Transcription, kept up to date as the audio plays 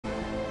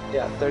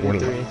Yeah,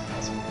 33.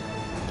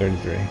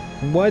 33.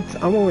 What?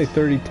 I'm only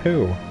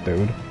 32,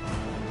 dude.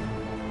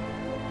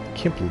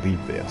 Can't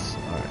believe this.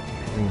 Alright,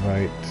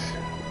 invite...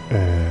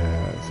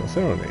 so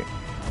 708.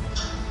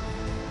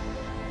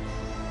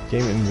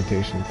 Game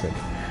invitation thing.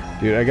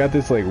 Dude, I got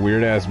this like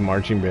weird ass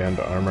marching band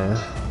armor.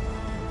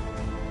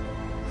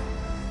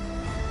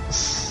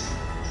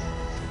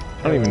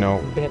 I don't even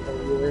know.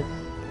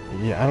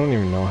 Yeah, I don't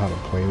even know how to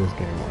play this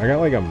game. I got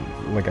like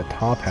a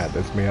top hat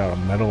that's made out of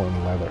metal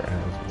and leather,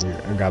 and it's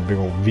weird. I got a big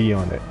old V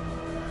on it,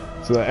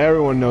 so that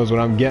everyone knows what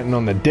I'm getting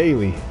on the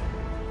daily.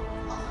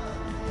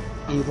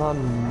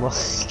 Elon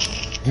Musk.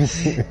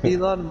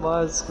 Elon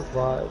Musk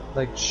bought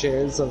like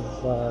shares of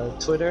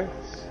Twitter,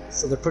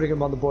 so they're putting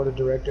him on the board of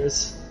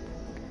directors.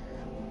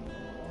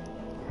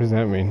 What does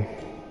that mean?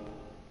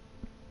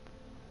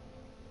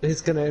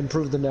 He's gonna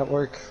improve the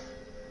network.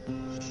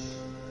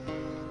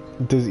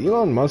 Does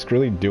Elon Musk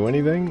really do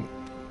anything?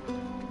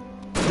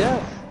 Yeah.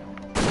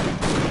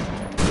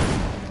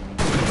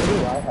 What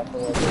do I have for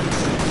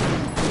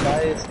weapons?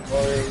 Guy is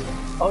glory.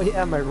 Oh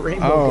yeah, my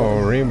rainbow. Oh,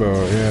 gun.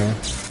 rainbow, yeah.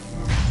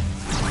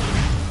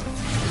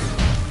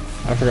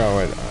 I forgot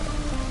what...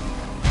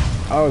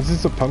 Oh, is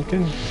this a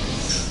pumpkin?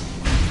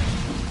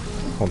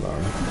 Hold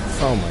on.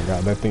 Oh my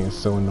god, that thing is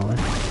so annoying.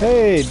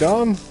 Hey,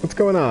 Dom! What's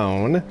going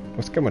on?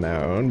 What's going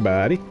on,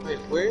 buddy? Wait,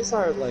 where's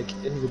our, like,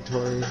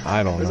 inventory?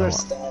 I don't know. Where's our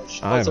stash?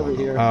 Oh, I it's over don't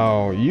know. here.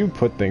 Oh, you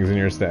put things in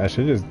your stash.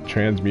 It just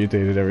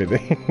transmutated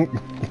everything.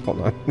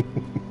 Hold on.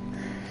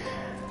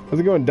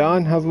 How's it going,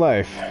 Don? How's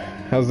life?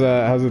 How's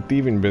the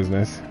thieving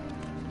business?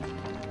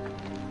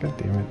 God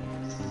damn it.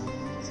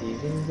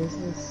 Thieving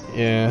business?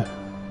 Yeah.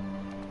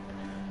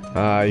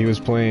 He was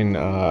playing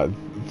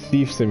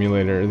Thief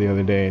Simulator the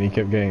other day, and he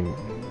kept getting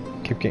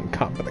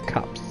caught by the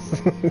cops.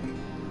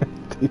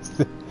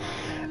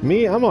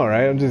 Me, I'm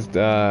alright. I'm just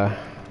I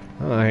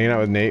don't know, hanging out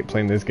with Nate,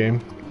 playing this game.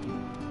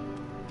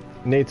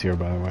 Nate's here,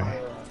 by the way.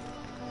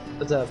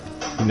 What's up?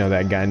 You know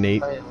that guy,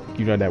 Nate?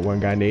 You know that one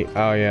guy, Nate?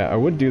 Oh yeah, I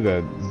would do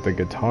the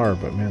guitar,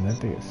 but man, that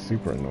thing is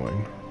super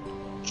annoying.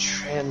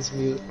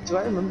 Transmute. Do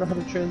I remember how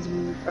to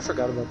transmute? I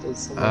forgot about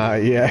this.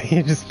 Yeah,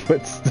 he just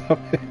put stuff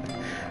in.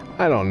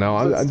 I don't know.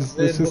 Let's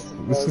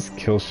just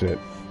kill shit.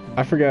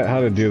 I forgot how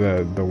to do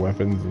the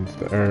weapons and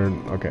stuff.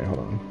 Okay, hold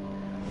on.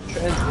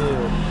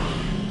 Transmute.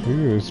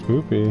 Ooh,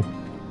 spoopy.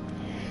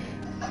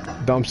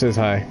 Dom says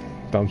hi.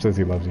 Dom says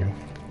he loves you.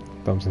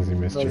 Dom says he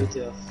missed you.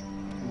 Too.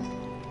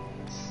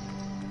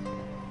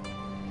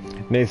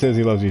 Nate says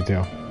he loves you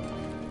too.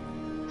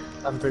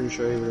 I'm pretty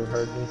sure he would have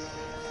heard me.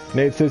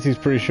 Nate says he's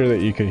pretty sure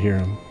that you could hear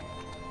him.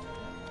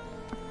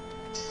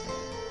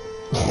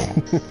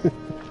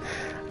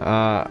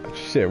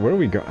 Shit, where do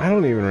we go? I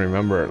don't even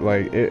remember.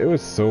 Like, it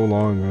was so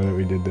long ago that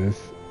we did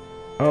this.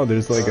 Oh,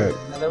 there's like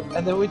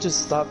and then we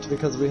just stopped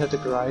because we had to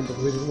grind and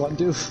we didn't want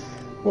to.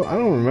 Well, I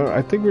don't remember.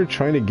 I think we were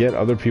trying to get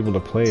other people to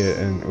play it,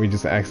 and we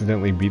just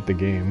accidentally beat the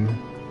game.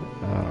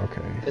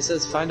 Okay. It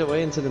says find a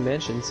way into the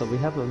mansion, so we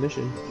have a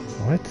mission.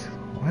 What?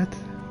 What?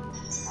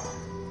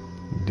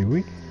 Do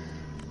we?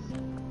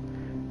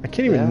 I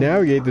can't even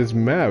navigate this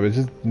map. It's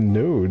just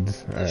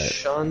nodes. The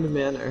Shunned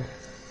Manor.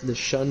 The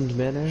Shunned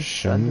Manor?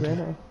 Shunned?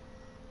 Manor?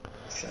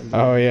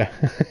 Oh, yeah.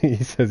 He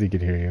says he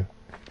could hear you.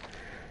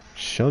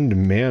 Shunned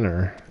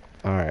Manor.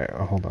 Alright,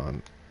 hold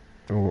on.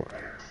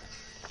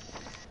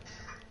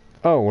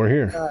 Oh, we're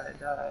here.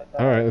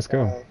 Alright, let's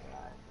go.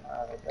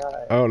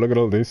 Oh, look at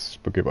all these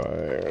spooky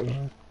bars.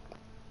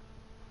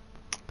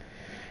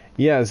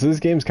 Yeah, so this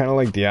game's kind of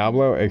like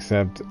Diablo,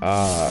 except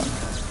a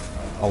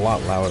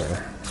lot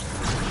louder.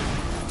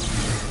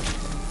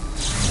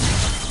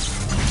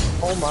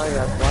 Oh my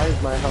god, why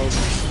is my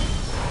house...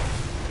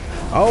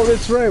 Oh,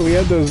 that's right, we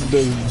had those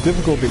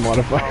difficulty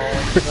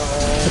modifiers.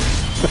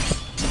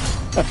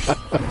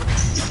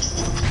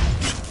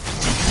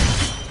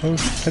 Oh,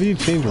 how do you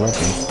change weapons?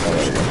 Oh,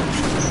 there you go.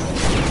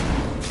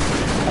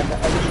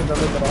 I just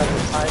remember that I had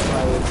to time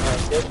my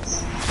hits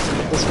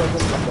with this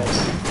weapon.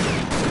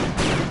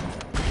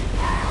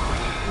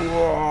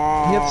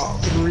 Whoa. He has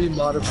 3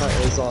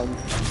 modifiers on.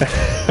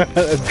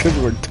 That's because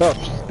we're tough.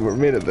 We're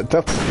made of the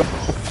tough stuff.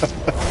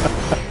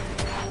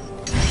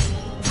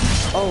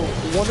 Oh,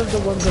 one of the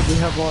ones that we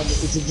have on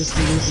is it just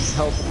loses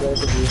health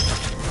randomly.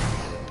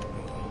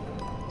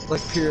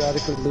 Like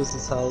periodically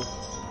loses health.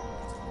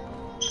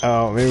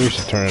 Oh, maybe we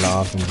should turn it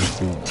off and just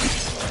be...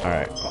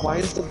 Alright. Why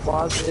is the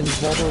boss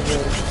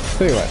invulnerable?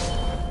 Tell you what,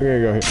 we're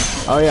gonna go here.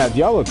 Oh yeah,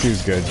 Diablo 2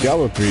 is good.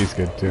 Diablo 3 is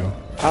good too.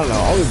 I don't know,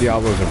 all the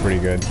Diablos are pretty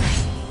good.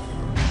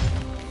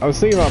 I was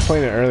thinking about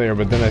playing it earlier,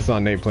 but then I saw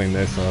Nate playing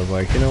this, and I was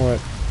like, you know what?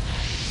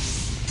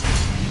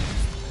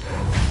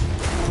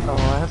 Oh,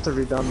 I have to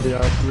re-download the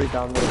operation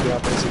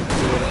to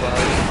do it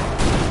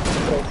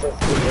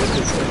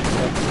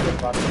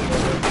about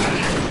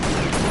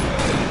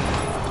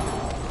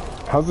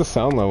How's the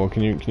sound level?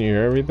 Can you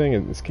hear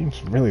everything? This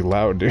game's really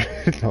loud, dude.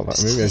 Hold on,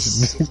 maybe I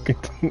should.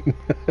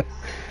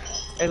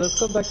 Hey, let's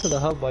go back to the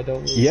hub. Why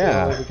don't we?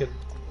 Yeah. So we can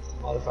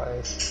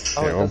modifiers.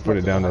 Oh, Okay, we'll put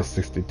it down to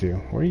 62.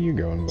 Where are you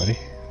going, buddy?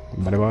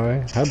 Buddy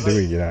boy? How do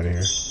we get out of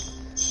here?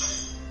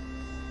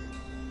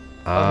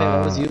 Oh, hey,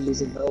 that was you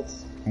losing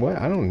health. What?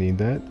 I don't need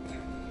that.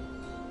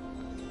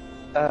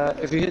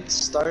 If you hit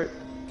start,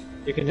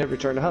 you can hit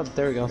return to hub.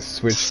 There we go.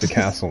 Switch to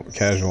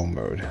casual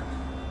mode.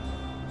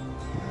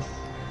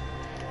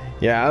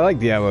 Yeah, I like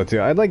Diablo 2.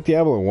 I like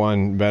Diablo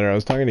 1 better. I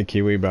was talking to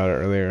Kiwi about it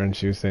earlier, and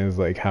she was saying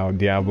like how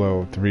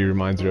Diablo 3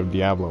 reminds her of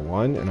Diablo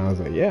 1, and I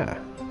was like, yeah.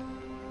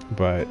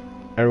 But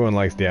everyone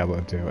likes Diablo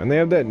 2, and they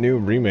have that new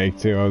remake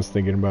too. I was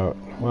thinking about,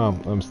 well,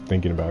 I'm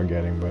thinking about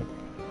getting, but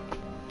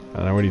I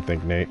don't know. What do you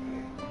think, Nate?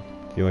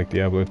 Do you like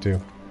Diablo 2?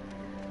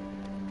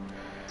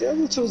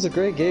 Diablo 2 is a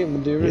great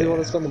game. Do you really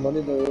want to spend the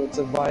money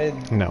to buy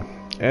it? No,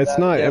 it's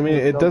not. I mean,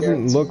 it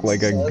doesn't look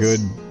like a good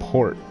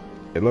port.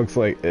 It looks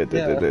like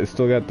it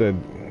still got the.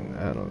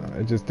 I don't know.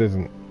 It just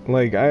doesn't.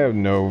 Like, I have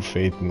no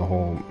faith in the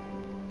whole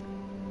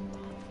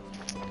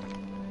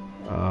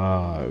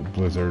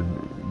Blizzard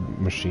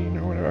machine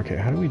or whatever. Okay,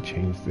 how do we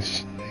change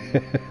this?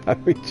 How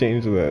do we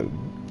change the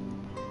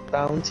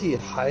Bounty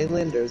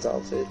Highlanders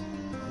outfit?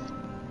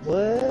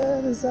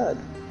 What is that?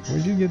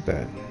 Where'd you get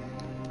that?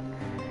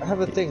 I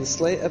have a thing,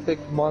 slay epic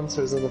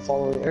monsters in the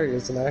following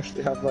areas, and I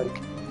actually have like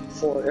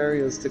 4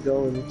 areas to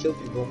go and kill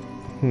people.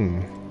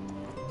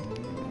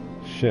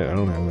 Shit, I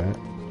don't have that.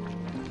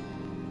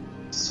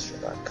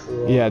 Shit, not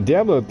cool. Yeah,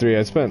 Diablo 3,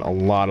 I spent a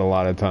lot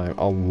of time,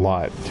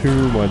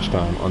 too much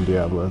time on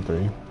Diablo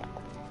 3.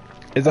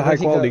 It's a high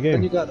quality game.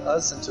 Then you got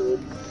us into it.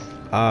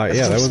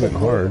 Yeah, that wasn't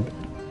hard.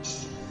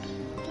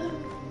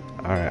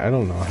 Alright, I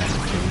don't know how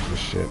to change this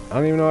shit. I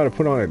don't even know how to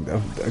put on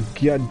a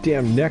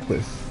goddamn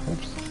necklace.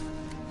 Oops.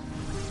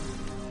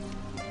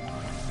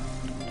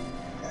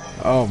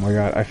 Oh my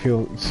god, I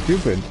feel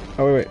stupid.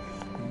 Oh wait.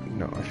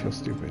 No, I feel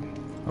stupid.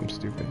 I'm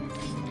stupid.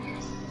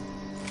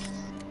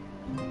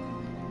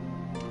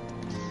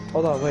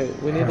 Hold on, wait.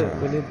 We need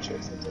to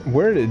check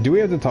something. Do we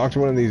have to talk to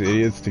one of these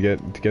idiots to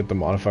get the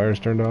modifiers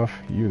turned off?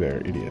 You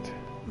there, idiot.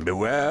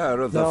 Beware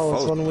of the No,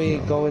 it's when we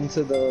go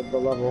into the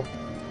level.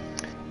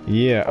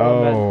 Yeah,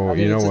 oh,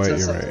 you know what,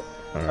 you're right.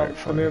 Alright,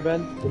 come here,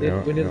 Ben.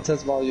 We need to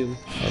test volume.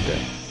 Okay.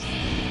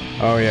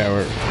 Oh yeah,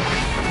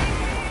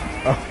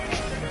 Oh.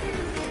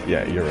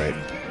 Yeah, you're right.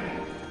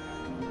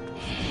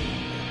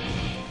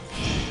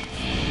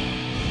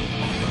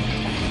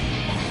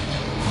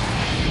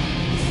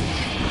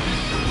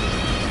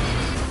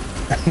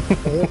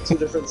 We have 2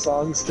 different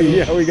songs too.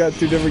 Yeah, we got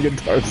 2 different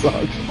guitar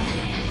songs.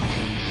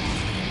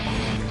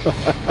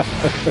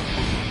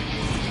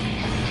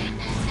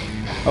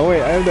 Oh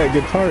wait, I have that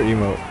guitar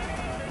emote.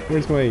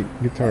 Where's my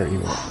guitar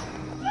emote?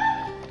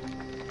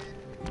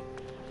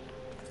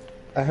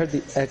 I heard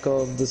the echo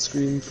of the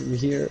scream from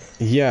here.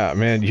 Yeah,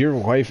 man, your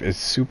wife is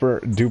super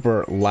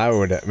duper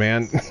loud,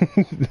 man.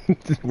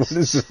 What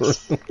is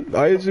this?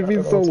 Why is she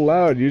being so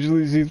loud?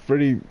 Usually she's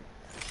pretty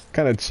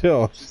kind of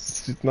chill.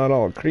 She's not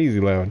all crazy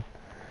loud.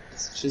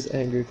 She's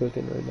angry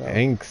cooking right now.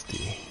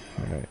 Angsty.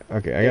 Alright,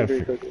 okay, I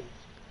gotta cooking.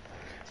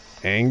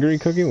 Angry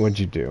cooking? What'd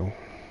you do?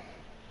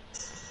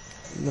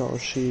 No,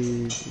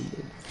 she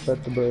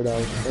let the bird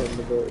out and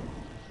the bird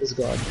is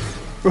gone.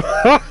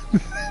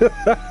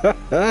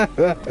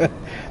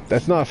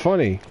 That's not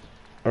funny.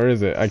 Or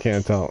is it? I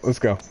can't tell. Let's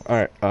go.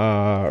 Alright,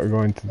 we're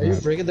going to... Are you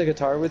bringing the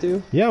guitar with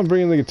you? Yeah, I'm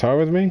bringing the guitar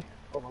with me.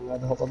 Oh my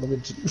god, hold on, let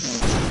me...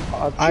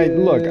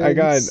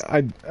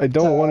 I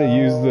don't want to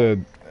use the...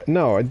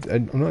 No,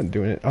 I'm not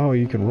doing it. Oh,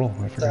 you can roll.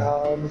 I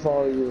forgot. Down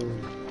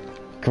volume.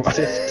 Come on.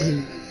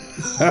 50.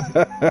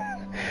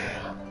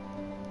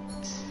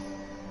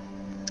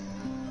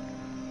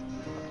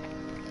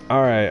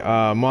 Alright,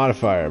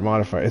 modifier.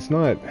 It's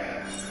not...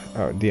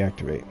 Oh,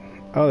 deactivate.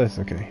 Oh, that's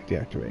okay.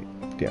 Deactivate.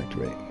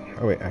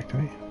 Oh wait,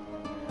 activate?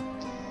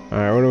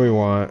 Alright, what do we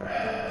want?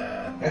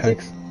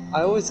 Hex.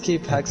 I always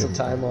keep Hex of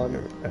Time on.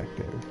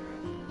 Active.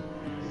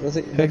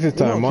 Hex of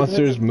Time.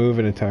 Monsters move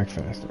and attack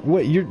faster.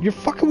 Wait, you're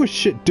fucking with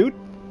shit, dude!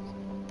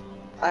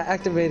 I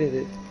activated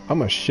it.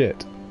 I'm a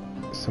shit.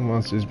 Some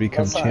monsters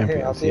become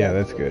champions. Yeah,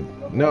 that's good.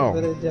 No!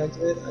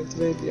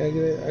 Activate.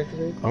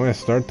 I'm gonna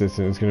start this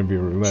and it's gonna be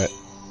roulette.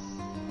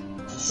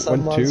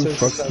 Some 1, 2,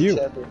 fuck you.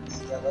 Yeah,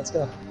 let's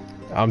go.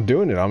 I'm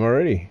doing it. I'm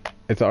already.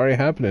 It's already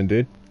happening,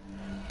 dude.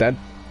 You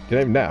don't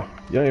even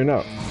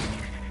know.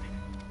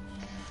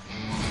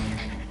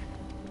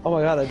 Oh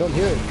my god, I don't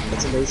hear it.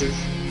 That's amazing.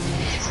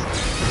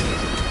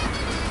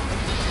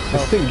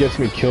 This thing gets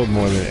me killed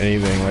more than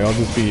anything. Like, I'll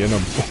just be in a...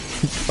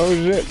 Oh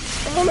shit.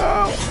 Oh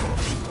no!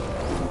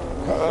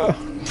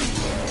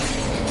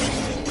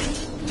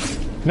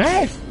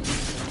 Nah!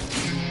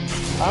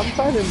 I'm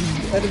finding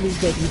enemies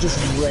that you just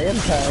ran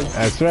past.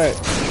 That's right.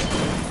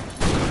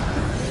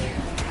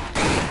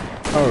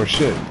 Oh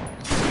shit.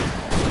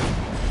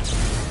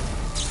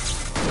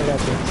 I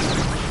got you.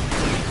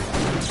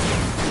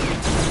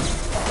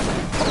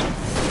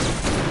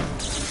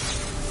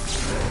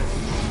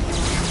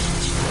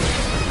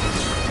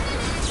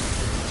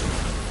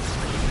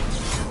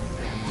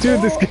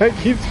 Dude, this guy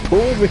keeps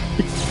pulling me.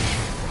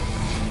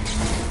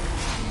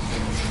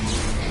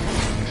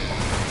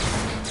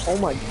 Oh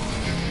my...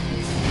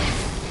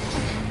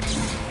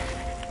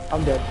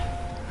 I'm dead.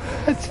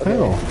 That's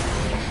hell.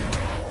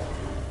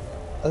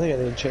 I think I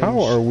need to change.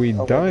 How are we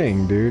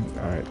dying, dude?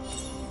 Alright.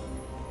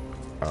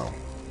 Oh.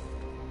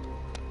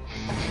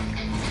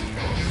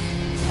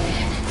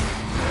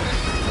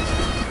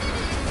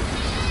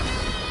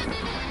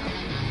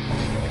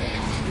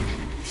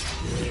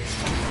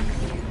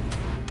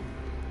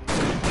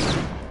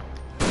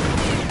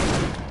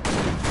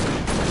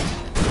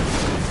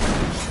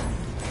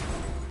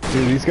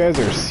 Dude, these guys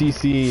are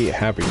CC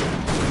happy.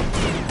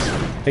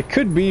 It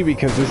could be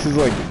because this is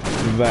like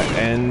the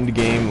end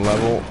game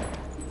level,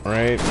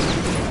 right?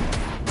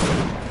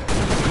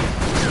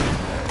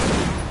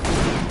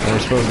 And we're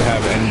supposed to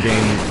have end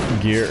game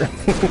gear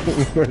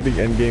for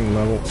the end game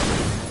level.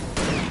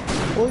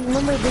 Well,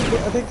 remember,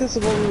 I think this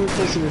is what we were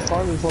supposed to be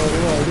farming for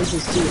anyway. This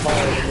is too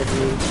hard.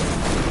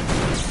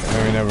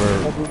 And we never.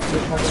 Like we're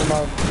talking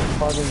about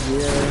farming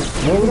gear.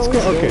 Well, let's go.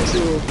 Okay,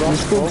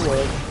 let's go.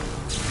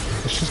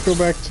 Let's just go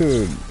back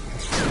to.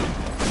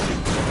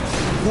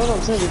 No,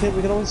 I'm saying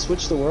we can only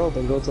switch the world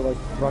and go to like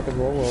rock and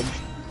roll world.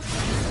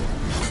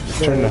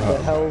 Turn the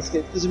Hell's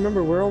Gate. Because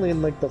remember, we're only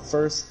in like the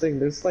first thing.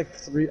 There's like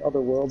 3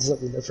 other worlds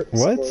that we never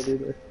explored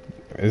either.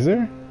 Is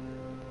there?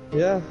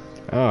 Yeah.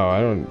 Oh, I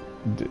don't.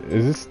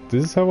 Does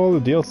this have all the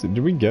DLC?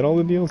 Did we get all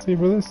the DLC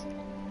for this?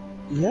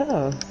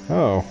 Yeah.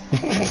 Oh.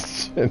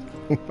 Shit.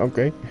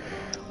 Okay.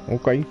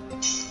 Okay.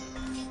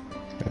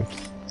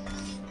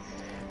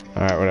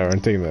 Alright, whatever. I'm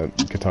taking the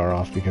guitar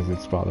off because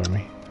it's bothering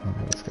me.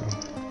 Okay, let's go.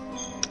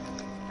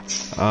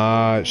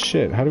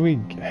 Shit. How do we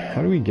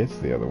get to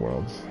the other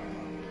worlds?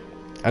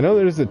 I know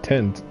there's a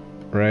tent,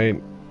 right?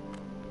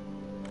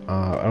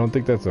 I don't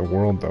think that's a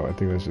world though. I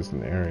think that's just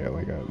an area,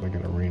 like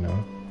an arena.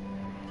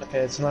 Okay,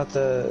 it's not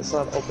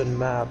open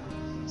map.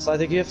 So I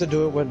think you have to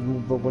do it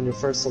when you're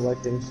first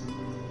selecting.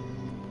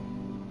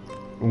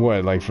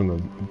 What, like from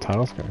the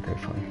title screen? Okay,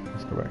 fine.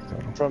 Let's go back to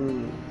title.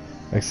 From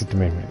exit the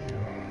main menu.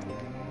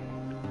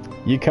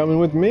 You coming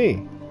with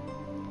me?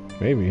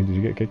 Maybe. Did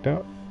you get kicked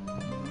out?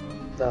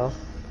 No.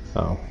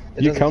 Oh.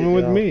 You coming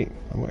with me?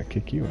 I'm gonna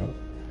kick you out.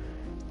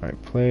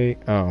 Alright, play.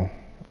 Oh. I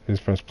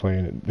just pressed play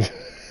and it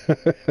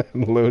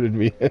loaded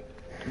me in.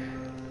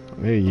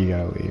 Maybe you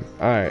gotta leave.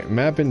 Alright,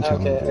 map and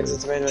challenges. Okay,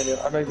 exit the main menu.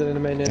 I'm exiting the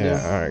main menu.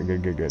 Yeah, alright,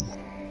 good.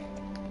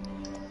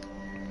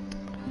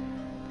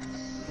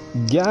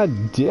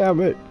 God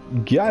damn it.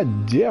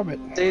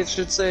 It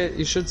should say,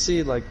 you should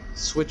see like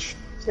switch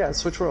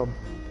world.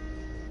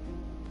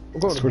 We're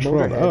going Switch to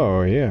world. Motorhead.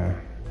 Oh yeah.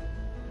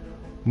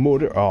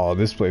 Oh,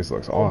 this place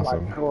looks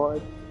awesome. Oh my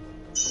god.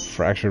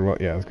 Fractured world.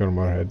 Yeah, let's go to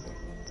Motorhead.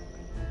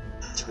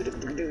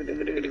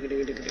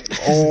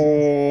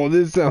 Oh,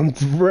 this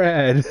sounds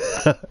rad.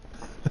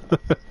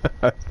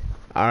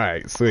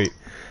 Alright, sweet.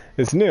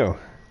 It's new.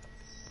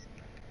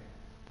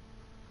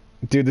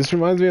 Dude, this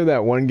reminds me of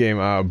that one game,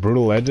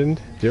 Brutal Legend.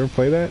 Did you ever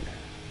play that?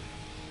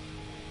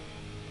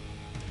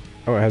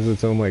 Oh, it has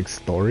its own, like,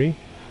 story?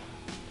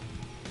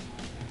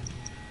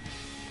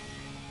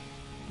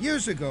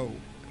 Years ago,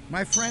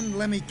 my friend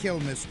Lemmy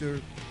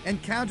Kilmister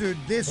encountered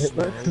this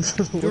world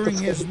during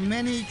his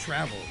many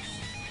travels.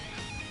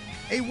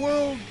 A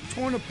world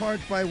torn apart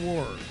by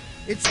war,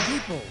 its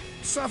people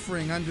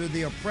suffering under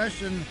the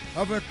oppression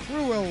of a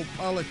cruel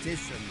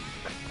politician.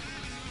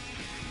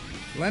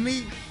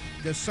 Lemmy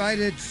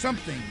decided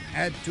something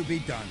had to be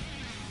done.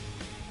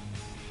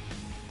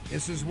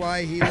 This is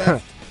why he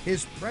left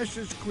his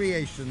precious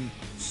creation,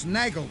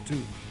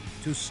 Snaggletooth,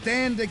 to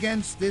stand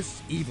against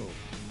this evil.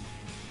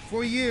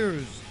 For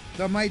years,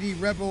 the mighty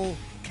rebel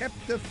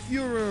kept the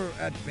Fuhrer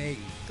at bay.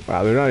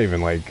 Wow, they're not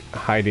even, like,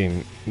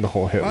 hiding the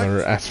whole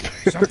Hitler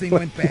aspect. Something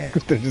went bad.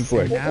 They're just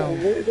like, now,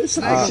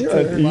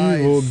 an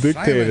evil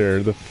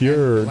dictator, the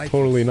Fuhrer,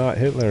 totally not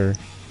Hitler.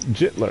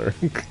 Jitler.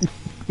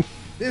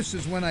 This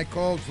is when I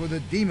called for the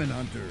demon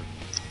hunter,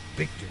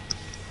 Victor.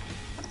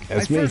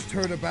 That's I me. first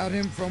heard about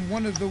him from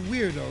one of the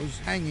weirdos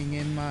hanging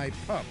in my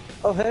pub.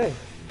 Oh hey.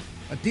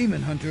 A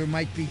demon hunter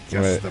might be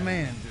just the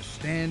man to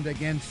stand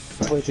against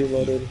such Way too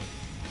loaded.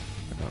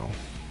 No.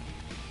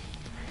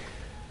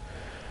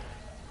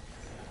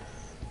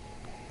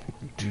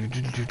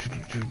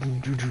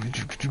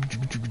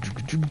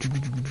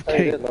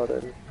 Hey,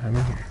 I'm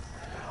in here.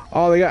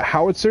 Oh, they got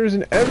howitzers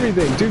and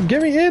everything. Dude,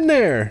 get me in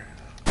there.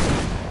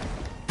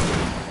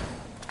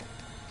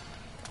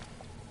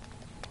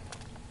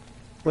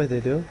 Wait,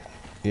 they do?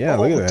 Yeah,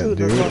 look at that,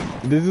 dude.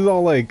 This is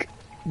all like,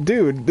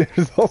 dude,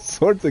 there's all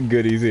sorts of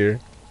goodies here.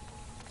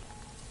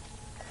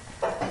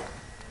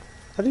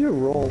 How do you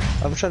roll?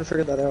 I'm trying to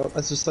figure that out.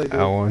 That's just like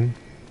L1.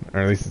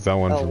 Or at least it's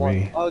L1 for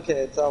me.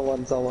 Okay, it's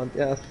L1,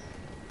 yeah.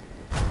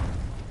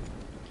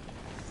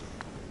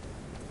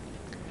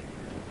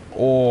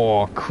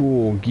 Oh,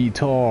 cool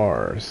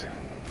guitars.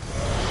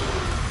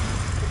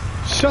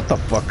 Shut the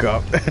fuck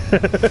up.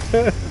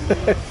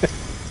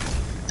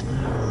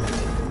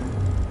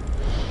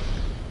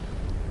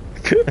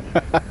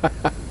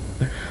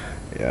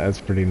 Yeah,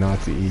 that's pretty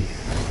Nazi-y.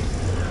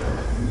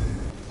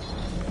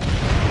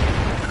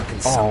 How can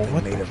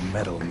something made of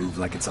metal move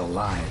like it's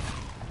alive?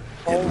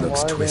 It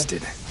looks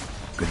twisted.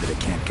 Good that it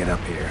can't get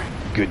up here.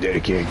 Good that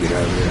it can't get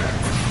out of here.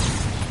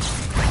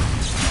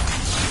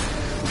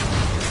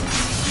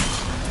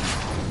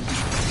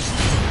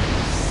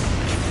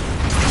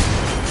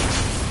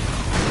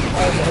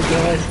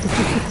 god.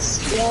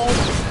 Splash.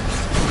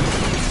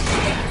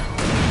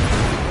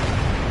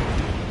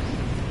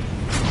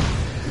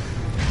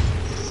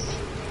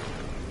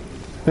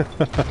 What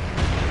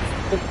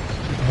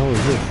the hell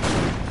is this?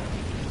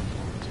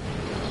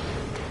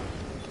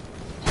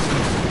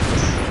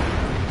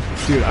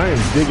 Dude, I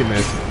am digging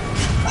this.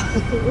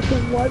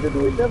 Why did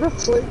we never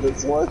play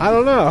this one? I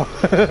don't know.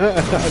 I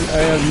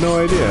have no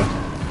idea.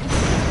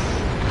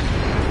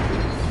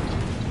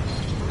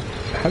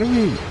 How do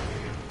we...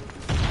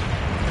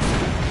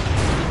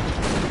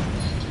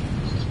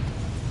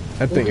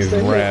 That thing is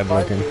rad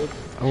looking.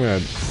 I'm gonna...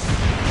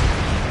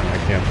 I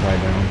can't fly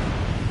down.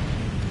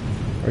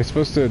 Are we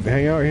supposed to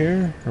hang out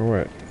here, or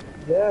what?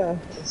 Yeah,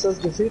 it says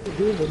defeat the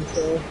demon,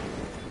 so...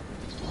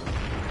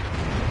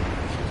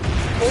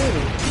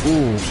 Holy.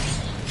 Ooh.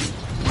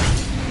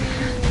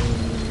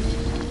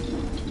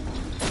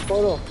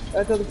 Portal.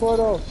 Enter the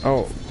portal.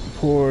 Oh,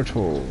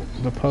 portal.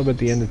 The pub at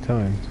the end of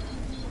time.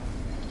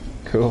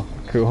 Cool,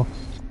 cool.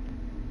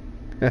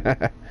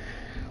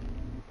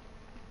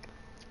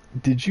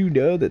 Did you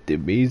know that the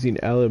amazing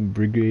Allen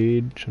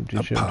Brigade...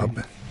 A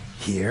pub?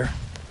 Here?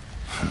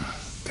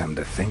 Come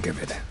to think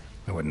of it,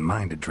 I wouldn't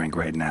mind a drink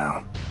right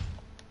now.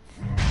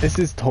 This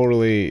is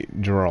totally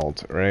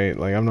Geralt, right?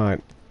 Like, I'm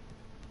not...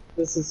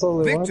 This is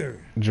totally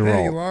Victor, what? Geralt.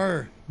 there you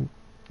are.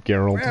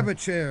 Geralt. Grab a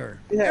chair.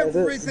 Yeah,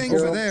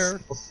 everything's Geralt. there.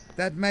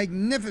 That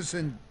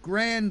magnificent,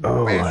 grand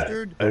Oh,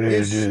 bastard I need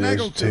is to do this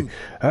Snaggletooth.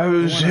 I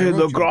was The one I here, the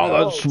wrote you girl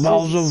about. that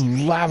smells of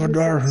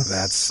lavender.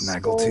 That's So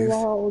Snaggletooth.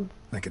 loud.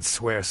 I could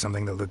swear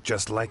something that looked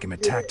just like him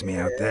attacked me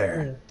out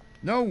there.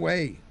 No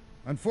way.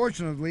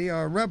 Unfortunately,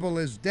 our rebel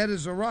is dead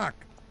as a rock.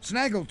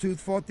 Snaggletooth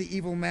fought the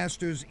evil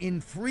masters in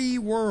 3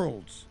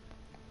 worlds.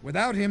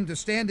 Without him to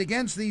stand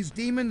against these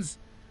demons,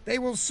 they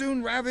will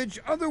soon ravage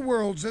other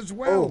worlds as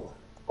well.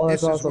 Oh,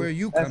 that's This is awesome. where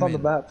you I come found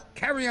in. the map.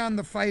 Carry on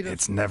the fight.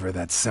 It's never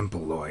that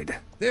simple, Lloyd.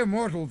 They're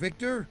mortal,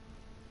 Victor.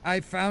 I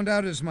found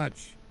out as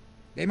much.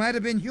 They might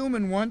have been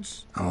human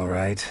once. All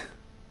right.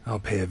 I'll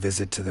pay a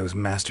visit to those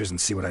masters and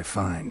see what I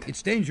find.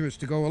 It's dangerous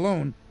to go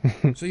alone,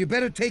 so you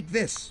better take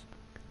this.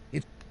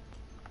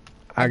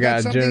 I I've got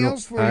got something general...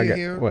 else for I you got...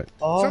 here. What?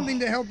 Oh, Something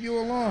to help you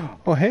along.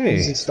 Oh, hey.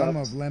 Music Some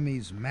stopped. of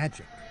Lemmy's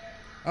magic.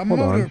 A Hold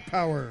motor on.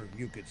 power,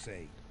 you could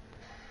say.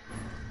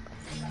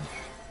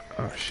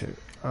 Oh, shit.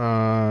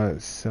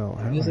 So...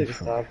 How do Music I...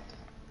 stopped.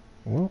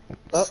 Well,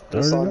 Oh, start the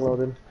it song up.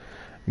 loaded.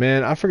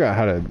 Man, I forgot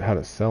how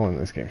to sell in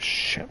this game.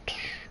 Shit.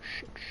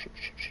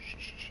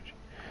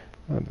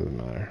 That doesn't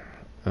matter.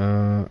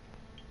 How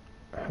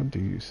do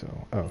you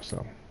sell? Oh,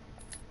 sell.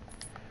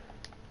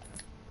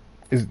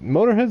 Is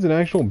Motorhead's an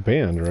actual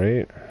band,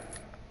 right?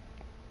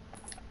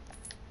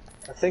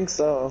 I think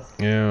so.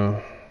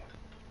 Yeah.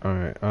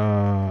 Alright,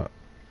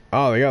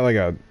 oh, they got like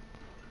a...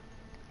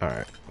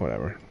 Alright,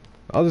 whatever.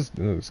 I'll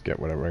just get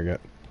whatever I get.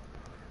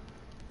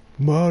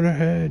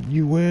 Motorhead,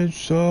 you win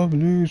some,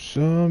 lose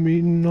some,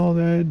 eating all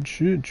that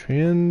shit,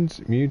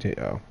 transmutate.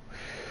 Oh.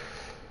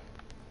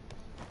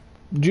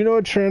 Do you know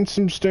what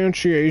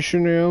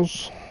transubstantiation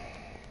is?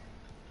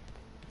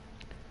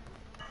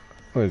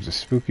 Oh, there's a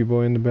spooky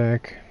boy in the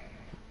back.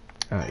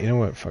 You know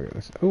what? Fuck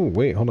it. Oh,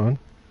 wait, hold on.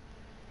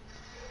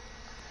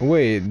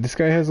 Wait, this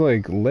guy has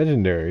like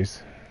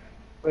legendaries.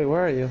 Wait,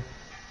 where are you?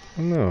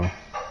 Oh, no. I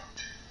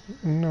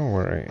don't know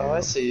where I am. Oh, I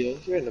see you.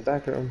 You're in the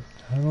back room.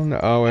 I don't know.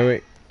 Oh,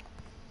 wait.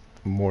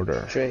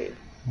 Mortar. Trade.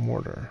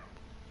 Mortar.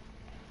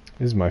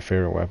 This is my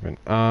favorite weapon.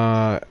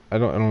 I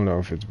don't know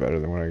if it's better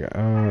than what I got.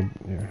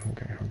 Yeah,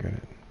 okay, I'll get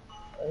it.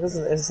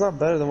 It's not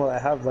better than what I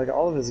have. Like,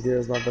 all of his gear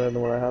is not better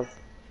than what I have.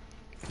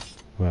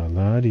 Well,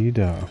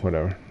 la-dee-da.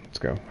 Whatever. Let's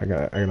go. I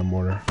got a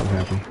mortar. I'm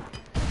happy.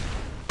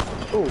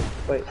 Oh,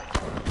 wait.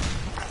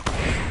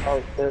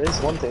 Oh, there is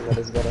one thing that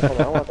is better.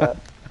 Hold on, I want that.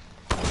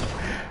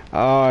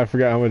 Oh, I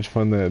forgot how much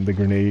fun the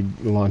grenade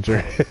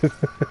launcher is.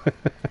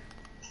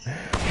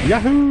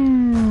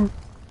 Yahoo!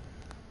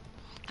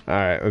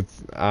 Alright,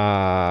 let's,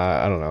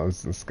 I don't know,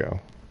 let's go.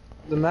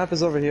 The map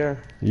is over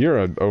here.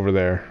 You're over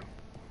there.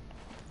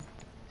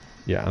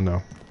 Yeah, I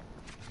know.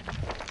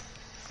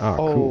 Oh,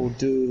 Oh, cool.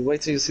 dude,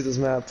 wait till you see this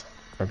map.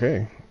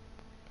 Okay.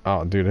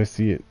 Oh, dude, I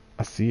see it.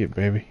 I see it,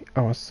 baby.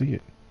 Oh, I see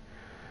it.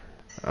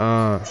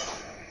 I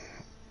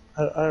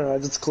don't know, I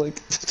just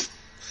clicked.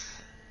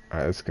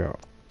 Alright, let's go.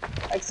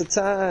 Exit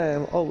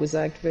time, always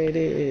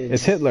activated.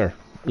 It's Hitler.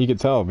 You can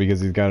tell because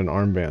he's got an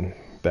armband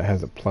that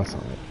has a plus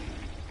on it.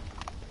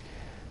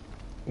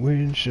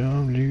 Win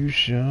some, lose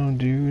some,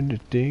 do the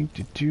thing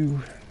to do.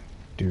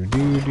 Do.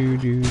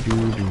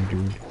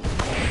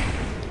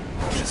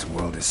 This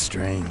world is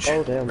strange.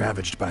 Oh, damn.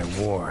 Ravaged by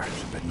war,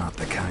 but not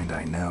the kind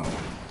I know.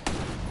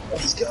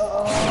 Let's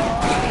go!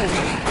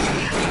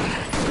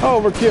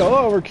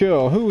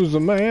 Overkill. Who's the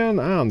man?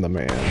 I'm the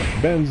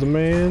man. Ben's the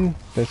man.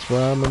 That's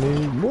why I'm gonna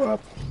need whoop.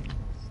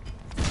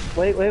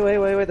 Wait,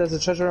 there's a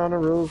treasure on the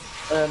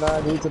roof, and I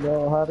need to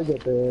know how to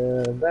get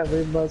there. Then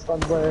we must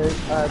find a way.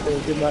 I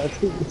think it might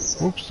be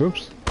this. Oops.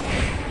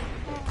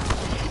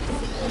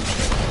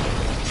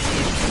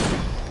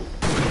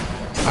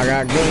 I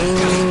got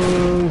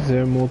guns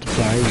and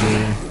multiply.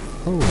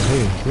 Oh,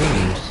 hey,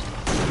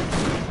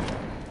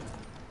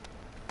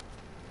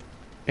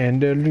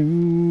 And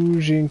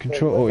losing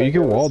control. Oh, you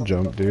can wall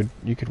jump, dude.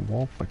 You can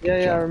wall fucking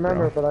jump, Yeah, I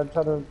remember, bro. but I'm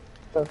trying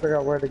to figure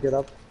out where to get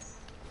up.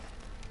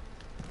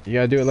 You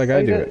gotta do it like I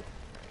do did it.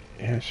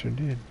 Yeah, I sure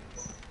did.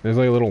 There's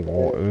like a little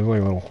wall. There's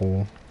like a little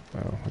hole.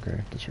 Oh, okay.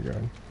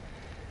 Disregard.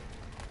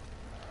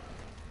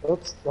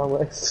 Oops, wrong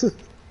way.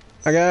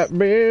 I got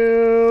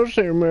bills,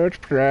 so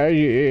much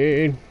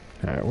pride.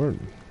 Alright, where?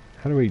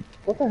 How do we?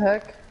 What the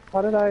heck?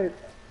 How did I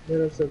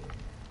notice it?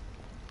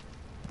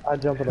 I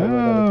jump it over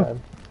another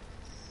time.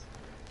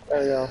 There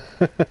we go.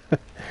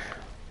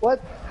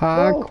 What?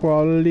 High No.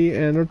 quality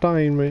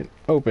entertainment.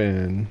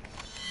 Open.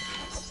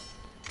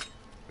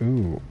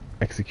 Ooh,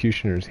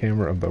 Executioner's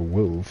Hammer of the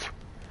Wolf.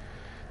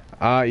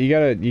 You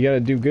gotta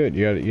do good.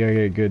 You gotta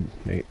get good,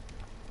 Nate.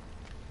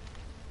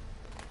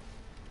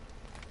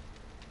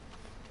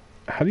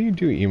 How do you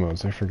do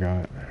emotes? I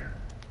forgot.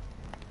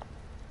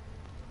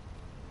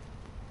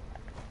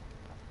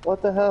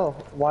 What the hell?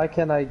 Why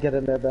can't I get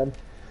in there, Ben?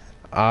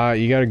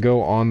 You gotta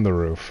go on the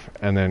roof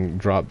and then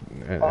drop.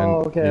 And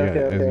you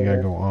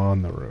gotta go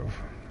on the roof.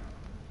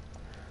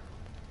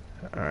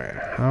 Alright,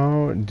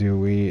 how do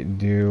we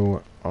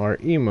do our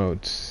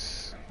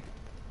emotes?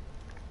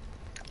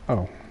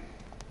 Oh.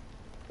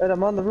 Wait,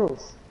 I'm on the roof.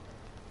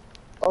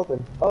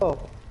 Open. Oh,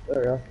 there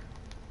we go.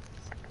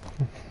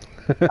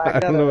 I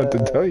don't know what to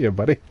tell you,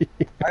 buddy.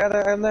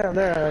 I'm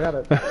there, I got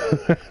it.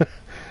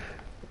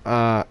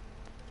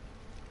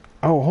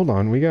 Oh, hold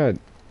on, we got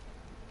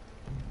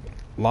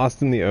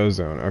Lost in the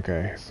Ozone.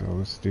 Okay, so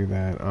let's do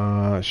that.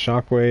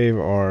 Shockwave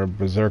or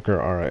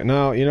Berserker, alright.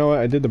 No, you know what,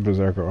 I did the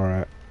Berserker,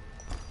 alright.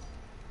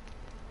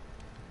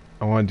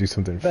 I want to do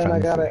something Ben, fancy. I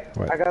got it.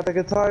 What? I got the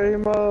guitar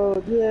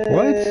emote.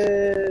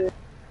 Yay! What?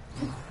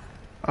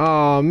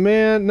 Oh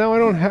man, no, I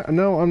don't have.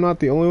 No, I'm not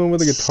the only one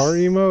with a guitar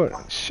emote.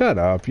 Shut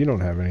up, you don't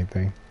have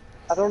anything.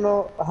 I don't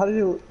know how to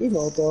do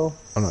emote though.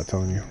 I'm not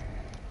telling you.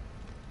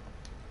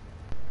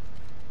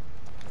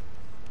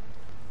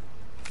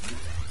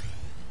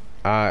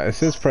 It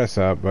says press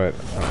up, but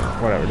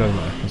whatever, doesn't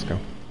matter. Let's go.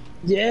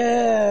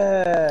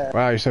 Yeah!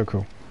 Wow, you're so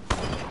cool.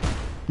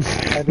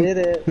 I did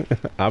it.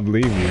 I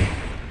believe you.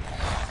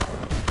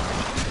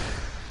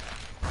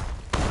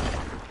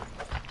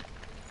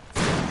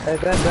 Hey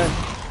Ben.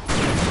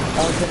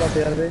 I'll kill out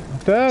the enemy.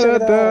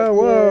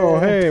 Whoa,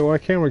 hey, my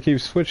camera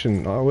keeps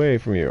switching away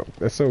from you.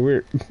 That's so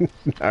weird.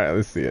 Alright,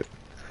 let's see it.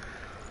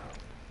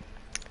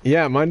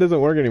 Yeah, mine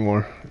doesn't work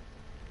anymore.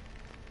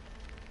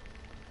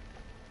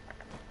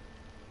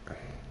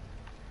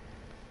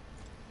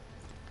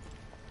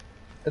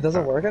 It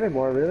doesn't work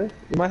anymore, really?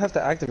 You might have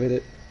to activate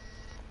it.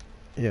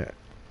 Yeah.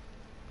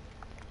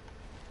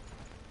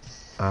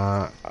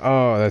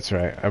 Oh, that's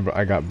right.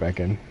 I got back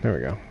in. There we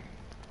go.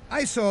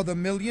 I saw the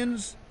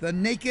millions, the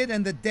naked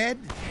and the dead.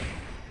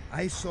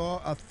 I saw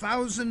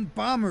 1,000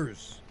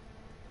 bombers.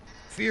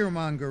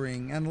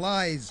 Fear-mongering and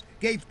lies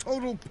gave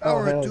total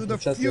power to the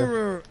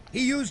Führer.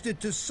 He used it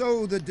to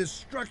sow the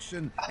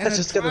destruction and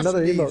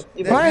atrocities that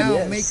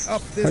now make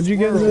up this How'd you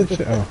get world.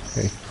 this? Oh,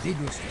 hey.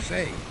 Needless to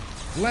say,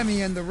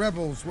 Lemmy and the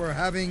rebels were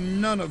having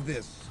none of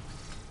this.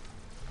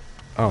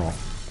 Oh.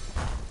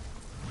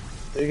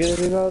 Did you get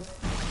any emote?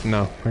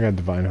 No, I got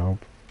Divine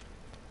Hope.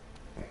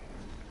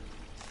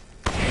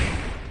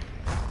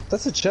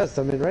 That's a chest,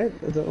 I mean, right?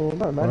 Well,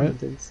 not imagining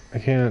things. I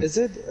can't. Is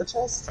it a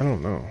chest? I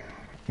don't know.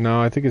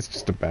 No, I think it's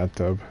just a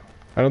bathtub.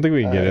 I don't think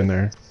we can get in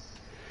there.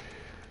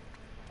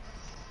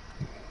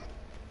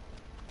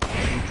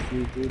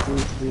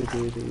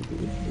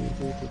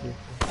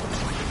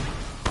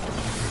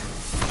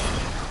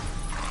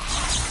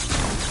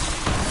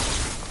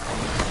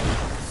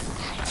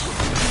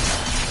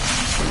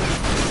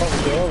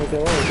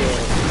 Overkill.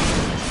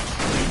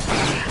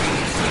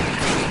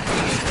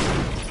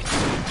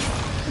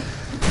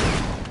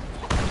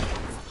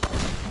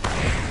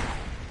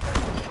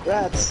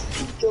 Rats!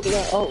 Kill the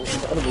rat! Oh,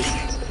 enemies.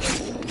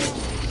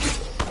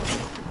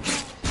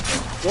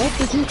 What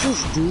did you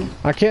just do?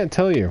 I can't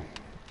tell you.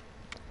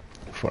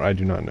 For I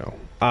do not know.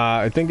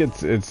 I think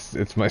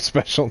it's my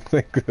special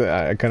thing.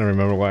 I kind of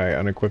remember why I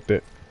unequipped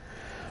it.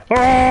 Oh,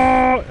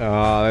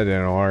 that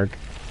didn't work.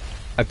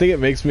 I think it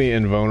makes me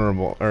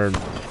invulnerable, or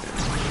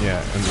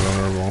yeah,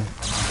 invulnerable.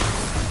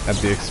 At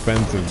the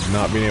expense of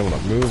not being able to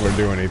move or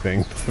do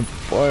anything.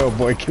 Boy, oh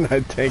boy, can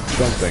I take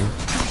something.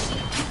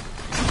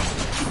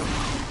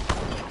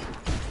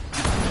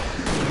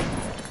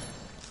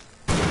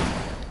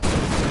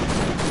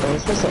 I'm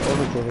supposed to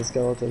overkill the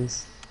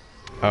skeletons.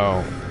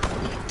 Oh.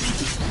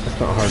 That's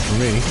not hard for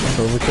me. I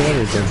can overkill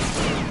everything.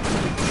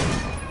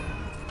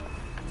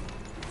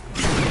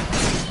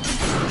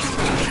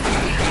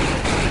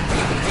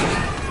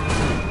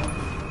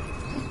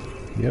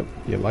 Yep,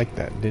 you like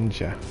that, didn't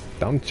ya?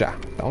 Don't ya?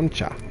 Don't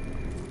ya?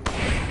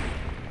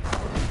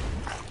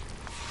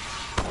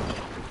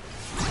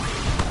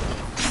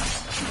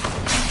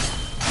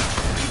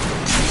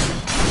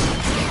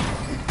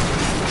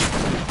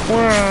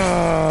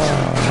 Wow!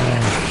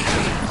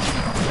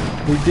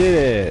 We did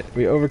it!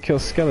 We overkill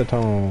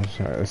skeletons.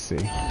 Alright, let's see.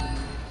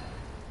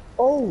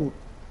 Oh!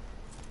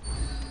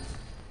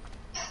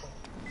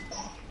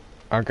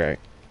 Okay.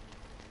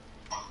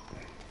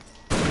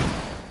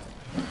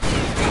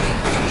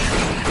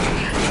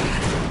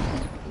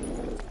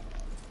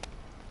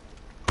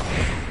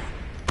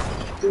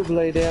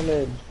 Double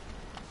damage.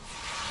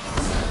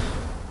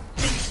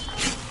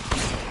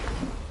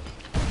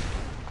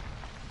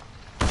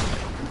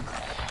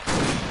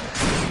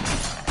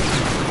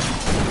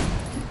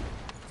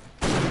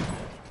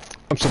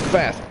 I'm so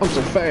fast. I'm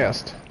so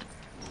fast.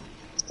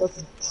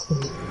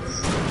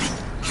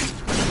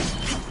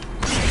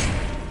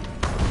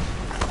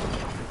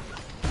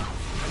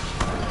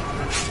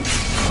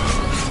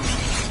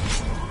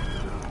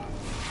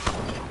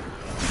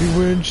 We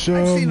win some.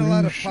 I've seen a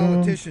lot of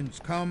politicians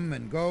come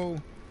and go,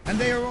 and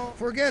they are all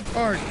forget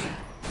art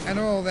and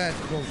all that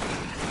bullshit.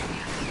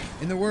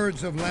 In the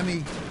words of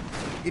Lemmy,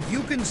 if you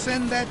can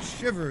send that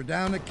shiver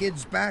down a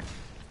kid's back,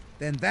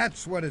 then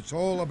that's what it's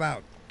all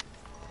about.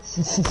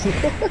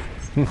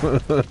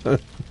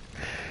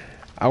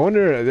 I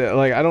wonder,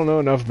 like, I don't know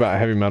enough about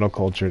heavy metal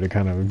culture to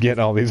kind of get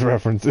all these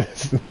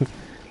references.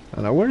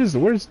 I know,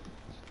 where's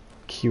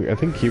Q? I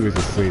think Q is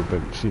asleep,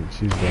 but she's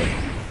the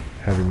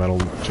heavy metal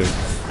chick.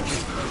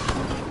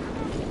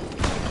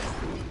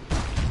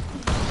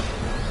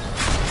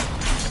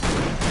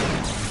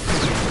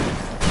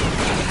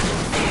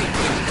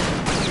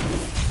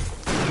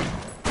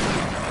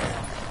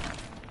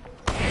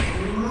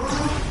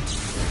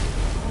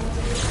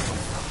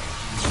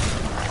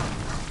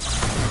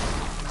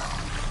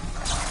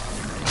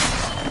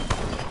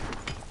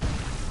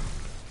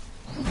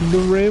 The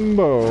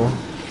rainbow.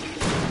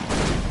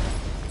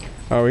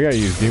 Oh, we gotta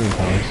use demon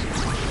powers.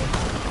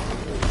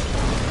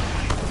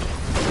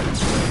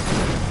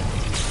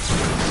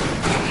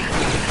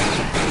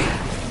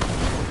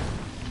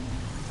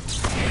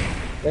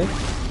 Okay.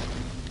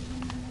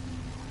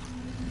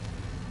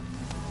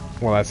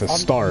 Well, that's a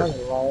start.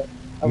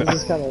 I was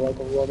just kind of like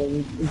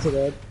running into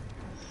that.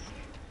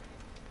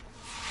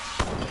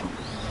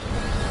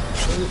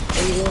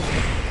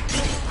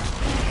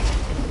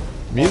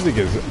 Music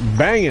is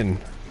banging.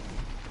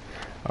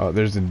 Oh,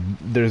 there's a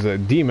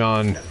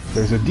demon.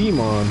 There's a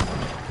demon.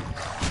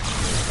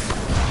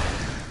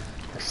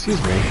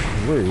 Excuse me,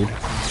 rude.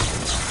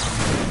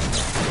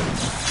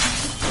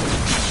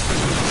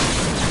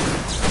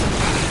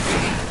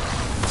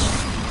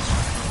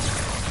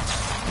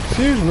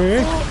 Excuse me.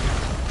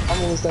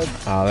 I'm almost dead.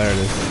 Ah, there it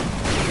is.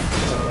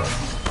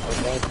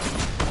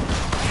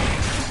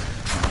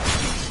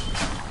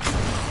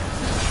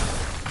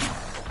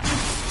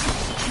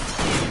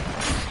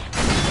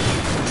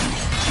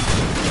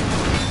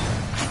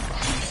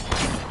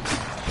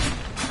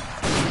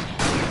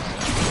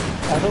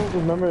 I don't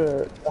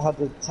remember how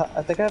to.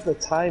 I think I have to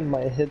time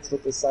my hits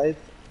with the scythe.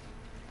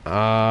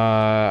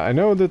 I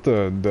know that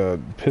the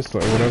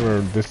pistol, or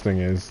whatever this thing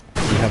is,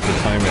 you have to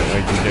time it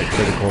like you get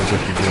criticals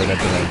if you do it at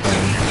the right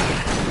time.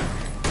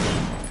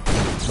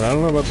 But I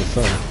don't know about the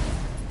sun.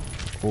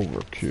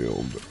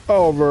 Overkilled.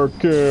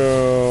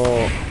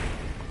 Overkill!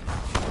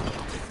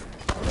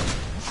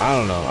 I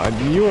don't know.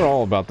 You were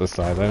all about the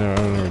scythe. I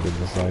never did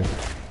the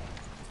scythe.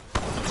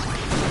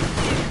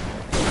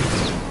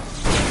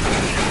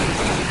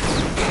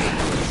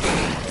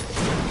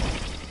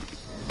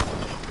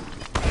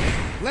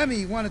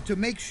 Lemmy wanted to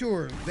make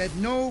sure that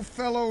no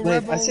fellow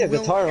rebel I see a will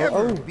guitar.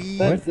 ever be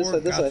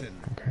forgotten. This way.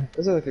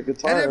 There's like a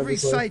guitar. At every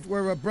site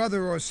where a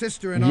brother or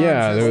sister in arms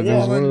Yeah, has there was one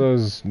fallen, of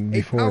those a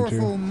before powerful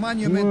too.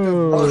 monument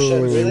Whoa. of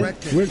shit, really?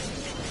 erected.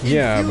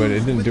 Yeah, but it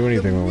didn't Infused do with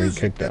anything the when we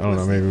music kicked it. I that don't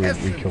know, was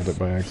maybe the we killed it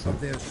by essence accident.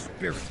 of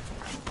their spirit.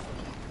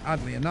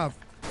 Oddly enough,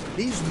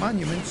 these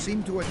monuments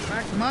seem to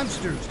attract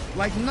monsters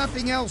like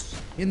nothing else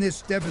in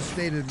this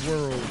devastated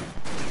world.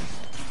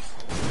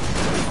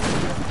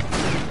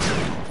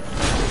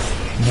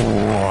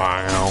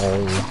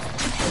 Wow.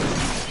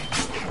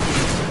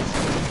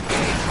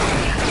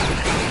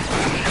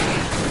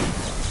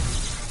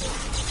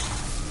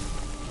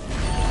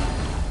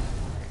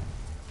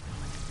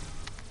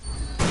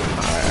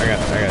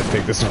 I gotta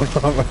take this one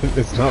off.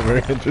 It's not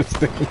very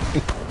interesting.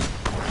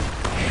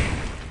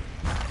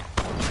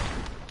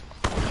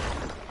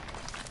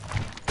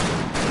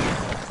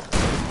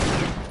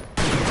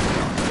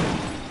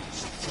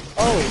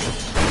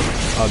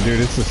 Oh, dude,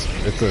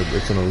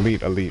 it's an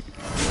elite.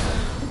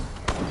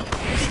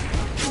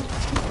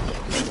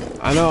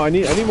 I know. I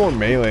need more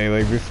melee.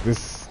 Like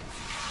this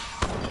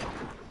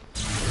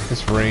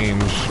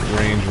range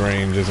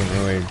isn't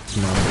really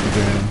not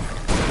good.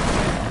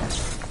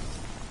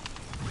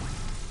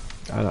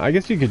 I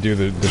guess you could do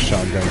the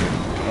shotgun.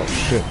 Oh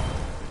shit.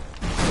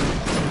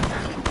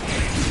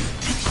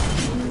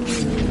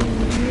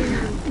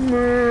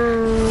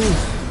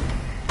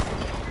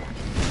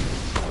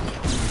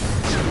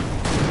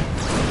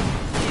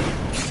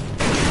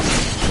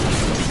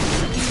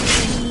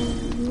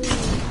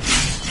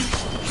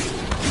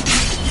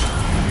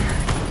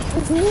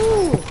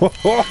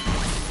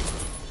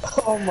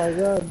 Oh my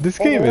god. This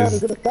game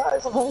is. I'm gonna die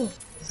somehow.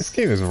 This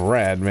game is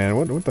rad, man.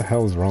 What the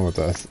hell is wrong with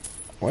us?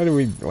 Why do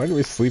we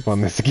sleep on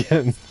this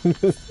again?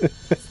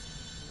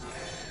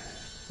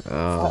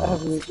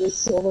 There's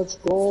so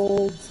much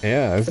gold.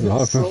 Yeah, this is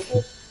awesome.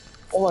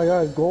 Oh my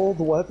god, gold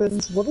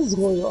weapons? What is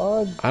going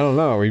on? I don't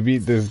know. We beat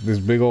this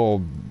big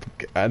old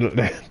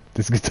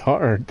this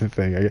guitar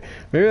thing.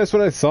 Maybe that's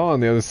what I saw on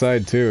the other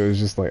side too. It was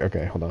just like,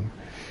 okay, hold on.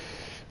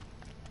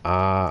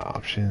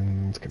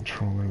 Options,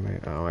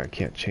 controller. Oh, I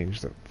can't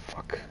change the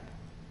fuck.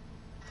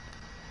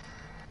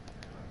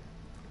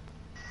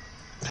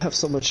 I have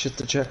so much shit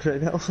to check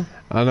right now.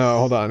 I know.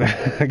 Hold on.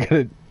 I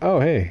gotta. Oh,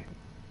 hey.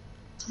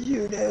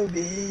 You know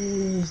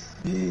me.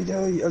 You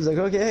know me. I was like,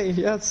 okay,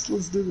 yes,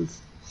 let's do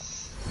this.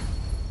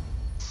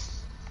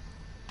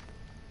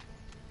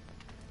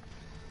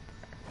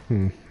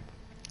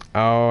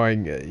 Oh,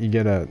 you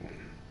get a.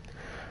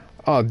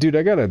 Oh, dude,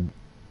 I got a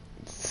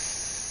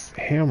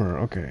hammer.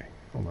 Okay,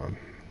 hold on.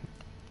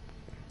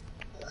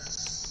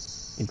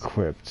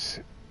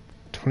 Equipped.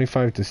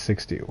 25 to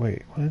 60.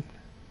 Wait, what?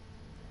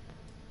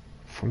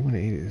 41 to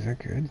 80. Is that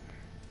good?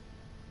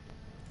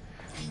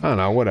 I don't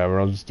know.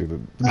 Whatever. I'll just do the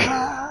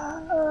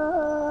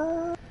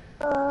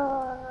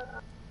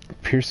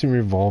piercing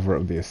revolver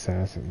of the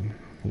assassin.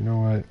 You know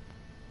what?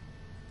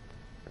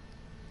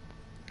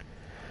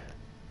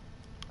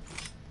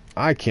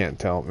 I can't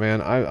tell,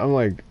 man. I'm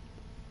like,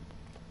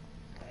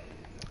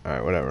 all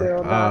right, whatever.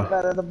 Still not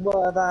better than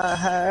what I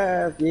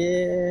have,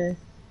 yeah.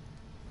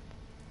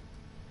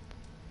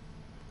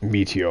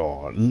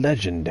 Meteor,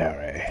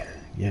 legendary.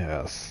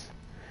 Yes,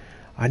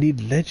 I need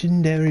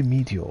legendary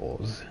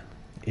meteors.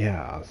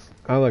 Yes.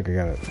 Oh look, I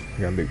got it.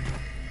 I got a big.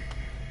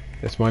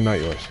 It's mine, not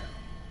yours.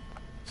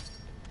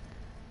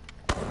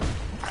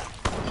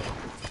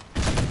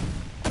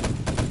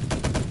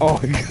 Oh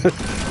my god.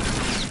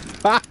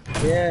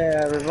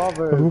 Yeah,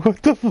 revolver.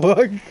 What the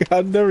fuck?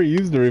 I've never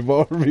used a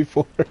revolver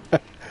before.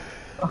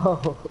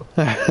 Oh.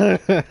 I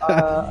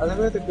think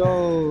we have to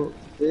go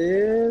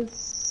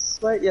this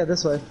way? Yeah,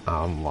 this way.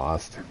 I'm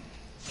lost.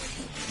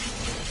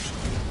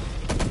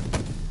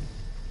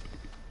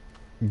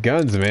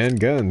 Guns, man,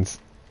 guns.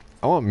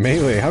 I want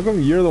melee. How come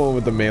you're the one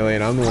with the melee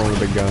and I'm the one with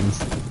the guns?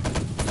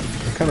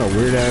 What kind of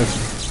weird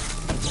ass...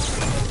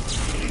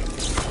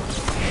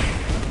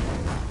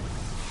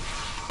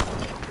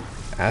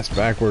 ass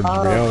backwards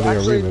reality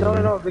actually, are we living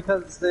in? no,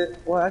 because they...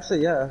 Well,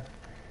 actually, yeah.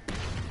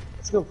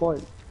 That's a good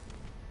point.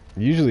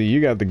 Usually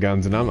you got the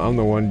guns and I'm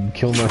the one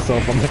killing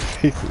myself on my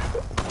face.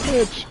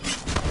 Bitch.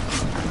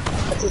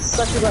 That's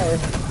exactly right.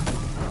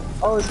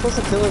 Oh, it's supposed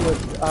to kill it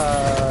with,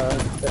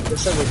 they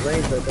said with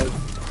range, I think.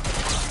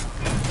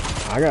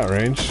 I got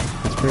range.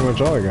 That's pretty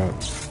much all I got.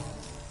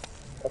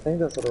 I think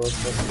that's what it was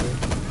supposed to be.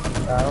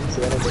 I don't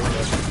see anything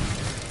yet.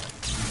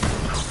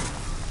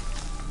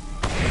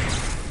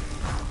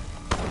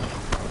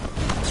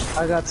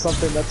 I got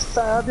something that's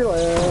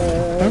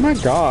fabulous! Oh my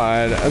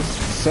god, that's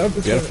so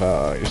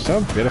beautiful. You're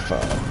so beautiful.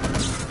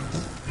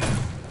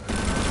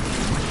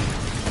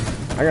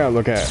 I gotta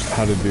look at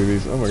how to do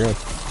these. Oh my god.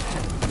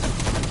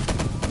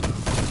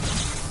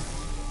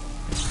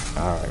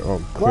 Alright,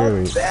 well,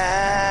 clearly...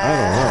 I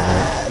don't know,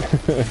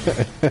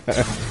 man.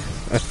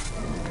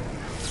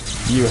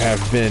 You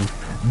have been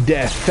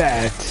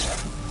defeated.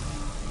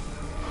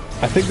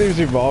 I think these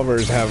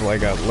revolvers have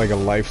like a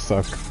life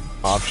suck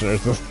option or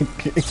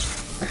something.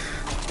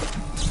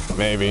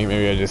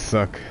 Maybe I just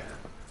suck.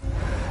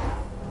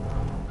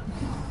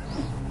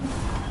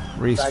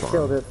 Respawn. I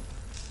killed it.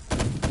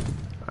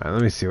 Alright,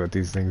 let me see what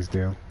these things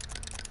do.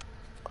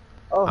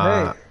 Oh,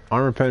 hey.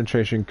 Armor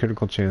penetration,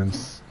 critical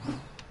chance.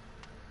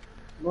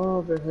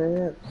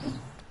 Motorhead.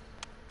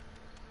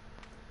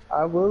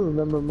 I will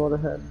remember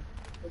Motorhead.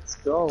 Let's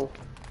go.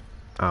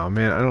 Oh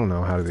man, I don't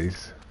know how to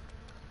these.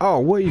 Oh,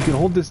 what? You can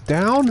hold this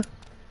down?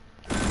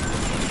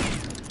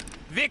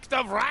 Victor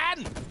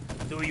Vran,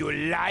 do you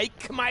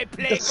like my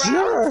playground?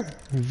 Sure.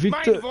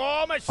 Victor, My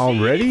war machine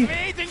already? is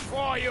waiting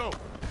for you.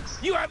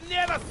 You have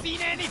never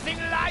seen anything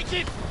like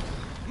it.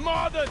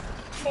 Modern,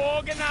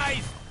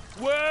 organized,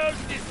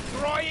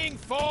 world-destroying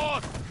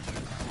force.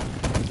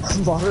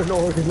 Modern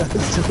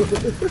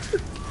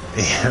organized.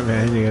 Yeah,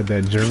 man, you got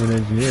that German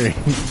engineering.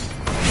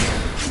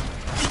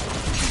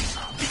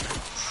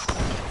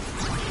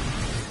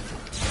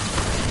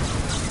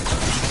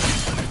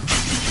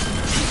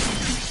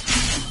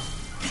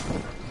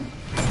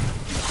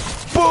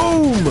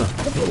 Boom!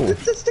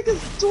 This thing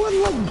is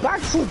doing like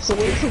backflips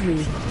away from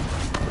me.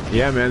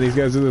 Yeah, man, these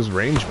guys are those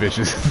range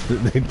bitches.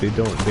 they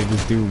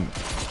just do...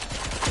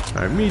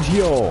 Alright,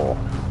 Meteor!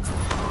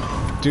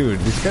 Dude,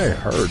 this guy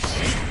hurts.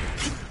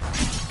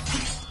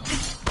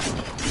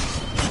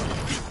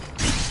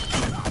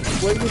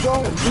 Where you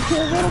going? You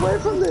can't run away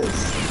from this.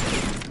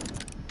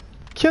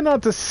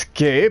 Cannot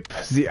escape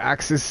the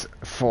Axis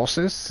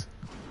forces.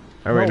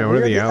 Oh wait, no,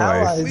 we're the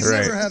allies. We've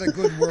Right. never had a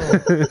good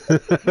world.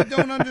 We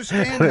don't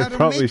understand I how to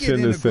probably make it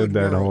shouldn't in a have said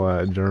good that whole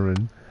world.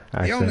 German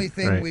accent. The only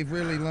thing right. we've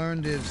really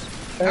learned is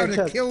how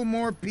to kill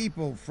more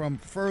people from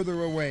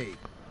further away.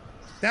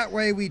 That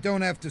way we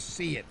don't have to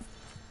see it.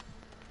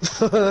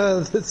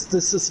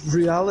 this is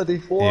reality.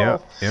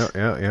 Whoa.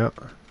 Yeah.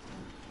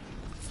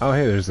 Oh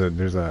hey, there's a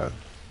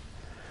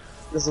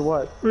This is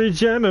what?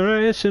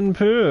 regeneration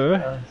pool.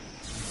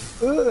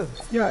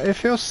 Yeah,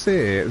 if you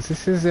see,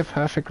 this is the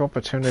perfect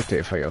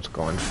opportunity for you to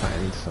go and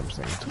find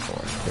something to go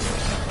and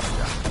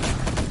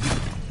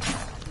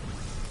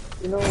kill.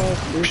 You know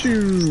what?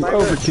 Pew!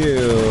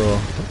 Overkill!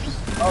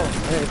 Oh,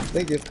 hey,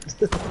 thank you.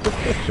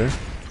 Sure.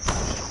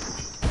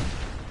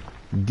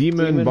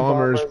 Demon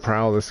bombers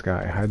prowl the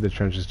sky. Hide the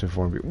trenches to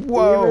form view.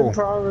 Whoa! Demon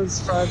bombers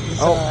prowl the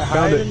sky. Oh, found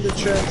Hide it. in the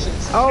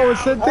trenches. Oh,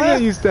 it's that thing I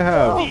used to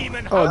have.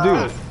 Oh,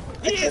 dude.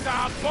 He's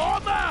a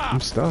bomber! I'm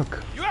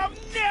stuck. You have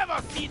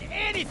never seen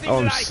anything Oh,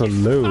 I'm like so it.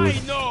 low. I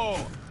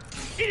know.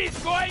 It is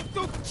going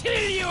to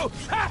kill you.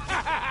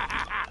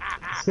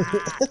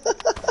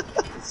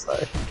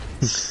 Sorry.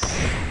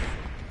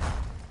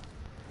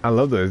 I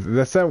love those.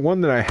 That's that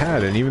one that I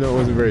had, and even though it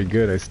wasn't very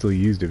good, I still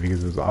used it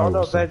because it was Oh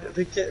no, awesome. man,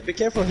 be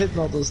careful hitting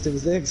all those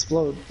things, they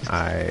explode.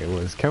 I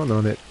was counting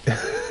on it.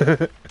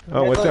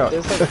 Oh, Hey, watch look, out.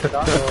 There's like a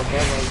doggo above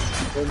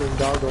us, burning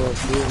doggo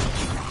of doom.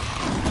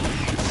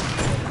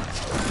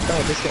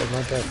 Oh, this guy's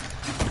not dead.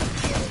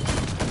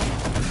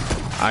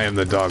 I am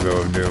the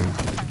doggo of doom.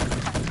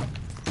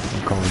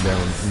 I'm calling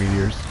down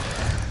meteors.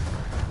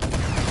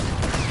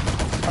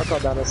 I'll call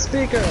down a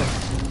speaker!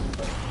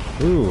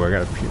 Ooh, I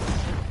got a pew.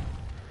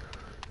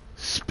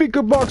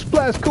 Speaker box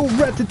blast, go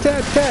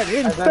rat-a-tat-tat.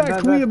 In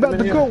fact, we about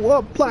to go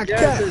up like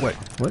that. What?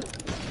 What?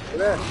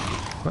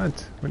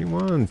 What? What do you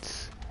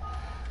want?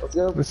 Let's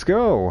go. Let's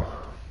go.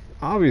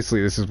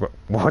 Obviously, this is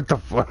what the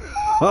fuck?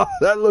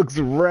 That looks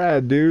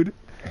rad, dude.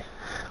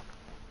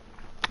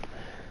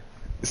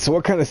 So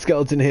what kind of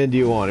skeleton hand do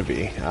you want to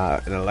be?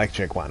 An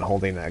electric one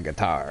holding a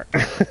guitar.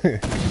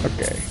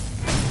 Okay.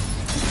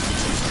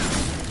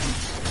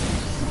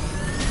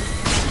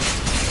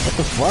 What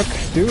the fuck,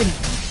 dude?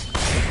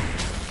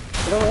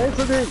 Get away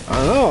from me!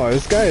 I don't know,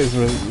 this guy is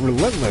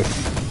relentless.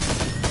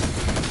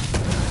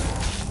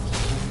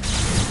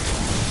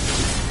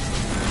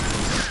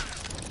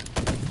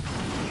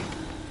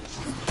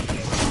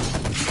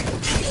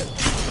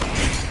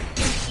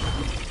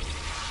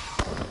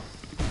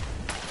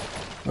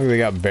 Look, they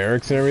got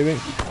barracks and everything.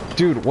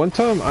 Dude, one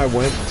time I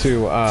went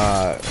to,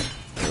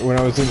 when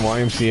I was in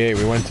YMCA,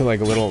 we went to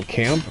like a little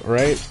camp,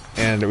 right?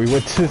 And we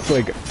went to this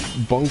like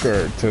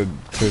bunker to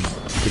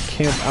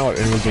camp out,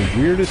 and it was the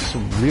weirdest,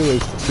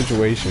 realest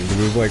situation, because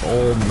it was like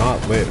all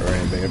not lit or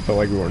anything. It felt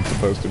like we weren't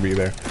supposed to be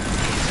there.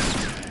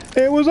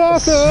 It was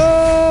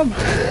awesome!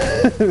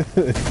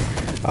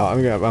 Oh,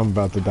 I'm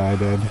about to die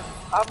dead.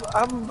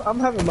 I'm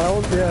having my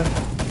own, yeah.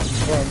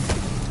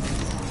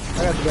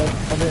 I got the bed.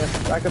 I'm here.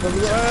 Back up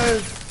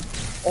everywhere.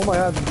 Oh my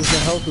god, my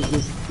health is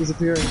just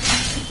disappearing.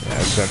 Yeah,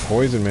 it's that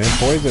poison, man.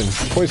 Poison.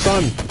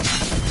 Poison.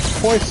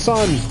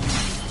 Poison.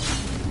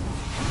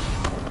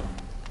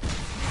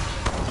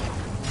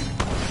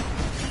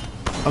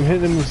 I'm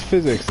hitting him with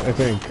physics, I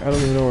think. I don't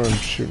even know where I'm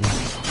shooting.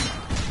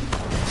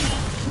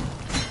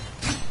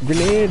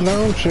 Grenade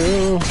launcher.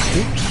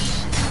 Oops.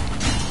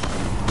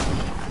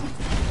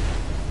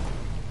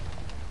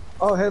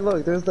 Oh, hey,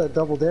 look, there's that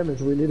double damage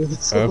we needed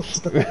this whole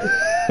time.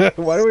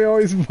 Why do we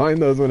always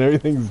find those when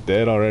everything's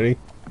dead already?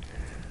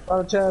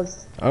 Found a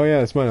chest. Oh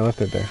yeah, it's mine. I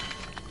left it there.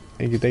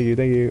 Thank you, thank you,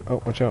 thank you.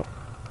 Oh, watch out.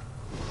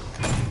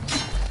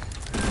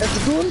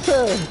 It's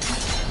Gunther!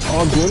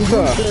 Oh,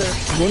 Gunther.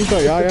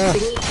 Gunther, yeah, yeah.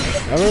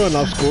 Everyone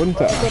loves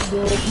Gunther.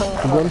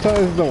 Gunther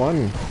is the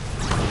one.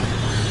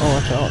 Oh,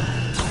 watch out.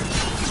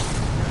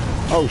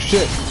 Oh,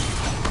 shit.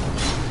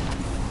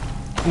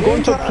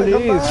 Gunther,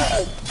 please.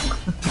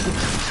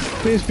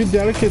 Please be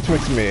delicate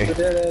with me. We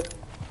did it.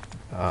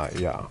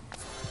 Yeah.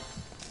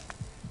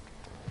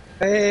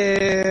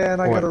 Hey,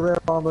 and I What? got a rare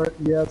armor.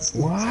 Yes.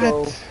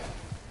 What?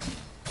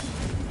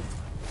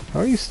 How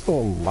are you still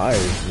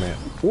alive, man?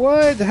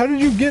 What? How did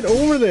you get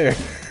over there?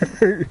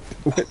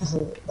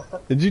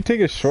 Did you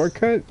take a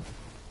shortcut?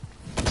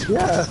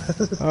 Yeah.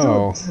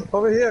 Oh. Dude,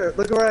 over here.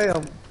 Look where I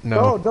am.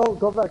 No. No, don't.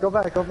 Go back, go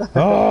back, go back.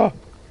 Oh!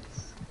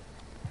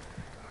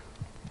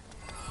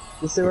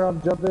 You see where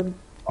I'm jumping?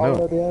 All the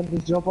way at the end,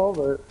 just jump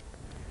over it.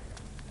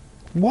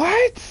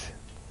 What?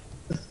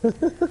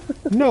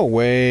 No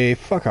way.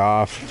 Fuck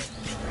off.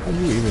 How do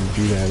you even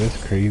do that? That's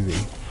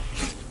crazy.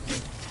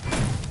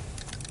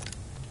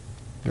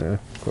 Yeah,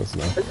 close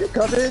enough. Are you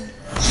coming?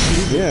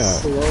 Yeah.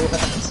 Slow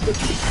ass.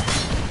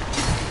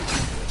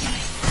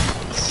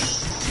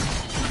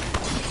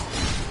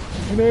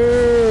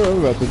 No, I'm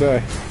about to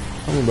die.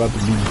 I'm about to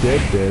be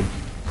dead.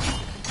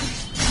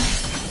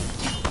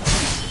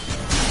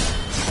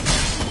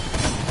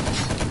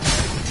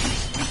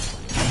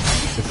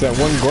 It's that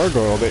one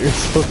gargoyle that you're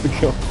supposed to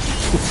kill.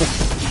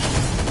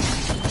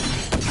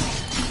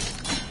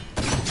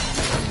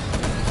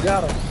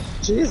 Got him.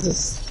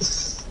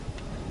 Jesus.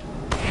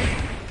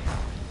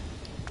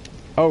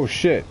 Oh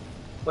shit.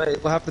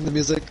 Wait, what happened to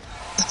music?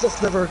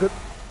 That's never a good.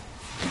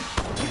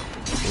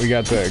 We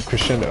got the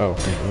crescendo. Oh,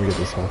 let me get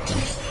this whole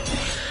thing.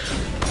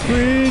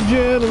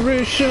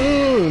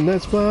 Regeneration,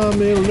 that's my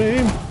middle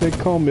name. They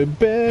call me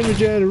Bad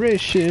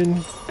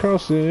Regeneration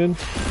Carlson.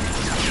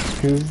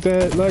 Cause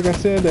that, like I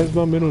said, that's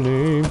my middle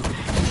name.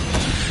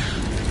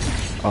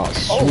 Oh,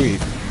 sweet.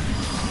 Oh.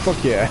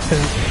 Fuck yeah.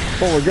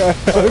 Oh my god,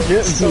 I'm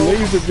getting so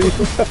laser beam.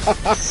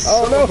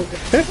 Oh no,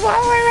 it's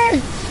following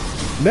me!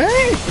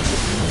 Nay!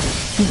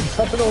 I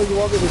don't know what you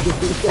want me to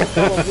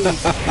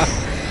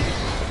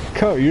do.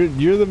 come?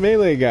 You're the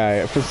melee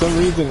guy. For some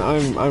reason,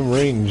 I'm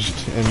ranged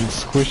and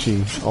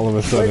squishy all of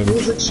a sudden. Wait,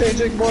 music's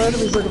changing. More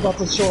enemies are about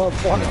to show up.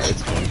 Watch. No,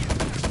 it's fine.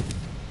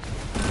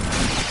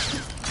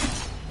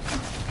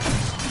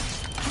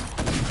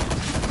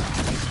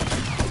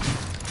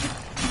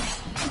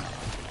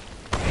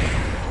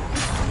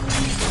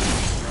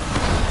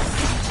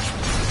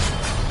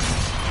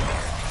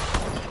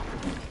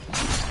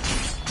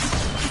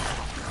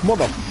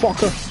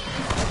 Motherfucker!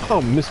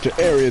 I'm Mr.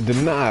 Area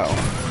Denial.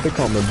 They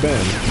call me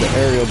Ben, the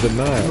Aerial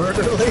Denial.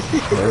 Murderly.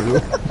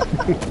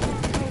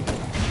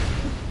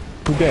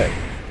 Who dead?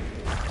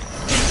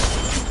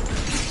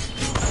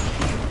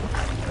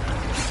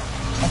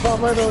 I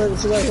found Murderly.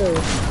 It's right here.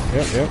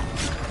 Yep.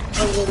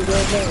 I'm going to go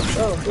down.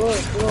 Oh,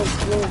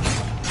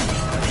 go.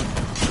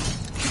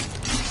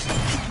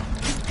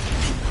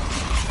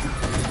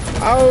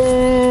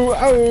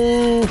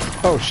 Ow!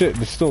 Oh shit,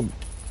 there's still...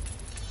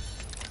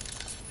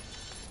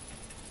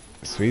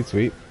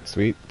 Sweet.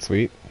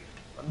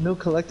 New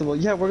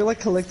collectible. Yeah, we're like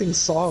collecting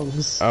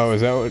songs. Oh,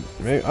 is that what...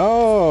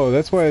 Oh,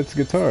 that's why it's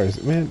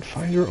guitars. Man,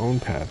 find your own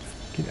path.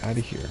 Get out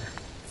of here.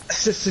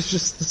 This is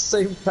just the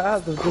same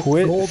path of just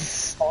Quit gold.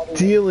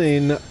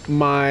 stealing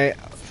my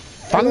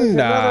thunder.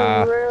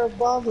 Another rare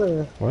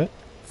bomber. What?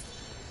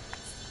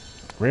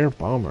 Rare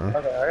bomber?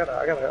 Okay,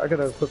 I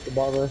gotta equip the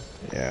bomber.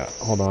 Yeah,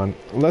 hold on.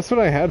 Well, that's what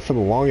I had for the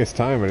longest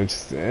time, and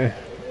it's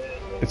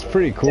it's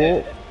pretty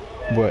cool,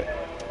 but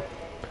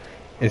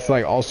it's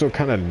like also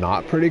kind of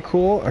not pretty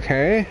cool.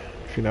 Okay,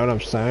 if you know what I'm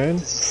saying.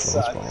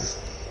 Sucks.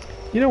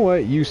 You know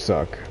what? You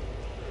suck.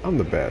 I'm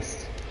the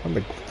best. I'm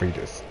the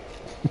greatest.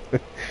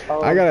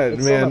 I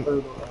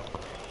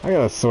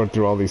gotta sort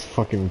through all these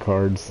fucking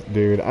cards,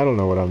 dude. I don't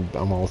know what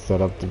I'm all set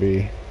up to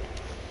be.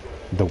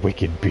 The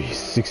Wicked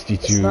Beast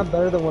 62. It's not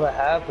better than what I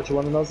have, but you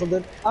want to know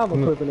something? I'm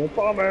equipping a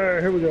bomber.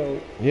 Here we go.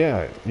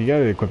 Yeah, you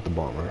gotta equip the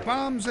bomber.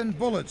 Bombs and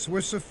bullets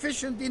were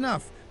sufficient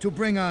enough to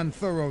bring on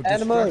thorough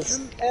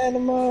destruction.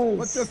 Animals.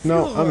 But the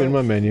No, Fuhrer I'm in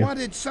my menu.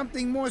 wanted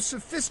something more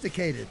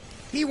sophisticated.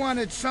 He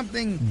wanted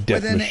something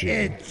Death with an machine.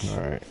 edge. All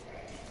right.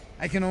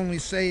 I can only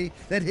say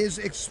that his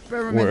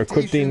experimentations We're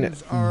equipping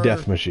are,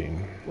 Death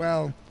Machine.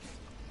 well,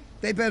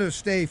 they better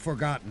stay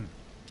forgotten.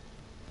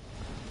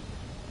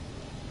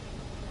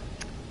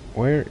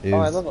 Where is... Oh,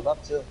 I leveled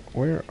up too.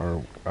 Where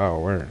are... Oh,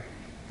 we're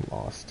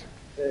lost.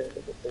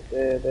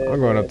 I'm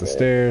going up the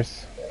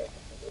stairs.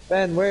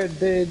 Ben, where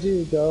did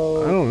you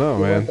go? I don't know,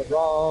 You man. went the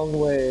wrong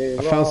way.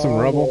 I found some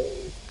rubble.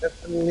 Way.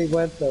 Definitely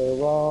went the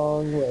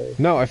wrong way.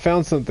 No, I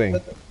found something.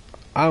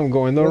 I'm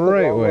going the Went the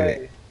right wrong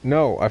way.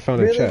 No, I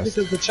found a Really? chest.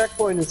 Because the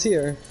checkpoint is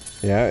here.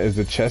 Yeah, is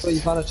the chest... Wait, you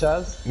found a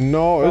chest?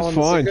 No, it's Found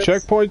the fine. secrets?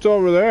 Checkpoint's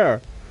over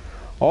there.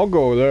 I'll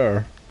go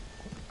there.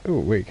 Oh,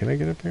 wait, can I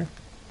get up here?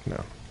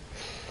 No.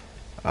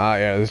 Ah,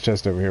 yeah, there's a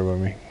chest over here by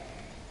me.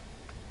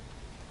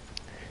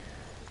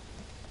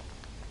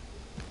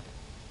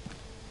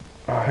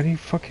 Oh, how do you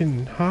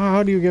fucking...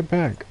 How do you get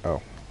back?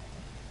 Oh.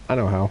 I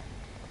know how.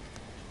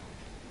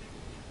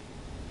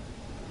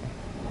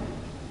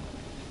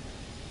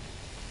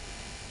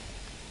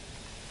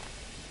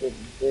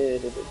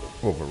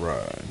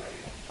 Override.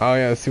 Oh,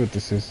 yeah, let's see what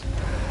this is.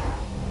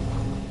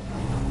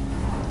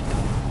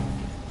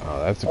 Oh,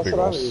 that's a big what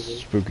old I'm using.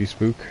 spooky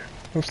spook.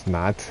 No, it's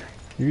not.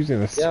 You're using a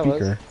Yeah, it was.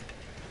 speaker.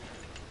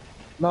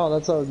 No,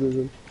 that's how it's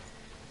using.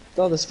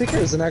 No, the speaker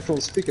is an actual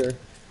speaker.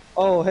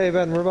 Oh, hey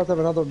Ben, we're about to have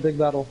another big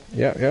battle.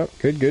 Yeah,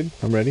 good.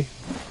 I'm ready.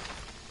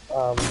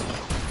 Double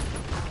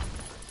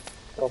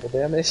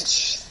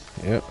damage.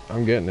 Yep,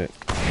 I'm getting it.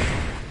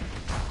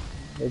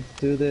 Let's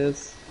do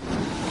this.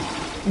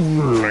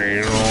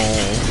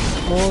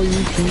 Oh,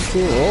 you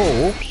people.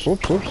 Oh,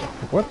 whoops.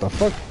 What the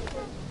fuck?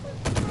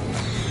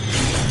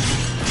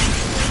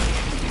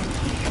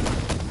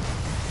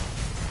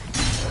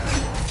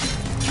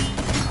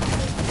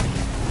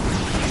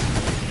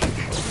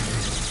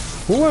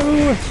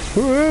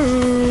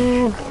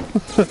 Whoa!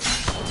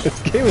 This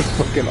game is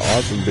fucking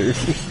awesome, dude.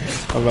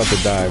 I'm about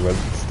to die, but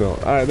still.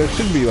 Alright, there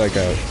should be like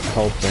a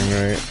health thing,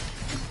 right?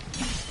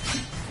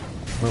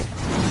 Oh.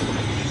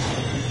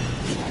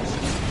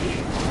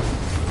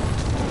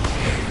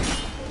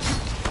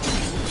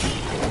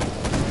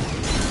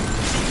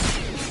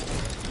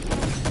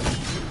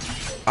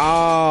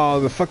 Oh,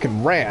 the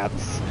fucking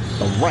rats.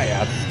 The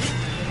rats.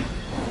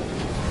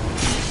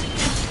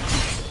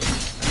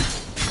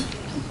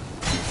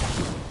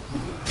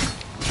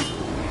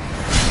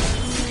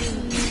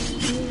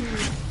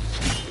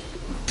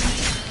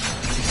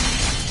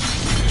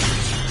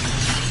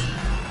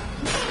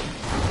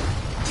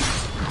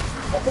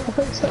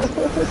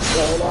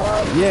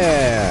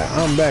 Yeah,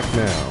 I'm back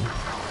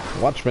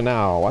now. Watch me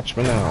now, watch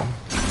me now.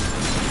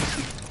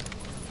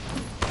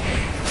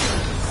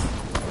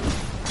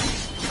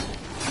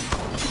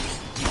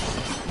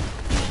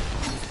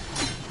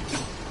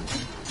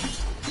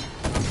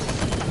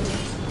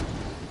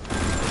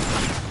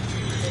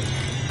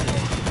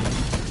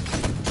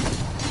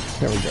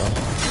 There we go.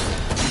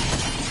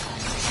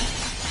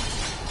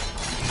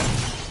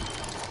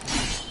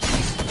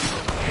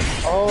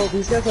 Oh,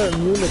 these guys are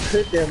immune to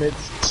crit damage.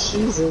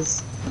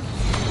 Jesus.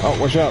 Oh,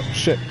 watch out!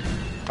 Shit!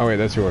 Oh wait,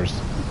 that's yours.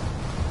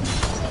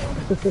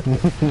 I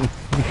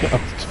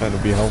was trying to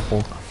be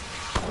helpful.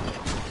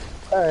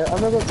 Alright, I'm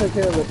gonna go take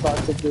care of the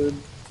toxic dude.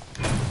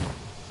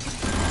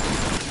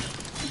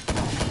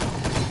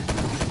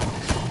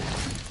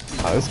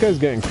 This guy's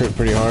getting crit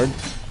pretty hard.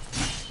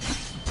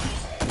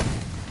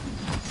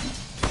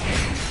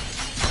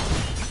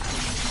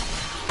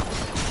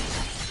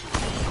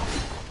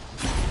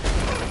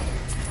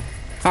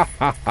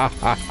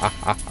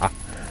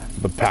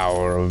 The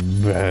power of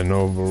Vran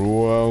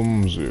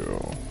overwhelms you.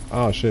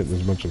 Oh shit,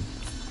 there's a bunch of...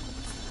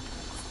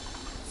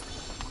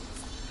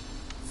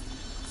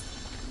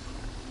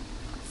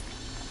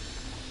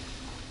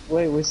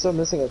 Wait, we're still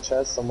missing a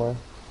chest somewhere.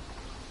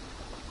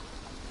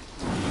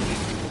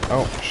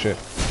 Oh shit.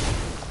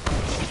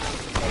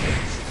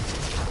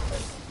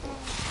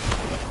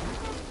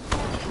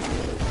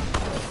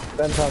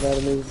 Ben found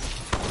enemies.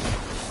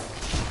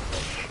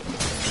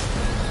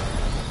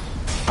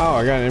 Oh,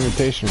 I got an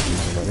invitation from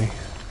somebody.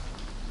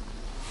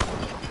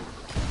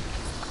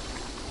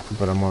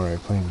 But I'm already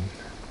playing.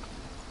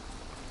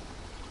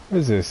 What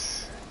is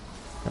this?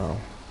 Oh.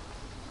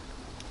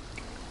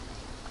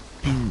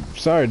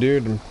 Sorry,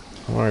 dude.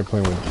 I'm already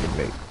playing with the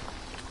bait.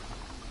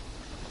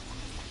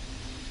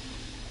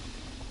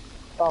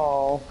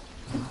 Oh.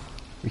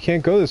 We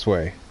can't go this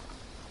way.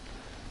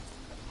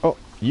 Oh,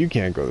 you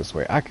can't go this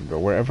way. I can go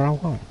wherever I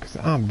want, because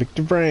I'm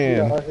Victor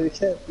Vran. No, you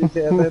can't.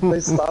 They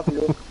stop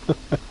you.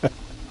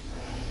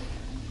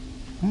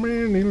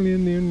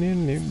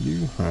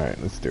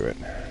 Alright, let's do it.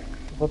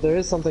 But there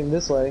is something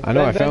this way. I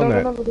know, I found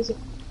that. No, this way.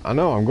 I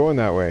know, I'm going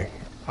that way.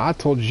 I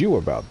told you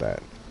about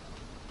that.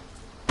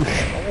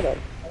 I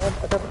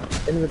got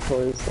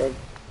inventory, so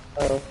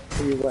oh,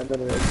 you went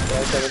anyway. So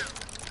I got it.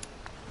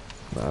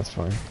 No, that's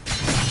fine.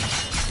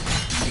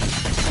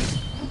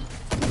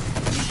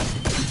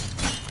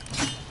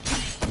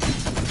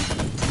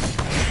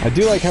 I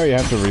do like how you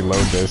have to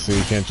reload this, so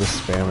you can't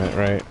just spam it,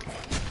 right?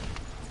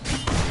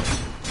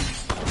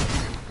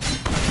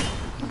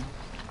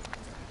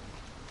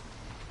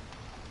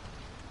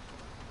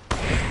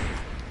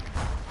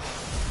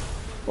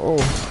 Oh.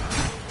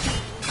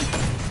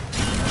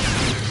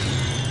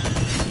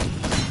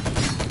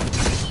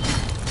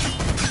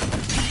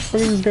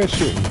 What is this guy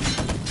shooting?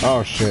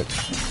 Oh shit.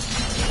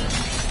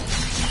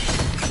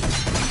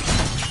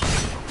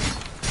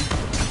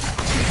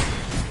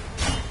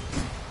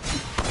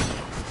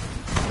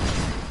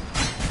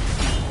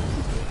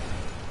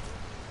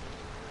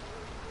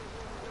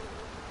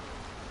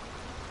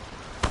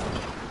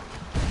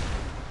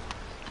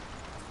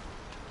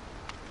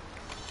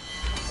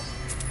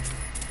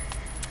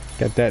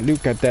 Got that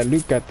loot, got that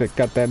loot, got that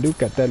loot,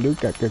 got that loot,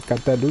 got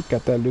that loot,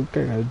 got that loot,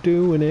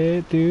 doing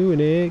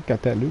it,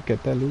 got that loot,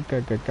 got that loot,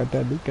 got that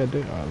loot, got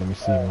that. Let me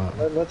see my.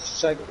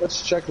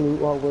 Let's check loot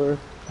while we're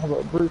have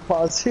a brief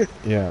pause here.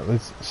 Yeah,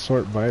 let's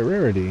sort by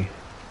rarity.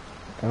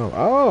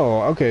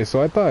 Oh, okay.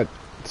 So I thought,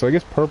 so I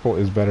guess purple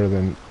is better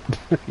than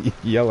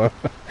yellow.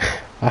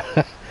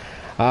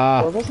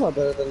 Purple's not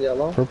better than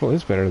yellow. Purple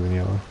is better than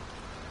yellow.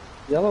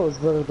 Yellow is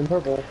better than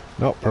purple.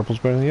 No, purple's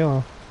better than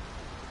yellow.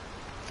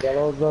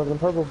 Yellow is better than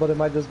purple, but it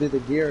might just be the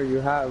gear you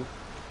have.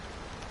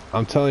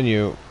 I'm telling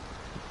you,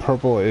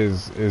 purple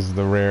is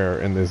the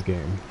rare in this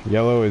game.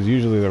 Yellow is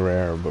usually the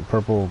rare, but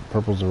purple's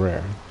the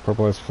rare.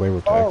 Purple has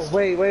flavor text. Oh,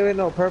 wait,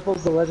 no,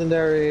 purple's the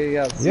legendary,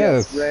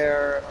 yes,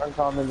 rare,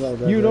 uncommon,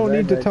 legendary. You don't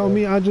need to tell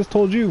me, I just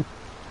told you.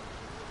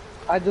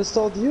 I just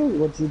told you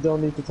what you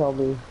don't need to tell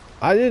me.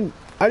 I didn't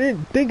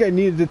think I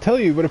needed to tell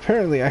you, but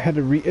apparently I had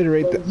to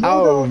reiterate the obvious. You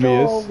don't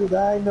know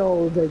that I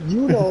know that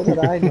you know that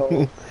I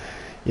know.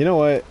 You know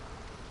what?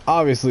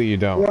 Obviously you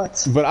don't.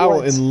 What? But I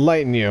will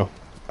enlighten you.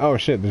 Oh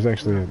shit, there's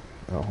actually a...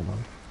 Oh, hold on.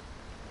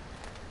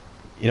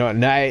 You know what?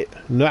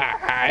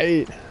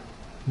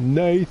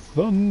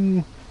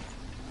 Nathan.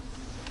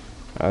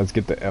 Let's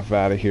get the F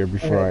out of here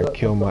before I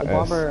kill my S.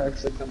 Bomber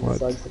actually kind of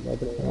sucks.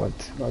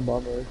 What? My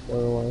bomber.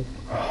 Oh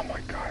my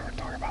god, we're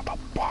talking about the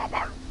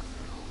bomber.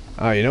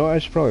 Oh, you know what? I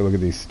should probably look at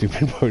these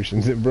stupid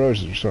potions. It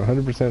bros restore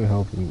 100%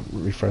 health and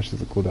refreshes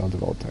the cooldowns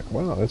of all attack.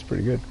 Wow, that's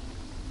pretty good.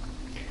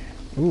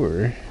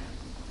 Or...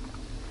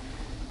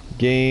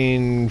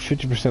 gain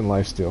 50%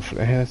 lifesteal.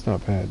 That's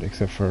not bad,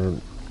 except for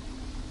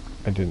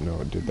I didn't know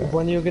it did that.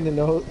 When are you gonna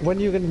know? When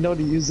are you gonna know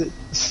to use it?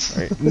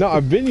 Right. No,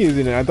 I've been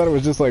using it. I thought it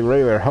was just like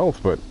regular health,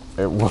 but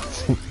it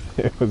wasn't.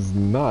 It was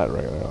not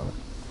regular health.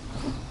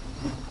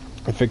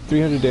 Inflict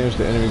 300 damage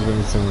to enemies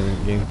when somewhere.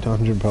 Gain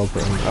 200 health per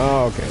enemy.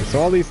 Oh, okay. So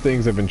all these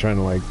things I've been trying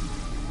to like.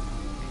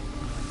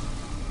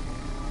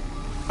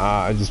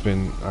 I've just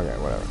been okay.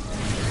 Whatever.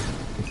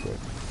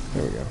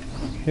 There we go.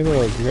 Hey,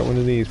 look, we got one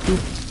of these. Boop.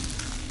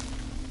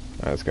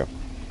 Alright, let's go.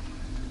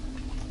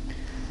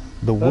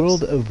 The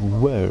world of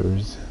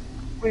woes.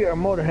 We are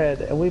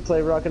Motorhead, and we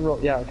play rock and roll.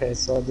 Yeah, okay,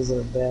 so this is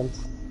a band.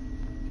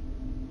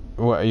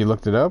 What, you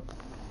looked it up?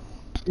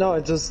 No,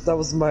 it just, that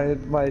was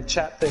my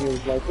chat thing. It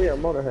was like, we are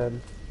Motorhead.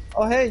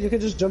 Oh, hey, you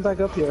can just jump back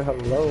up here.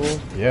 Hello.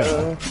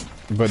 Yeah.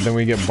 But then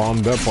we get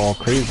bombed up all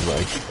crazy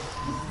like.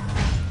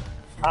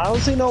 I don't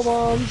see no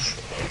bombs.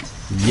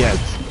 Yet.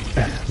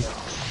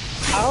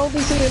 I'll be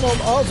seeing them.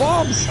 Oh,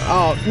 bombs!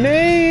 Oh,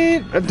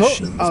 Nate!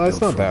 Machines Oh, that's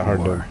built not that for hard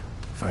war, to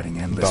fighting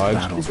endless dodge.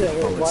 battles Yeah,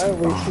 with bullets why are and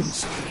we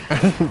bombs.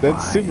 That's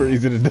Why? super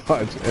easy to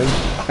dodge. And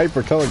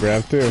hyper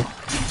telegraph, too.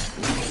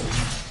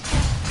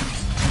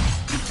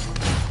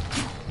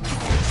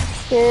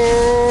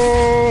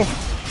 Oh!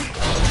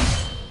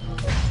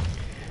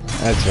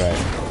 That's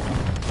right.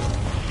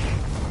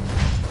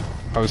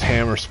 I was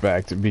hammer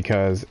spec'd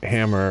because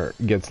hammer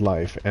gets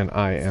life, and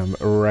I am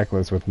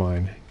reckless with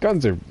mine.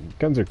 Guns are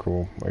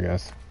cool, I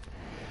guess.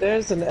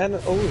 There's an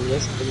enemy. Oh,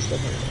 there's stuff.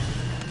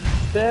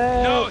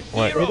 No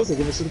What? hero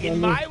Give us a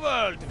in my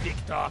world,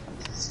 Victor.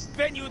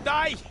 When you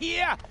die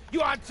here,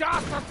 you are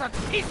just a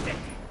statistic.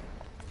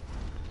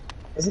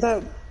 Isn't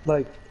that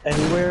like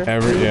anywhere?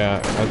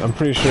 Yeah, I'm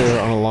pretty sure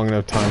on a long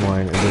enough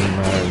timeline, it doesn't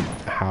matter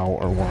how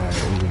or why.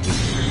 It would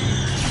just...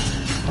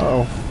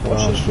 Uh-oh.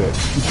 Oh, shit.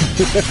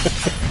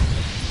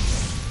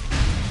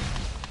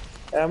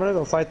 Yeah, I'm gonna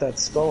go fight that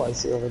skull I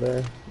see over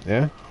there.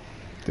 Yeah?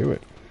 Do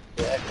it.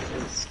 Yeah,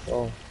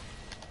 skull.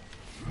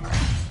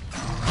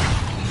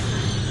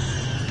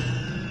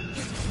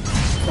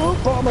 Oh,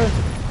 bomber!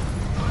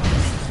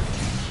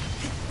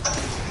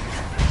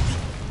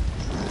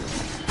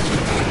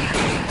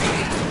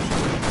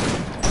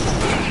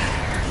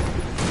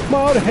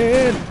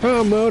 Motorhead!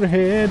 I'm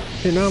Motorhead,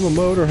 and I'm a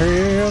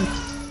Motorhead.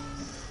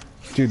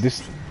 Dude,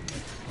 this...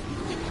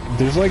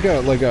 There's like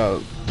a...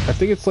 I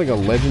think it's like a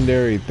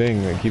legendary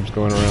thing that keeps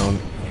going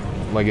around.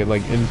 Like it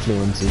like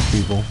influences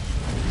people.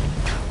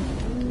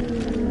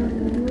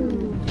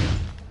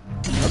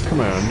 Oh, come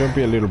on, don't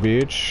be a little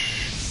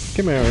bitch.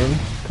 Come on,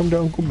 come to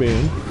Uncle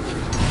Ben.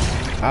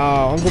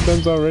 Oh, Uncle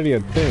Ben's already a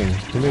thing.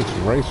 He makes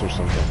rice or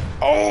something.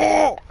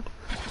 Oh!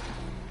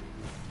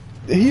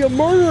 He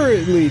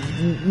immediately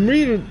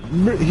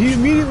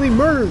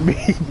murdered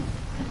me.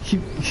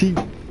 he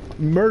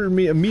murdered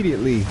me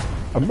immediately.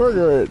 A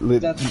murderer. You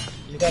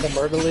got a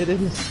murder-lated?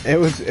 It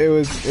was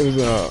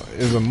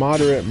a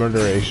moderate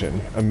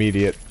murderation.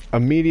 Immediate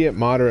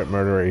moderate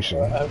murderation.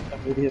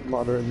 Immediate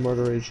moderate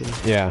murderation.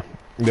 Yeah,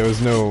 there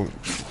was no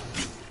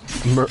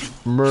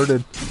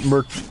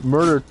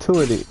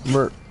murdertility.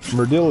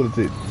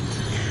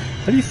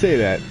 How do you say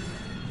that?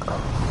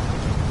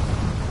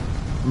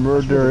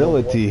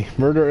 Murderility.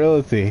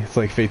 It's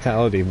like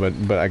fatality, but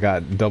I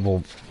got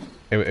double.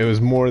 It was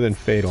more than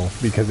fatal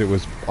because it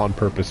was on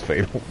purpose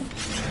fatal.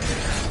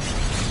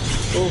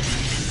 Oh,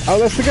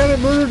 that's the guy that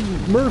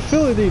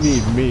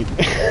murderfility me.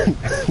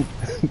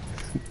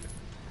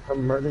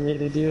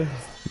 Murdered you?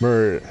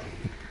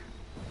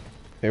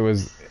 It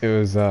was,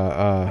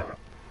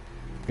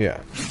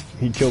 yeah.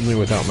 He killed me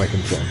without my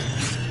consent.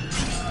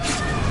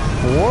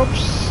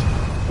 Whoops!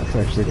 That's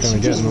actually kind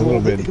of getting a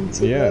little bit,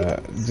 yeah.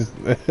 Just,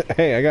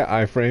 hey, I got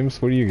iframes.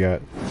 What do you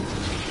got?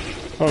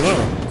 Oh no.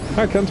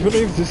 I can't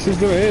believe this is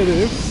the way it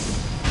is.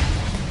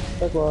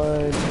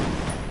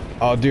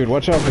 Oh, dude,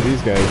 watch out for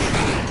these guys.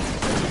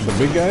 The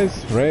big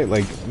guys, right?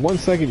 Like 1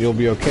 second you'll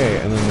be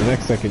okay, and then the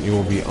next second you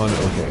will be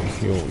un-okay.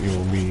 You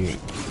will be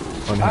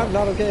unhappy. I'm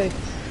not okay.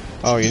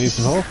 Oh, you need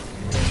some help?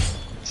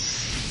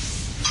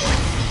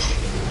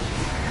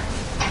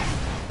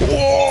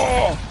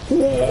 Whoa!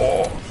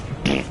 Whoa!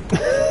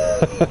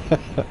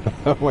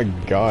 Oh my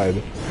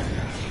god.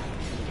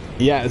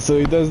 Yeah, so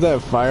he does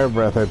that fire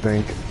breath, I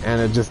think, and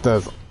it just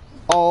does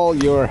all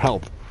your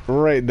health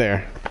right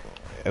there.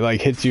 It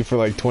like hits you for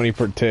like 20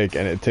 per tick,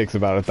 and it ticks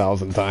about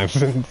 1,000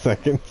 times in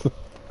seconds.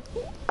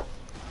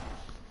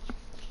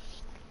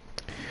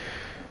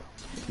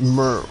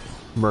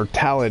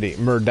 Murdality.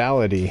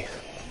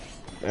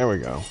 There we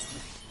go.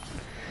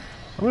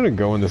 I'm gonna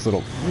go in this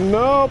little.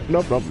 Nope.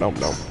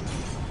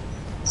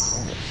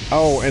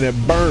 Oh, and it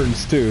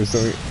burns too.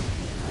 So.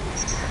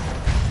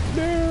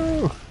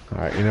 No. All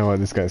right, you know what?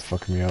 This guy's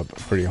fucking me up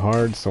pretty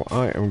hard, so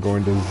I am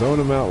going to zone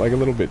him out like a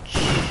little bitch.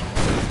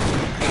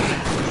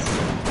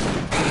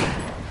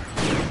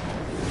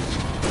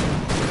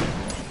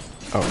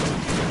 Oh.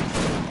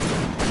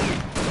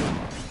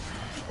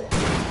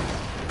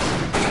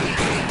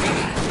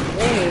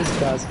 Where's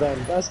Bass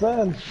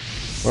Man?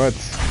 What?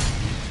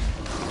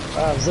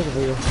 I was looking for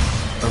you.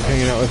 I'm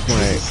hanging out with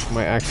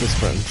my Axis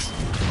friends.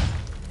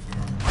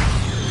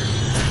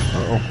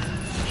 Uh-oh.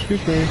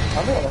 Excuse me. I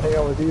don't want to hang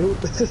out with you.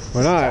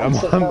 Why not?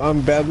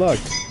 I'm bad luck.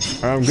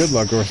 Or I'm good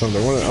luck or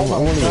something. I'm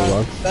one of the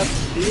luck.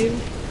 That's the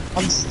team.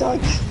 I'm stuck.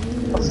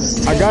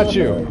 I got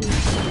you.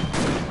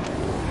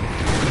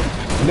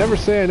 Never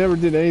say I never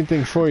did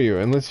anything for you,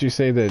 unless you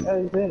say that. Yeah,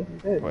 you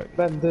did. What?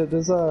 Ben,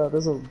 there's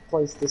a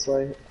place this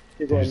way.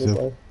 Keep going this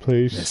way.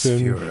 Place This in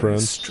Fuhrer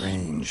France is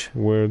strange.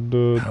 where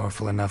the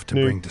Powerful enough to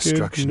bring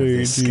destruction of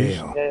this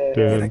scale. Yeah.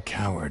 Yet a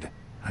coward,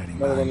 hiding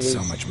behind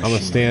so much I'm gonna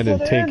machinery. stand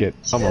and take it.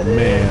 I'm a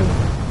man.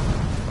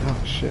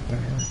 Oh shit, that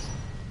hurts.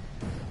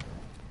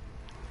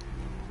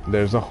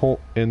 There's a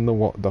hole in the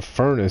wall. The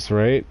furnace,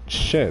 right?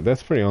 Shit,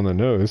 that's pretty on the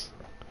nose.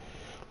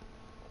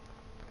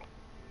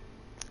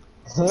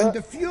 When the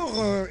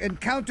Fuhrer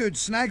encountered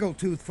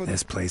Snaggletooth for the...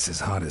 This place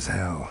is hot as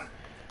hell.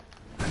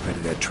 I bet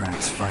it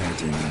attracts fire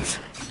demons.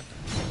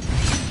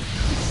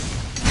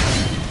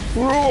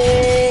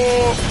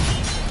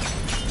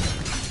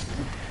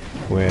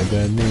 Where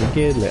the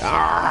naked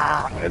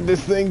and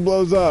this thing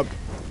blows up.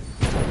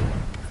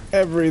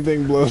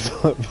 Everything blows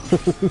up.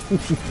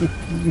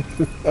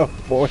 Oh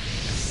boy.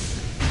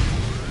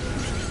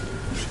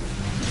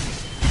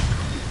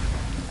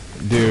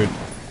 Dude.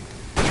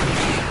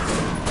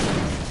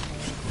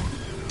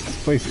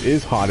 This place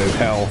is hot as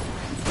hell.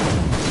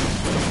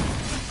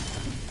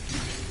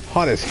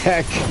 Hot as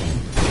heck.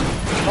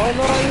 Oh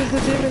no, I used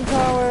the demon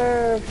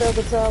power! Failed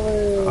the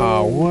challenge!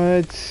 Oh,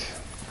 what?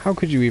 How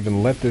could you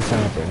even let this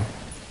happen?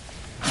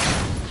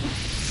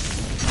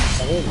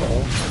 I didn't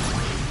know.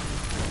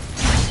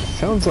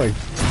 Sounds like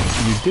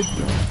you did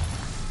though.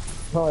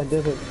 No, I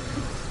didn't.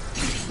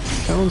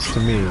 Sounds to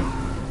me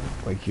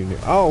like you knew.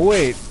 Oh,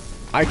 wait.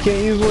 I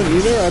can't use one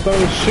either? I thought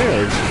it was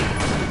shared.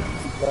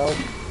 No.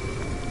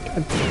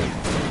 God damn it.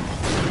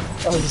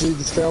 Oh, so you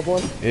just failed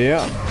one?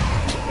 Yeah.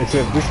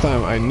 Except this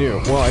time I knew.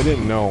 Well, I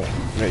didn't know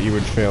that you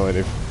would fail it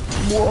if...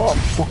 Whoa,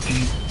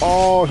 fucking...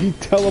 Oh, he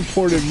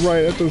teleported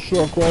right at the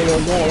circle.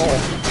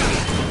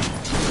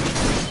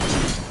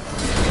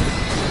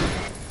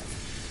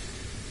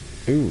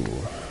 Ooh.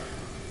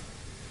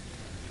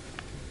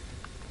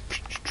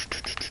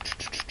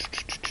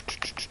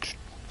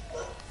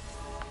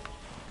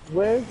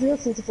 Where's the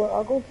essence for?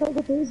 I'll go play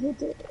the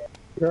basement.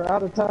 You're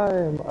out of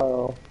time.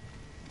 Oh.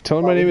 Tell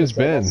him my name is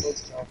Ben.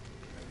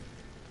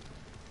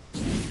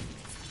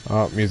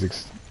 Oh,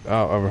 music's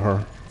out over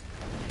her.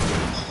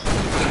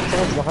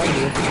 Someone's behind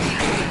you.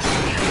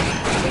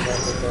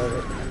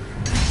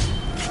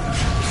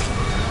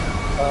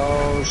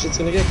 Oh, shit's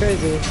gonna get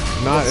crazy.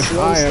 Not if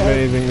I have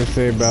anything to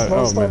say about it.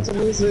 Oh, man.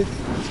 Music.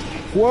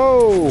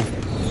 Whoa!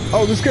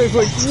 Oh, this guy's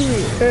like,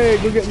 hey,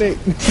 go get Nate.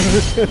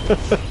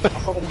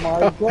 Oh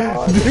my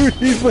god. Dude,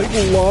 he's like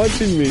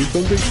launching me.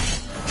 Something.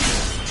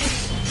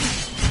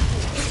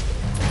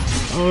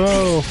 Oh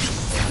no.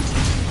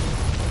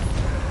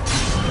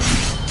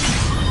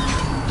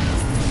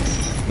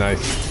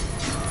 Nice.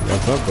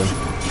 Got something.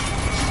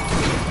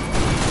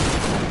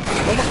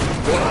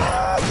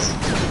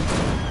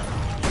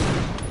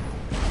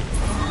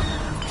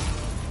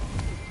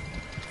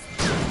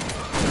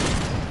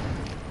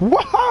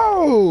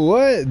 Whoa!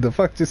 What the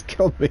fuck just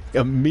killed me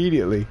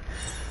immediately?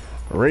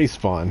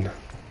 Respawn.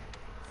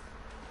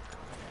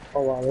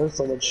 Oh wow, there's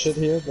so much shit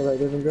here that I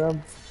didn't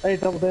grab. Hey,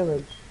 double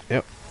damage.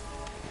 Yep.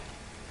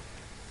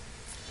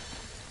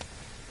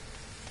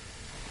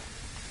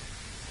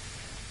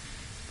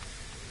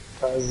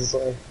 This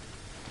way.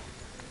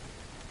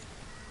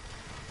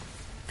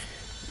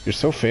 You're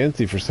so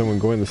fancy for someone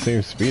going the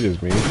same speed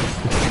as me.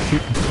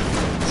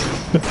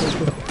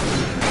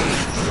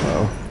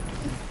 Oh.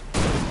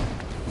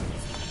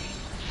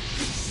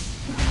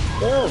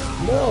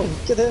 No,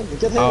 get him,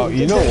 get him. Oh, you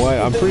get know him, what?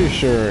 I'm him. pretty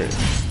sure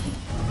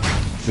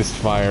this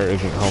fire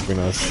isn't helping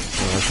us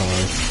in our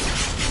cause.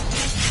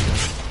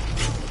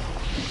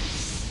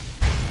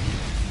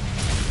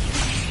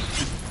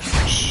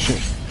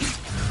 Shit.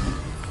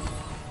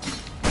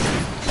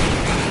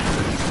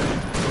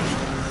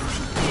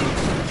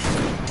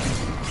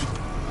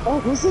 Oh,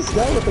 who's this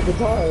guy with the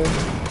guitar?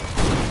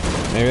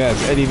 Maybe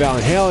that's Eddie Van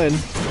Halen.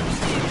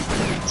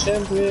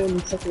 Champion,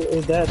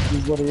 second, that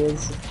is what he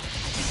is.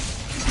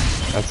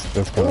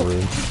 That's kind of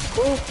rude.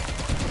 Oh.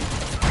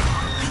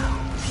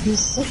 These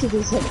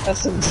sensitive have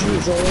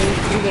SMGs, alright?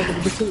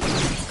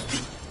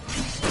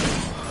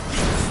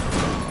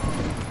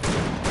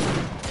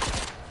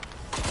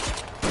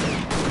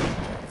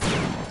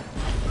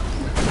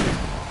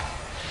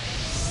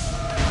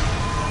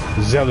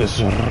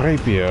 Zealous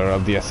rapier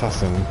of the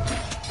assassin.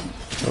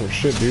 Oh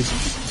shit, dude.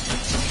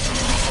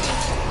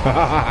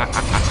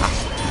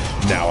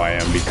 Now I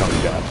am become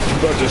death,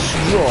 the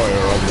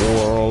destroyer of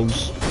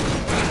worlds.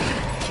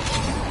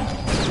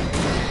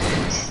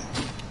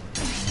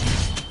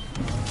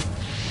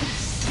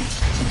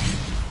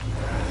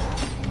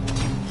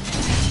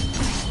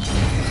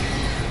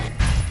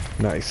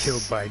 Nice.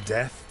 Killed by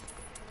death?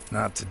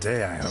 Not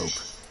today, I hope.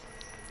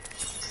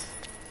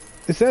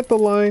 Is that the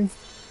line?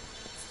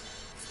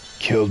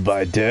 Killed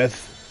by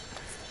death?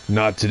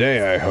 Not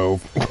today, I hope.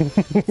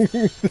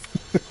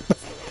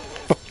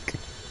 Fuck.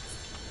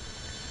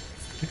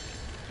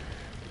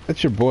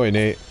 That's your boy,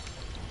 Nate.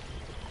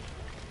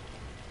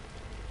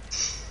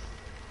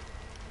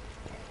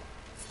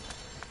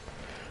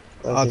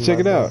 I'll check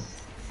it out.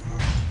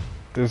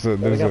 There's a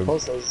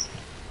posters.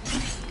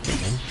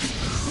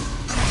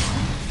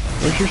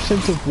 Where's your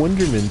sense of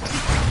wonderment?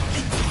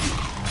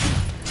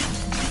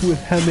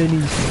 With how many?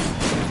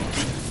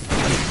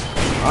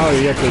 Oh,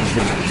 you got the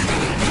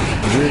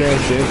weird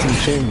ass dancing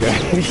shame guy.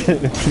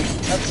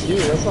 That's you,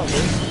 that's not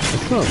me.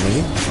 It's not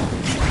me.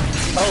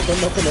 Oh, then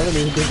that's an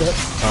enemy who did that.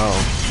 Oh.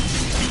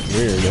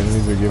 Weird,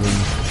 enemies are given...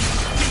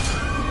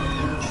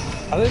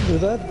 I didn't do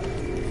that.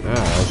 Ah,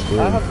 that's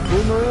weird. I have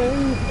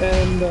boomerang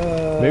and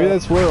Maybe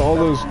that's where all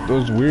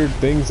those weird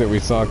things that we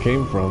saw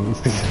came from.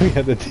 We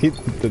had the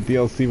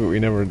DLC, but we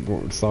never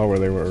saw where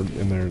they were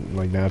in their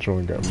like natural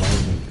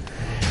environment.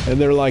 And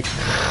they're like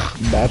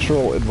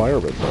natural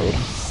environment mode.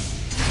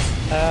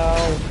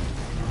 Ow.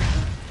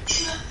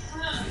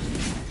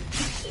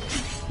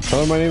 Tell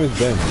her my name is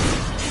Ben.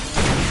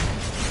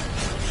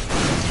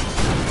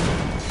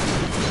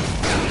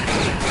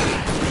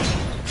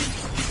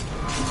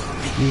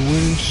 You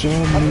win some,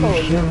 I don't know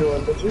what you're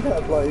doing, but you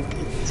have like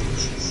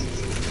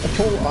a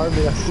whole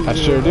army of you. I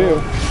sure do.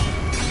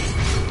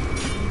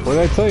 What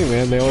did I tell you,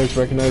 man? They always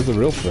recognize the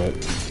real threat.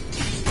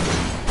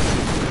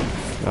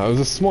 Now, it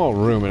was a small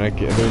room, and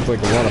there was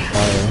like a lot of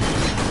fire.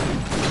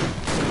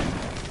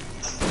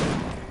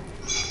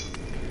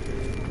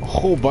 A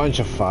whole bunch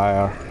of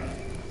fire.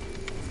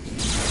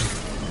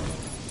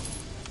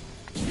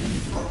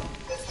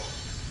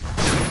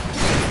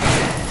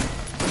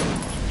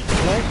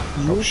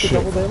 Use the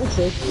double damage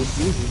shake.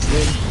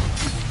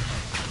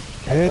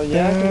 Hit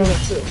yeah, I can do that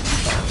too.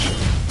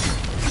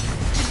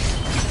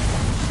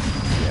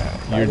 Yeah,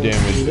 your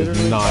damage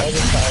is not.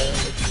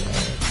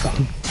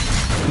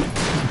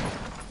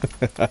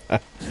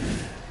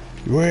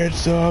 Where's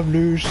some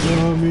new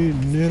some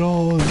eating it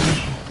all?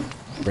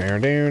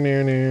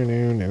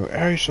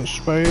 Ace of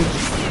Spades.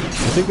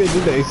 I think they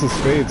did the Ace of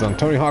Spades on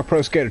Tony Hawk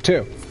Pro Skater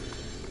 2.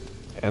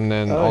 And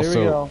then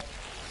also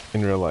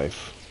in real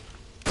life.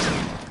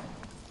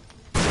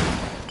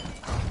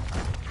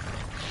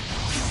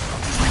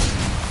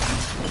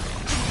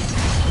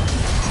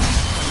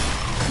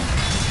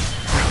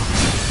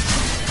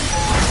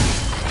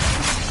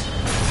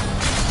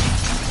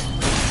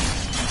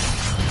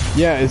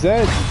 Yeah, is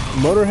that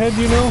Motorhead,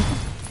 you know?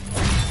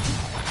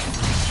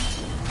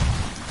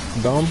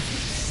 Dom?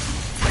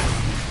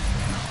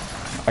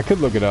 I could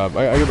look it up.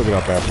 I could look it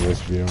up after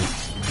this video.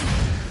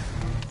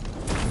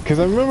 Because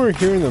I remember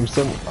hearing them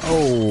some...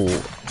 Oh...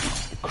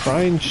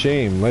 Crying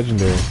Shame.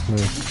 Legendary.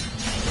 Nice.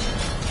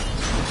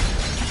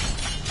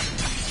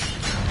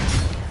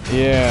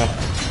 Yeah.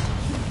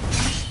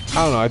 I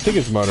don't know. I think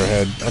it's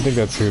Motorhead. I think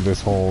that's who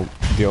this whole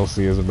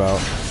DLC is about.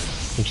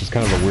 Which is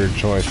kind of a weird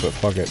choice, but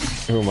fuck it.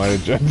 Who am I to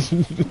judge?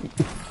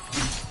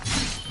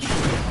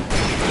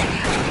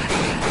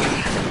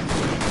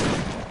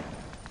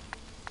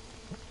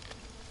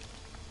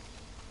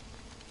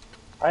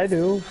 I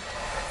do.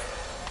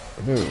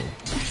 I do.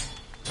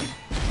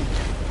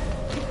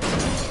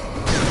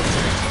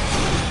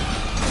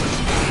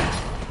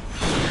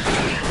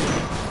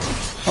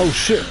 Oh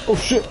shit! Oh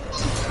shit!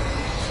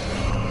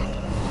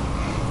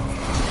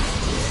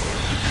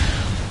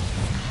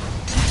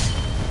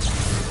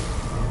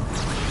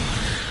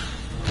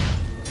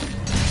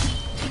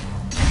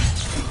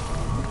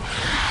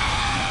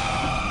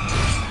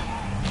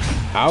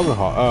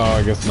 Alcohol? Oh,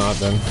 I guess not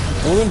then.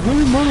 Well then who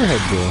did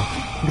Motorhead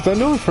do? Because I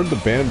know I've heard the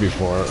band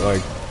before,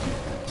 like,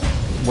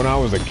 when I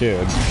was a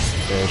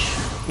kid-ish.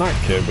 Not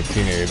kid, but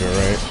teenager,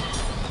 right?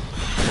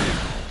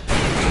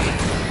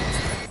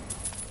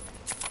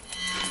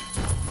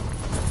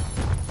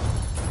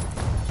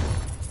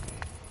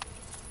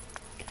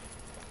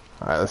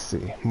 Alright, let's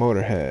see.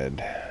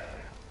 Motorhead.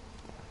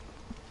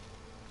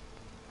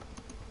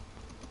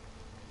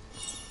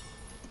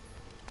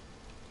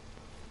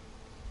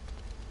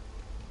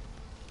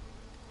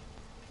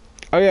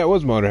 Oh yeah, it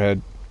was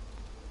Motorhead.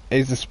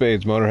 Ace of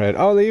Spades, Motorhead.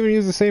 Oh, they even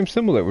use the same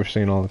symbol that we're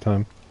seeing all the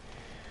time.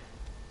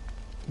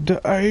 The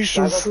Ace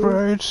of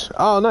Spades.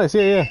 Oh, nice.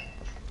 Yeah, yeah.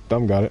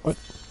 Dumb got it. What?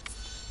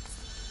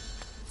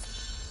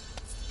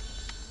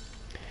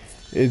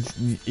 It's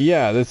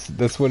yeah.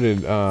 That's what it.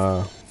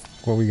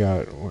 What we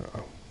got.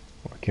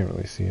 I can't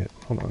really see it.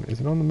 Hold on. Is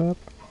it on the map?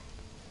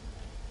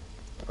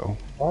 Oh.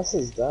 What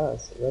is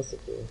that?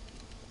 Recipe.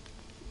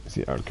 It's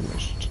the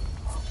Alchemist.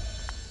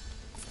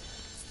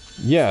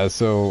 Yeah,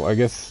 so I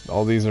guess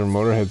all these are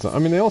Motorheads. I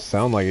mean, they all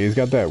sound like it. He's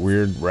got that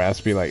weird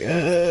raspy, like,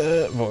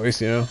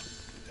 voice, you know?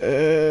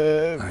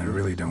 I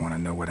really don't want to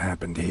know what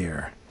happened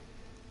here.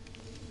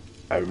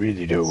 I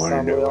really don't want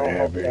to know what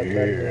happened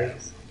here.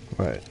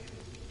 What?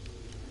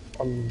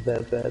 On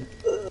that bed.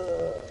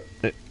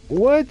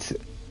 What?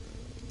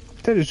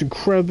 That is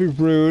incredibly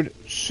rude,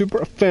 super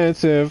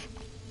offensive.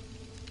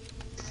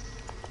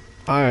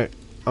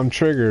 I'm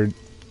triggered.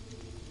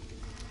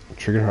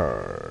 Triggered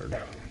hard.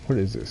 What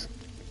is this?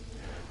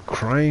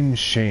 Crying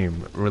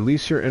Shame.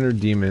 Release your inner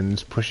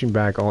demons, pushing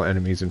back all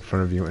enemies in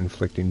front of you,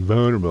 inflicting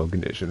vulnerable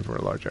condition for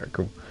a large area.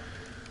 Cool.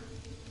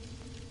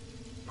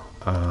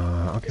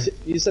 Okay.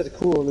 You said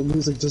cool, and the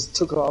music just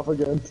took off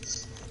again.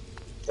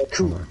 Like,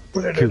 cool.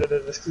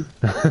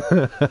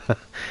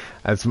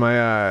 That's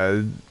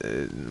my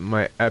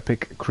my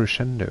epic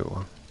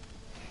crescendo.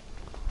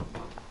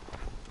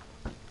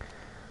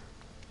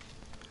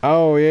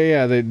 Oh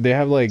yeah, they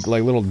have like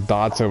little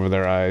dots over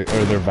their eye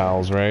or their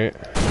vowels, right?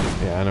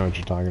 Yeah, I know what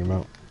you're talking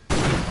about.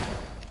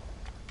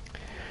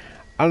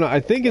 I don't know. I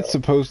think it's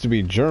supposed to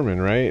be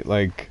German, right?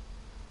 Like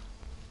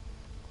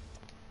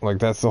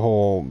that's the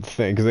whole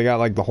thing, because they got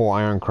like the whole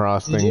Iron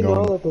Cross thing going. Did you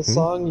know that the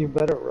song "You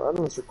Better Run"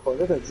 was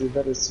recorded as "You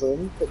Better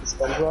Swim" for the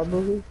SpongeBob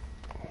movie?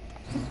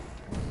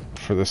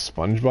 For the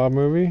SpongeBob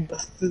movie?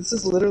 This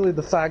is literally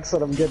the facts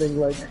that I'm getting,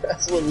 like,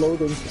 as we're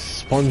loading.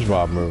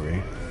 SpongeBob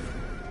movie.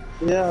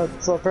 Yeah,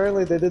 so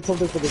apparently they did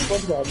something for the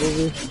SpongeBob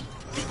movie.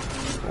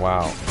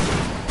 Wow.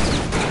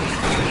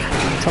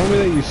 Tell me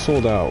that you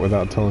sold out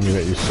without telling me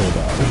that you sold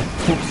out.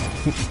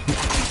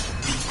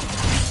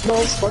 No,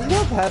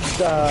 SpongeBob had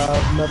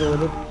metal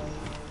in it.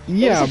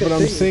 Yeah, but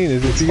I'm saying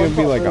is if you're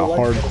gonna be like a really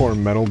hardcore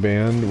metal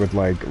band with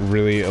like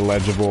really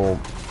illegible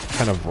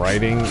kind of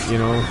writing, you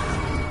know,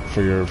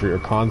 for your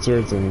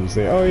concerts, and you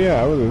say, oh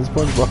yeah, I was in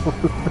SpongeBob.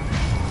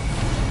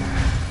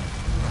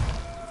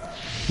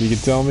 You can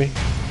tell me?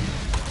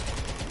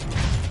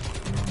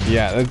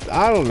 Yeah, that's,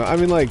 I don't know. I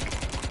mean, like,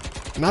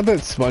 not that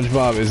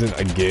SpongeBob isn't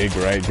a gig,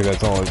 right? Because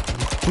that's all.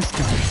 This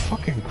guy,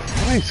 fucking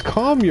Christ,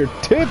 calm your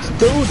tits,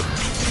 dude.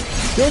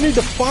 You don't need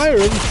to fire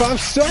every 5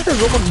 seconds.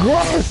 Oh my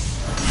god!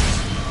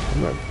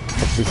 I'm gonna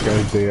fuck this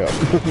guy's day up.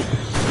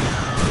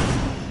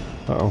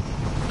 Uh oh.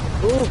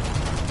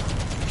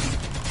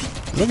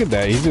 Look at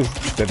that. He just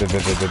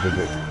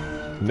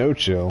no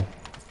chill.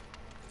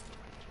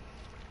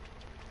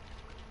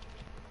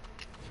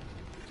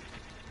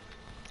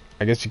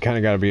 I guess you kind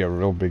of got to be a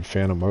real big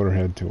fan of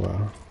Motorhead to,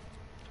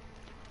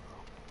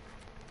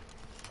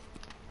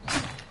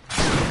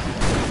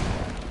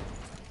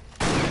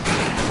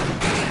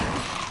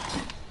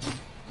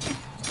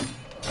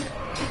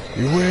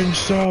 You win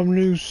some,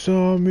 lose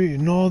some,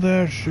 eating all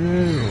that shit.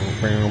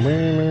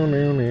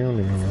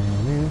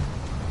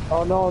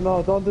 Oh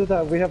no, don't do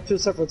that. We have 2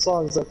 separate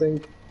songs, I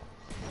think.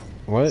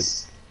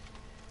 What?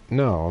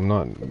 No, I'm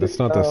not. That's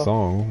not the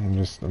song.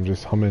 I'm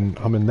just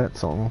humming that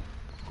song.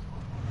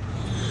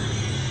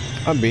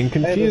 I'm being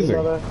confusing. Hey, there's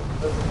another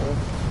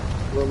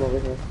room over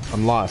here.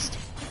 I'm lost.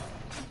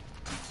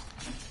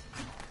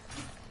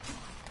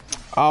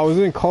 Oh, was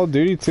it in Call of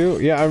Duty too?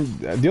 Yeah,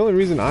 the only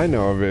reason I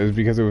know of it is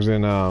because it was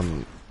in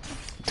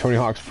Tony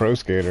Hawk's Pro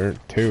Skater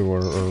 2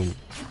 or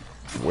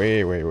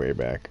way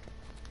back.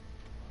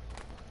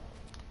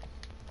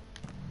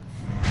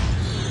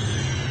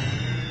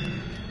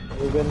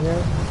 We've been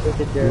here?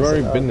 We've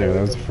already been there. That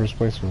was the first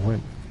place we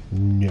went.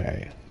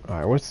 Yeah.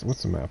 Alright, what's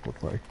the map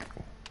look like?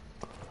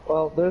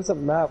 Well, there's a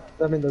map.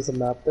 I mean, there's a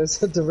map.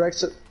 There's a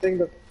direction thing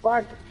that.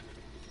 Fuck!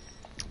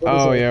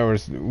 Oh, yeah,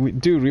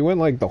 dude, we went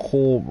like the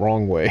whole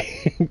wrong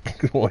way.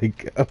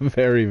 Like, a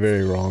very,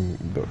 very wrong.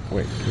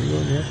 Wait, can we go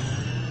in here?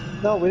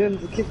 No, we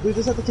didn't. We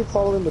just have to keep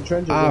following the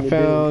trenches. I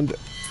found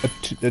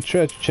a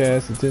treasure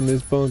chest. It's in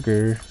this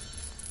bunker.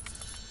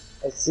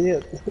 I see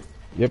it.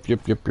 Yep. I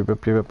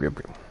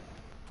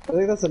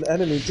think that's an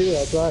enemy too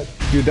outside.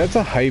 Dude, that's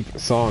a hype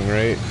song,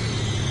 right?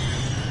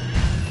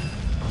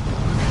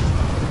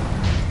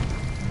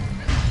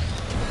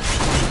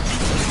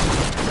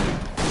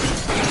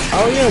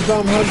 Oh yeah,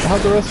 Dom,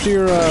 how'd the rest of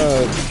your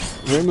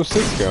Rainbow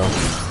Six go?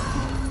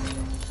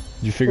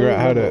 Did you figure out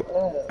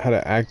how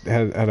to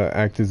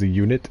act as a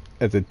unit,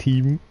 as a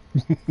team?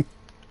 Yeah,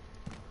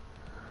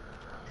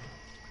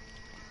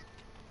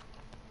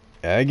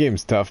 that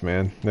game's tough,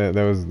 man. That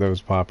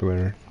was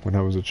popular when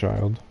I was a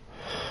child.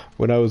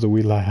 When I was a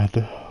wee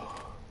lad.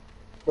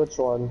 Which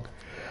one?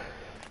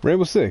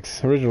 Rainbow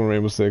Six, original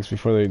Rainbow Six,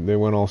 before they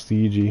went all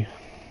siegey.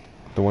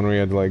 The one where you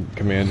had like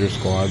commander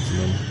squads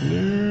and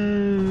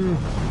then.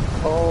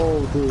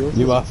 Oh, dude.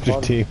 You lost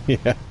your team,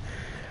 yeah.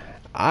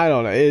 I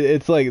don't know.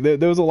 It's like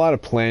there was a lot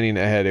of planning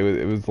ahead.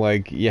 It was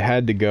like you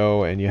had to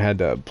go and you had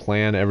to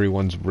plan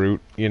everyone's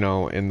route, you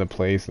know, in the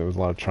place. There was a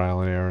lot of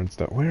trial and error and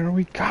stuff. Where are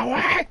we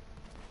going?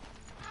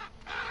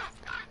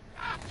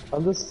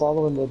 I'm just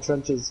following the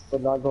trenches,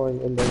 but not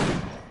going in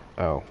there.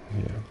 Oh,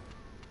 yeah.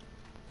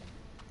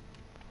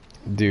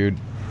 Dude.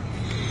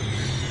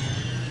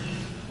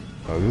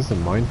 Oh, is this a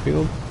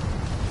minefield?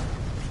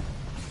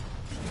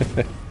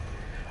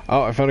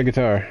 Oh, I found a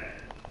guitar.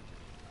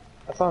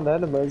 I found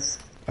enemies.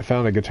 I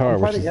found a guitar.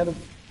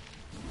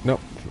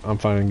 Nope, I'm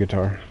finding a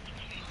guitar.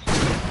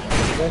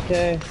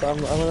 Okay, so I'm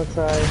gonna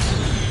try.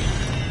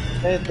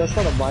 Hey, that's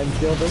not a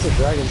minefield. Those are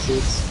dragon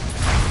seeds.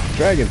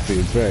 Dragon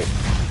seeds, right?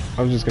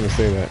 I was just gonna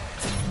say that.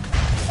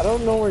 I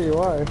don't know where you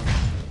are.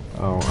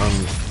 Oh,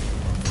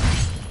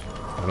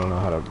 I don't know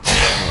how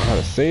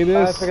to say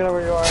this. I figured out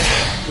where you are.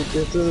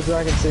 You're through the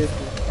dragon seed.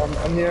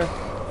 I'm here.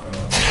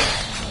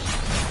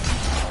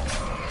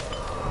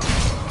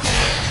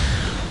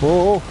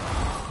 Whoa!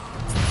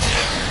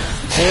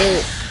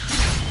 Oh!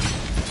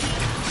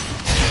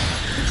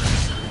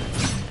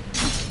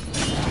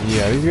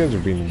 Yeah, these guys are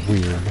being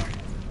weird.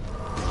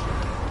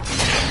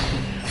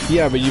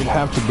 Yeah, but you'd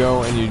have to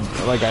go and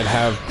I'd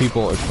have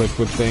people equipped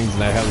with things,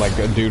 and I'd have like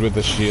a dude with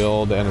a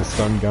shield and a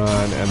stun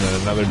gun, and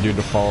then another dude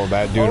to follow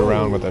that dude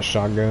around with a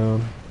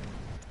shotgun.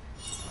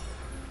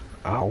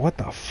 Oh, what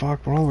the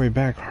fuck? We're all the way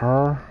back,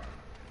 her?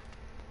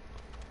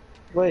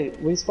 Wait,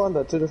 we spawned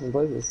at 2 different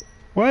places.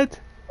 What?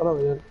 Oh no,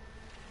 we didn't.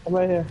 I'm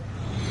right here.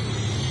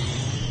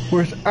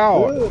 Where's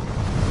out? Ooh.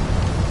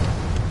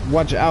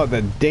 Watch out,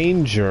 the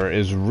danger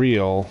is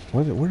real.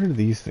 What are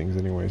these things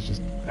anyways?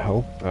 Just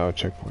help? Oh,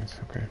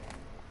 checkpoints, okay.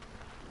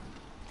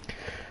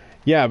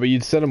 Yeah, but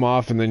you'd set them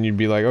off and then you'd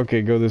be like,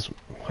 okay, go this...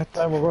 What?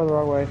 We're going the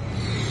wrong way.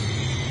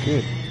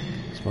 Good.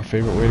 It's my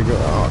favorite way to go.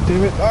 Oh,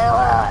 damn it!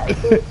 Ah!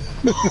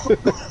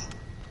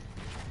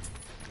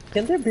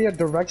 Can there be a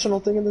directional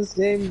thing in this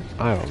game?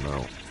 I don't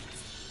know.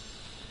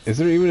 Is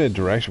there even a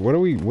direction? What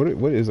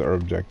is our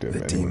objective?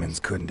 The anyway? demons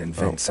couldn't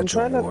invent such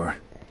I'm a trying war.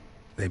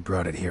 They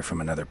brought it here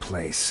from another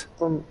place.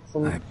 From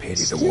I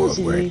pity the world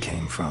where it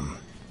came from.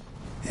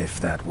 If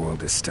that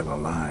world is still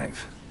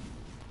alive.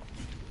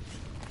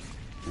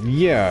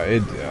 Yeah,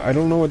 I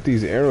don't know what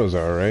these arrows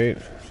are, right?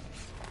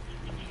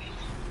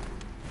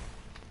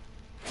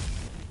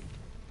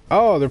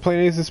 Oh, they're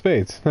playing Ace of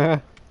Spades. Do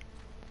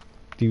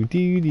do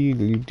do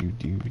do do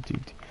do do.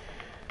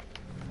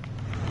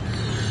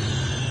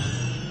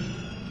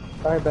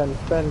 Alright,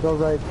 Ben, go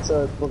right.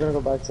 So we're gonna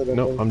go back to the.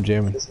 No, I'm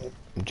jamming.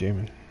 I'm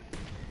jamming.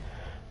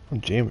 I'm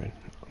jamming.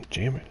 I'm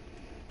jamming.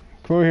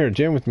 Come over here,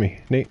 jam with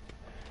me, Nate.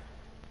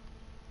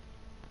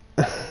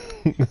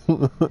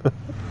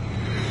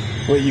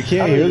 Wait, you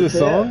can't hear the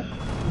song?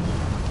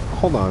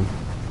 Hold on.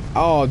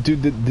 Oh,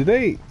 dude, did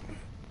they?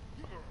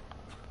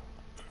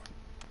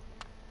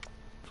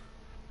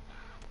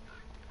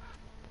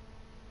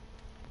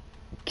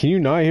 Can you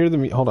not hear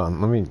the? Hold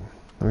on, let me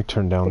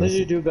turn down What this. did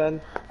you do,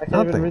 Ben? I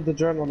can't even read the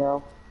journal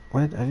now.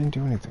 What? I didn't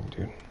do anything,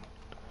 dude.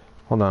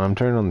 Hold on, I'm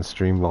turning on the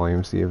stream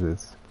volume, see if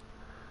it's...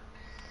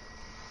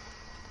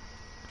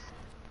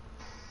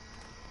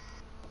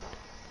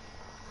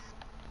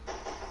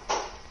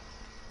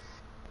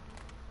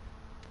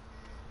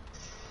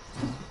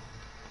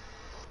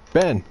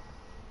 Ben!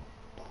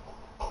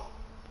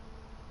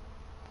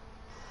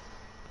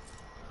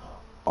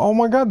 Oh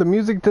my god, the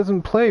music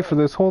doesn't play for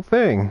this whole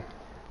thing.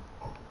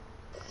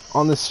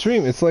 On the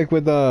stream, it's like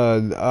with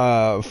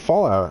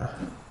Fallout.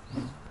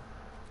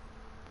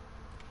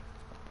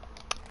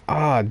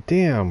 Ah,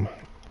 damn.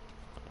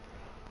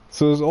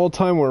 So this whole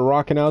time we're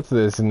rocking out to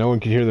this and no one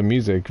can hear the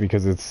music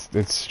because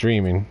it's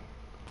streaming.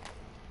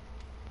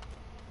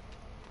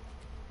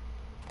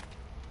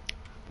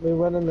 We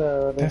went in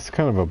there. That's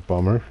kind of a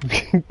bummer.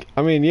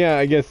 I mean, yeah,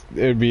 I guess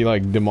it'd be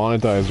like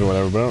demonetized or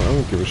whatever, but I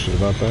don't give a shit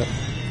about that.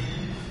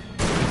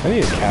 I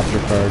need a capture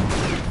card.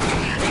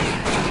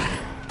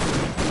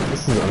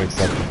 This is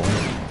unacceptable.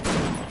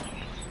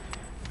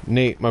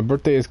 Nate, my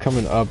birthday is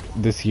coming up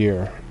this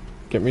year.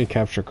 Get me a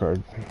capture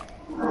card.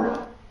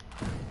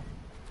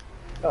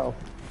 Oh.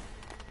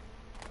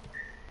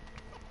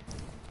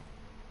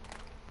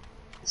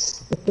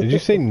 Did you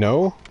say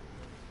no?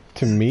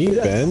 To me,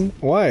 yes. Ben?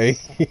 Why?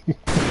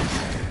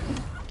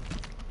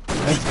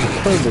 That's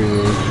incredibly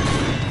rude.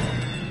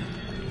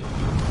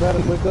 Man,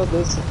 look at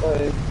this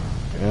fight.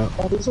 Yeah.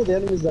 Oh, these were the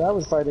enemies that I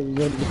was fighting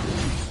again.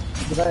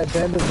 But I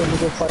abandoned them to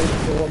go fight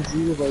the ones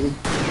you were fighting.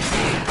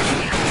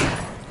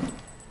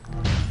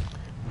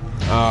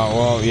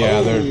 Well,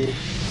 yeah, they're...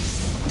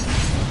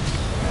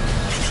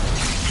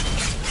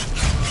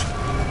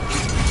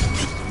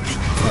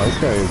 Oh, this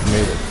guy has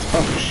made it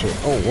tough shit.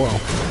 Oh, wow.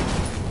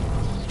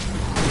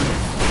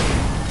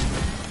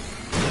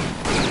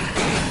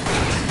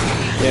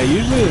 Yeah,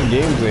 usually in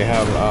games they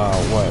have,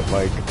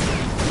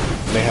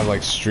 they have,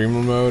 like,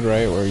 streamer mode,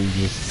 right? Where you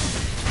just,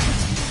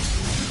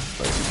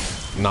 like,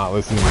 not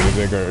listen to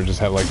music or just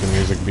have, like, the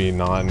music be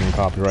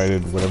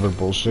non-copyrighted, whatever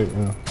bullshit, you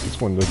know?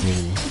 This one doesn't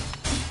even...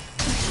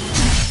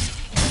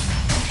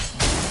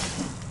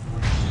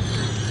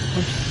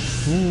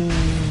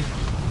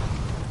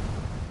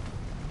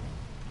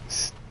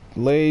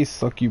 Slay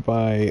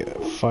succubi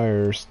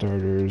fire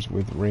starters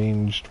with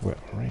ranged... What?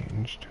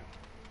 Ranged?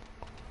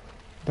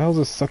 That was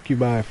a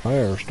succubi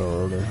fire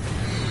starter.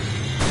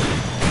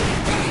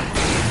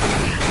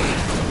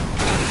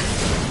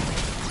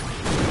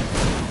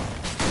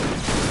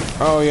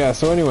 Oh yeah,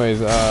 so anyways,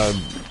 there's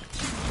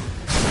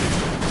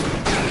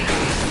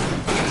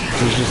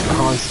just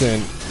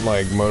constant,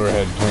 like,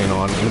 Motorhead playing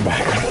on in the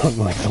background,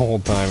 like, the whole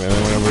time, and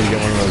then whenever you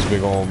get one of those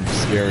big old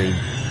scary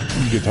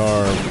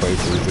guitar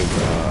places, it's,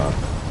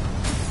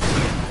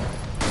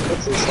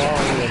 What's the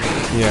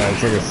song? yeah,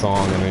 it's like a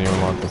song, and then you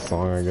unlock the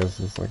song, I guess.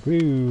 It's like,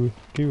 woo,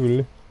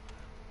 cool.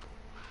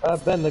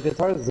 Ben, the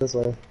guitar is this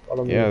way.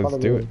 Yeah, let's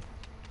do it.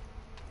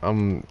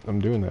 I'm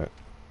doing that.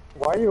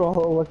 Why are you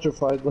all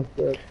electrified like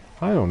that?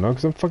 I don't know,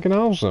 because I'm fucking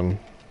awesome.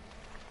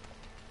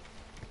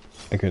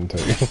 I couldn't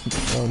tell you.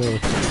 Oh no.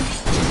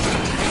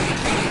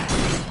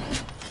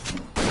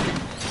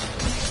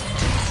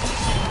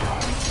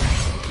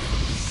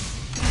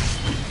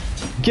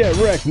 Get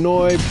wrecked,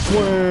 Noib!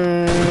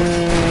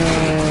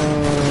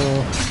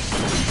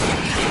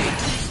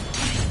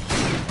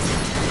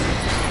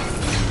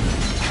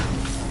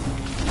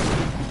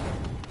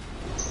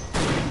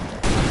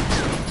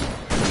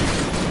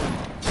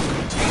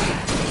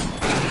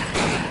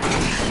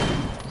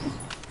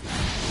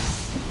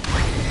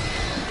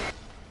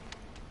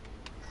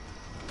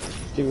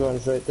 Keep going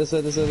straight. This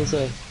way, this way, this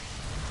way.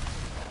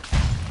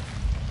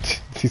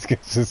 These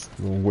guys just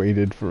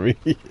waited for me.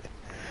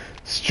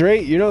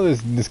 Straight, you know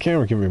this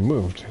camera can be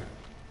moved.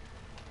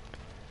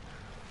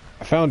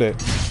 I found it.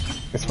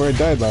 It's where I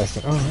died last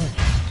time. Oh, right.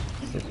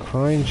 It's a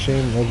Crying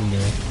Shame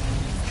Legendary.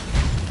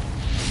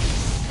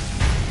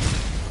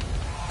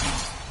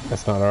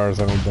 That's not ours,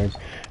 I don't think.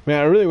 Man,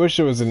 I really wish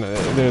there was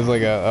there's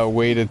like a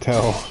way to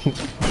tell.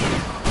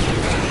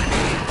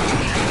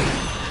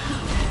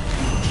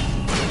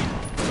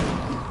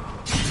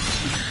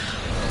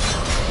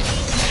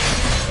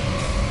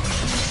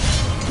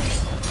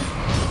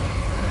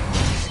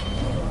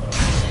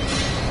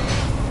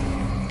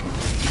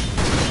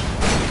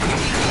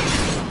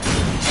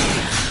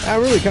 That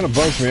really kind of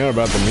bugs me out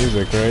about the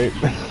music, right?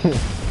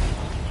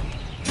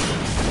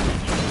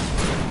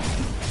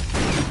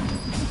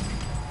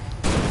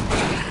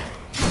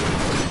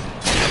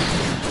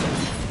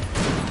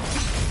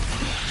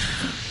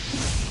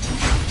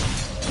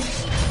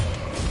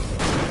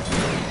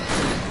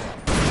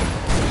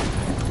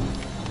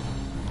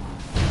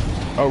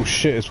 Oh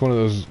shit, it's one of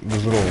those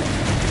little...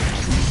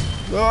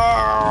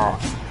 Ah!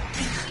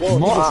 Whoa,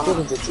 he just split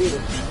into two.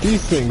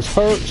 These things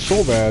hurt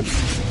so bad.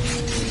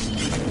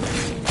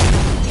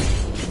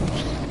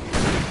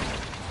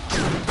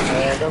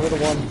 Got rid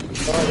of one.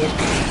 Alright,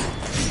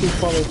 two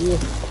followed you.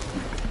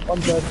 I'm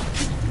dead.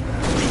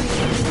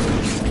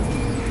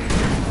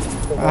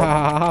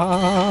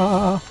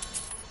 Ah!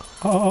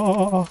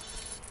 Oh!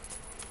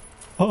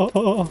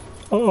 Oh!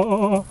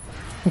 Oh!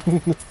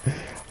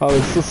 Oh,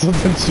 there's still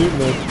something shooting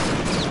there.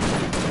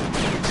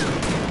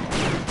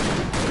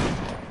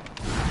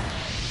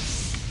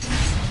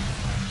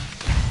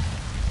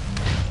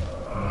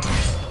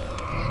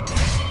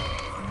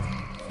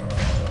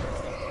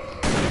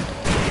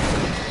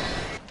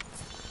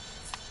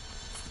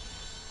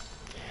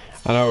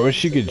 I know, I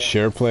wish you could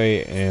share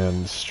play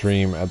and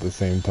stream at the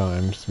same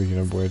time, speaking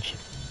of which.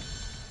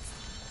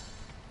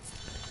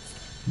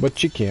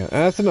 But you can't.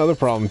 And that's another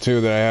problem too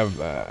that I have.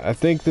 I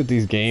think that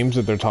these games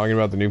that they're talking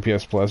about, the new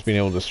PS Plus being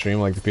able to stream,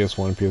 like the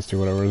PS1, PS2,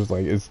 whatever, is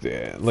like, it's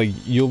like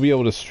you'll be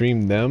able to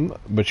stream them,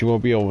 but you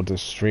won't be able to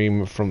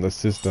stream from the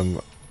system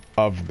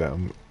of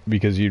them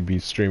because you'd be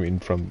streaming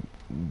from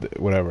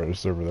whatever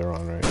server they're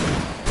on, right?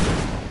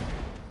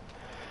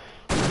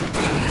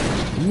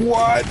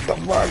 What the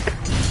fuck?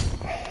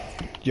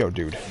 Yo,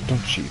 dude,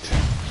 don't cheat.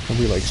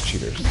 Nobody likes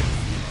cheaters.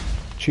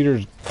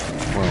 Cheaters,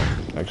 well,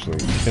 actually,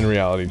 in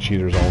reality,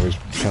 cheaters always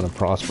kind of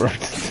prosper.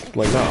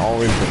 Like, not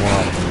always, but more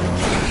often than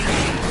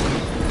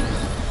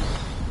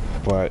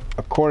not. But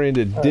according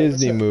to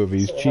Disney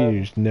movies,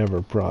 cheaters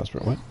never prosper.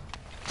 What?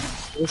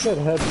 We should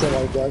head to,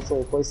 like, the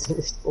actual place that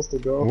we're supposed to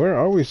go. Where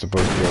are we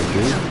supposed to go,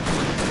 dude?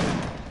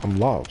 I'm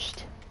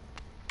lost.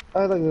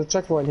 I like the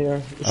checkpoint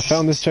here. I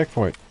found this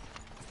checkpoint.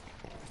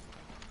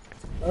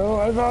 Oh,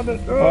 I found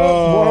it!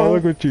 Oh,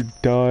 look what you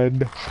done.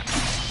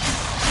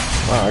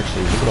 Wow,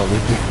 actually, look at all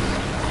this.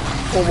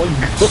 Oh my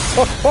god!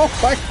 Oh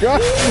my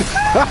god!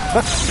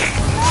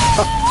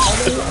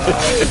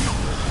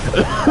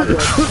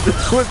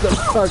 What the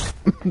fuck?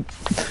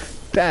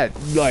 That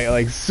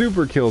like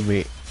super killed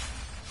me.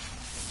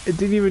 It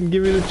didn't even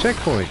give me the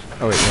checkpoint.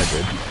 Oh wait, that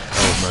did.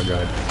 Oh my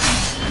god.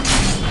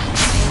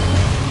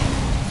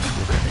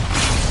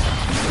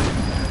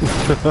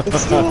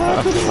 It's still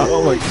happening!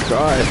 Oh my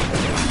god.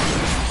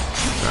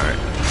 Alright.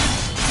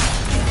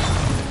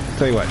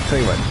 Tell you what.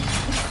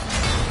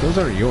 Those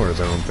aren't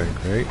yours, I don't think,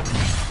 right?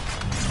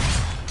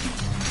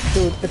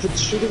 Dude, if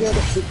it's shooting at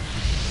it...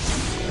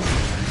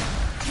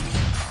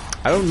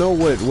 I don't know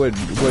what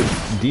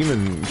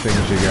demon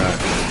things you got.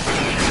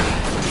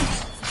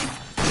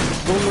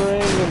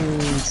 Boomerang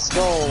and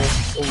skull.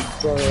 The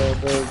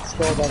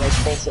skull that like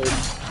pulsates.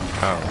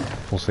 Oh,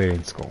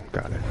 pulsating skull,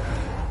 got it.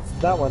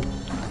 That one.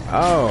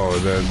 Oh,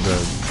 the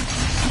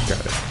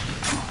got it.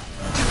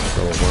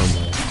 Little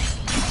wormhole.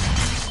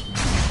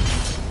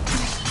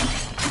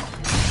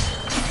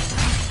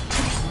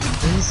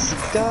 This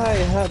guy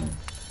had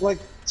like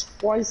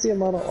twice the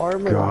amount of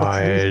armor.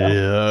 God,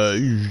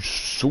 you're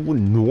so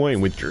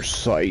annoying with your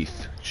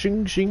scythe.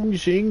 Shing, shing,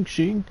 shing,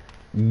 shing.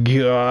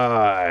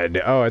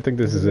 God. Oh, I think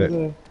this is it.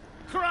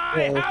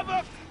 Cry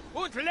havoc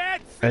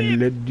And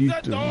let these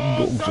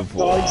dogs of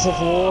war. Dogs of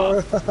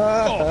war.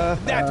 Oh,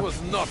 that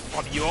was not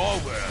from your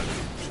world,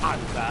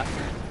 Hunter.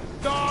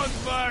 Don't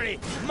worry,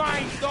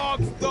 my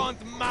dogs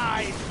don't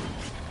mind.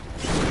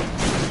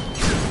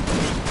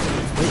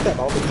 Look at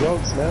all the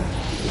jokes, man.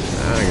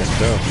 I guess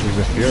so. He's a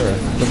Fuhrer.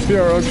 The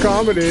Fuhrer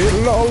comedy.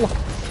 LOL.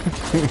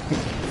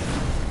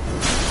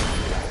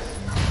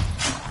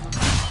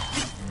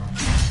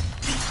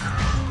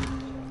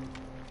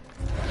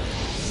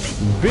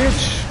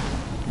 Bitch,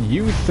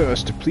 you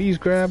thirsty? Please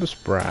grab a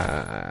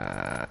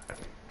Sprite.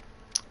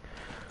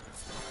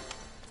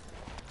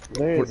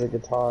 There's a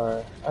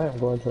guitar. I am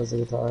going towards the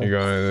guitar. You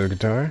going to the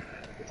guitar?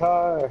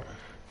 Guitar.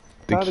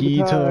 The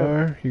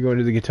guitar. You going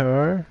to the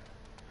guitar?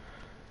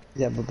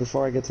 Yeah, but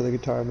before I get to the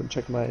guitar, I'm gonna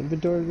check my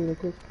inventory real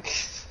quick.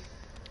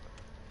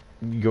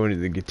 You going to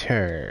the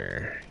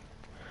guitar,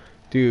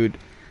 dude?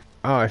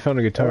 Oh, I found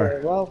a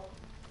guitar. Well,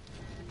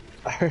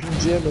 I heard him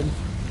jamming.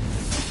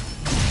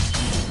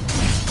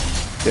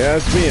 Yeah,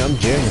 that's me. I'm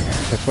jamming.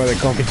 That's why they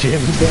call me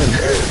Jamming Ben.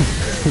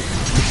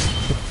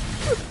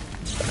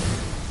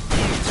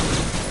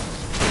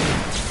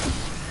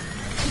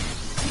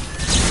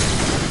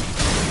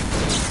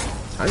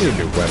 I need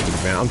new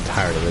weapons, man. I'm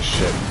tired of this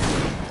shit.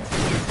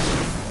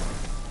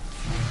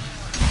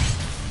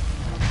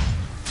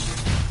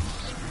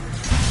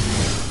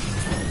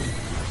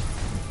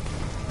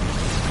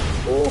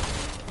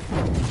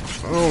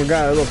 Oh, we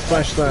got a little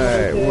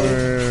flashlight.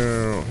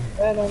 Wow.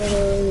 No,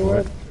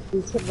 what?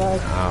 Please come back.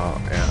 Oh,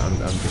 yeah, I'm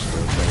just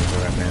going to play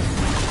right now.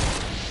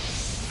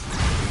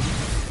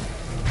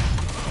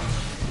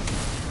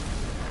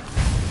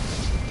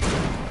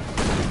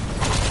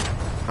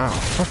 Oh,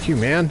 fuck you,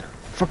 man.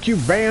 Fuck you,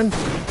 Van.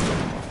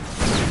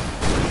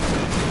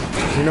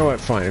 You know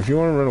what? Fine. If you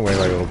want to run away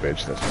like a little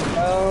bitch, that's fine.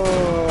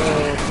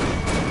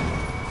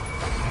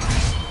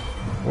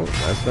 Oh,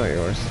 that's not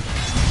yours.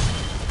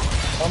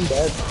 I'm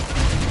dead.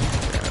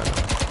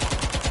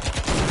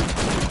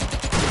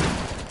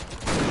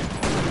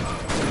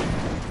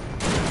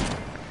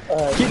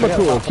 Keep my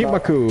cool, keep my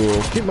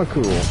cool, keep my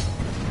cool.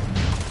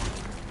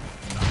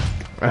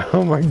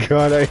 Oh my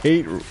god, I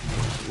hate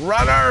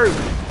runners!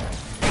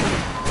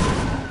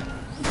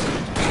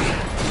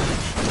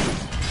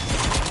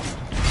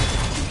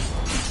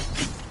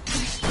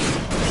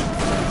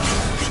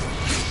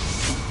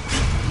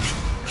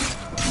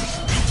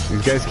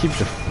 These guys keep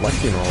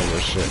deflecting all of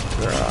this shit.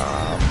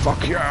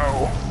 Fuck you!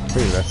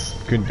 Hey, that's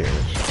good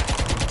damage.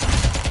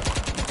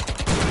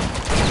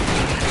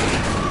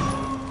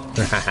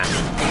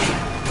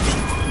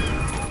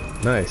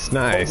 Nice,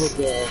 nice.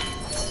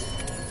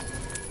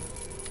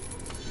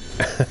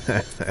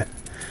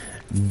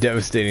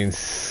 Devastating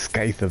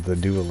scythe of the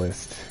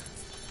duelist.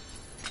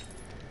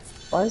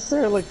 Why is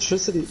there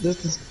electricity?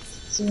 There's this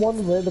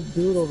one random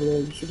dude over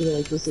there shooting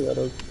electricity at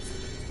us.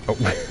 Oh.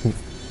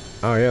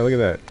 Oh yeah, look at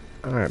that.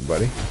 Alright,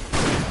 buddy.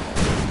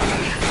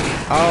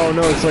 Oh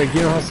no, it's like,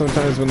 you know how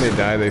sometimes when they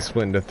die they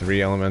split into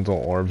 3 elemental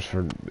orbs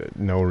for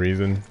no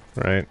reason,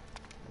 right?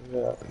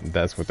 Yeah.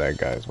 That's what that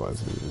guy's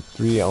was.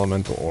 3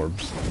 elemental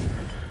orbs.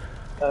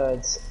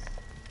 It's,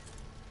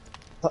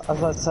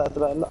 as I said,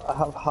 I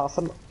have half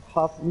an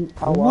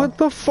hour. What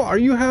the fuck? Are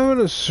you having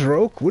a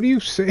stroke? What are you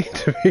saying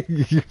to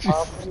me?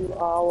 Half an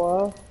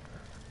hour.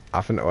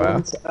 Half an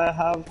hour? I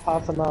have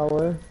half an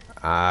hour.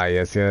 Ah,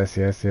 yes. I found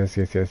the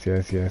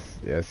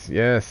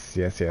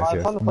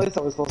place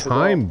I was supposed to go.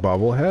 Time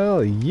bubble,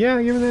 hell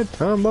yeah, give me that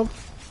time bubble.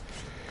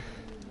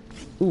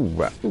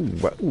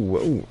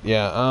 Ooh.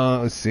 Yeah,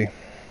 let's see.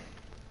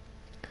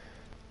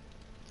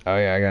 Oh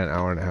yeah, I got an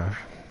hour and a half.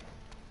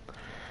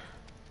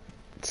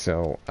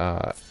 So,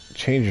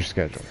 change your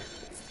schedule.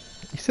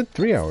 You said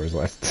 3 hours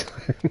last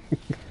time.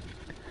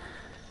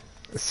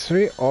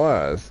 3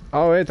 hours.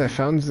 Oh wait, I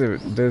found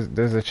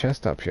there's a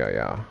chest up here,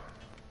 yeah.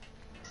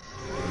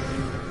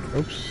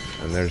 Oops,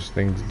 and there's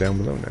things down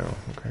below now,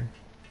 okay.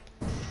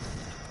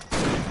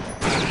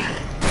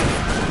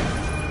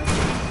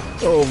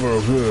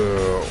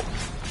 Overkill.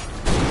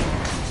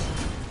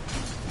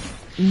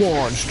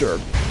 Monster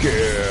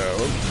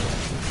kill.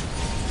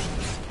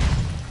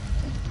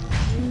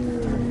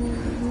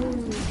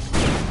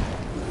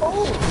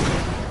 Oh!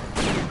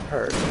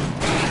 Hurt.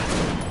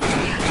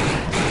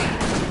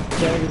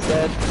 Mechanic is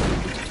dead.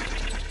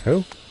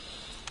 Who?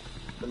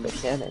 The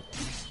mechanic.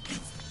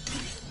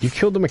 You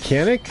killed the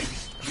mechanic?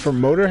 For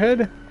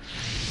Motorhead?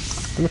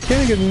 The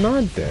mechanic is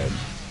not dead.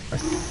 I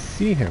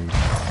see him.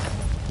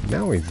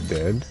 Now he's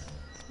dead.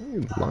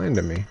 You lying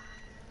to me.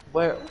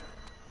 Where?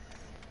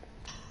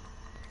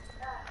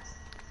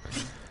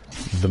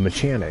 The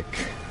mechanic.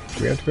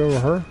 Do we have to go over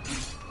her?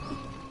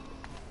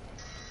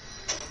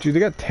 Dude, they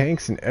got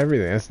tanks and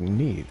everything. That's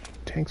neat.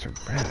 Tanks are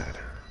bad.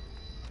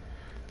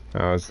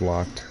 Oh, it's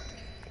locked.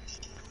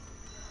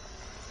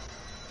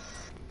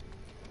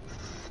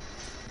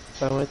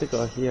 I wanted to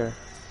go here.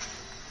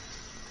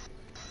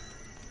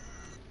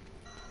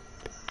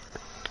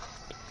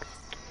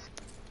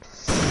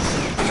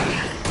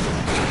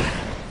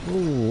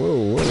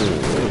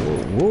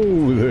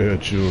 Whoa there,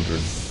 children.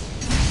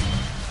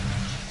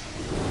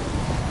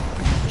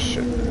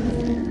 Shit.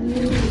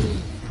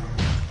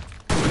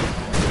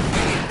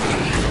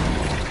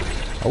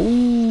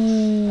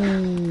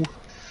 Oh.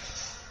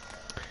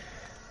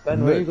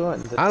 Ben, where are you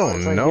going? I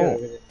don't know.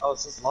 Oh,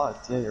 it's just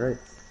locked. Yeah, you're right.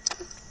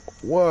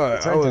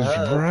 What? I was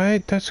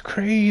right? That's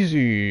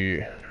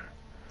crazy.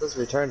 Let's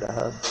return to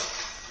hub.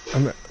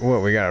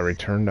 What, we gotta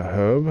return to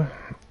hub?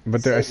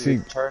 But there, I see.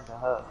 Return to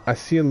hub. I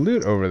see a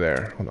loot over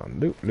there. Hold on,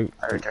 loot.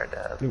 I returned to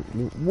hub.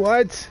 Loot.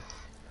 What?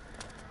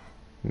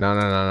 No.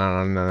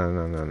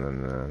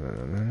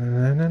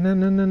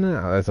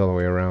 That's all the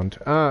way around.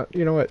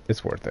 You know what?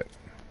 It's worth it.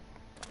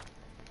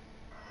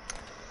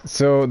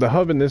 So the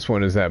hub in this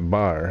one is that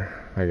bar.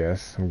 I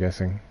guess. I'm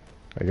guessing.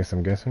 I guess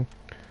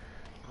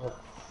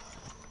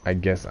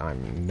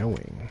I'm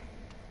knowing.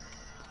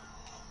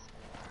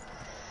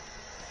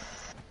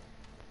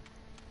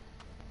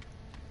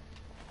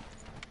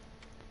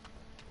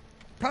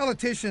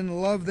 Politicians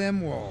love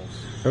them walls.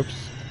 Oops.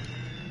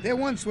 There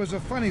once was a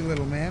funny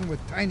little man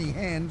with tiny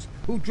hands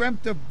who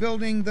dreamt of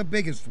building the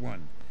biggest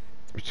one.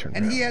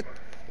 And he had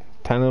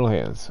tiny little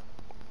hands.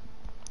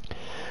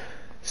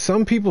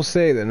 Some people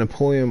say that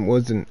Napoleon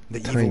wasn't the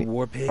tiny. Evil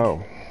war pig?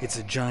 Oh. It's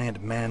a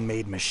giant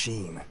man-made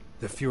machine.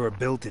 The Fuhrer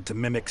built it to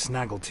mimic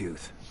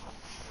Snaggletooth.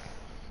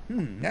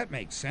 That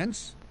makes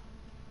sense.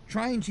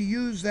 Trying to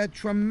use that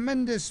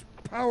tremendous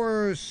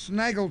power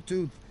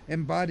Snaggletooth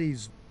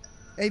embodies.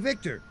 Hey,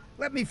 Victor,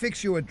 let me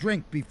fix you a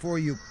drink before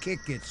you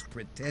kick its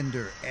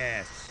pretender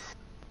ass.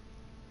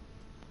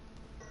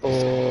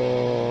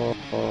 I'm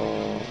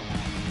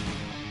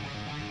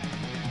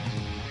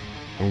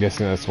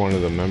guessing that's one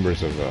of the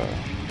members of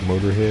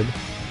Motorhead.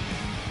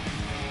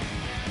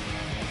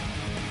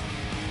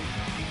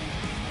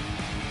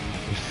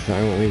 He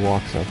silently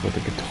walks up with a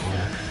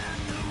guitar.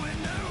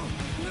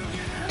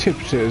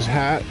 Tips his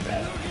hat.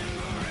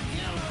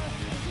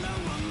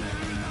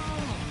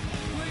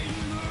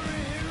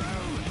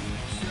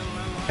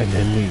 And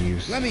then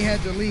leaves. Lemmy had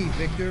to leave,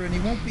 Victor, and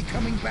he won't be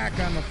coming back,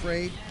 I'm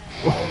afraid.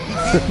 He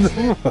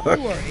feels that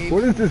you are able.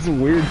 What is this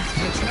weird?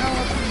 It's now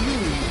up to you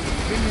to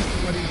finish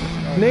what he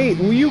started. Nate,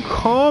 will you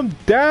calm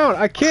down?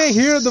 I can't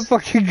hear the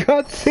fucking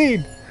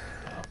cutscene.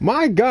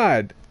 My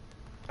God.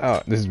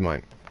 Oh, this is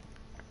mine.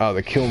 Oh,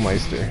 the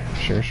Killmeister.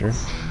 Sure, sure.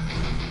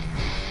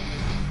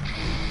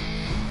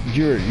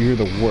 You're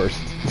the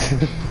worst.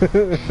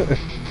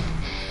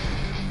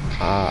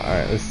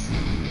 Alright, let's see.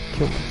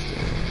 Killmeister.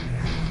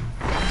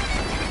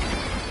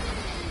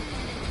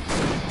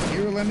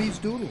 Here are Lemmy's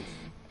doodles.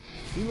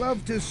 He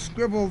loved to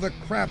scribble the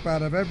crap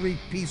out of every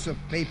piece of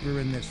paper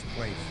in this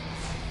place.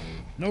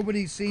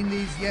 Nobody's seen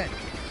these yet.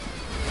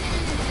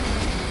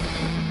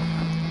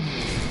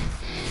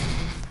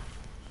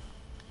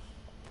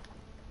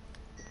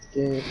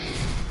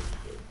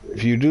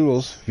 View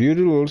doodles. View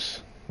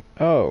doodles.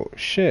 Oh,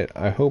 shit.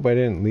 I hope I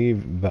didn't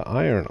leave the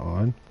iron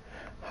on.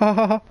 Ha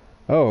ha ha.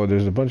 Oh,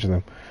 there's a bunch of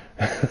them.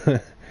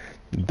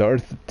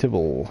 Darth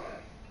Tibble.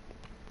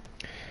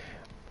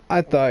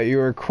 I thought you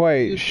were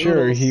quite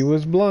sure he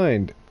was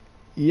blind.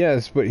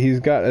 Yes, but he's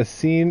got a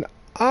seen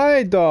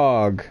eye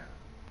dog.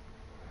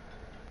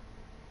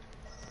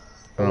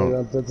 I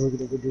don't get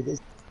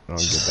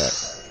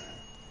that.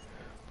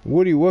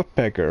 Woody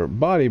Woodpecker,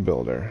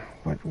 bodybuilder.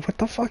 What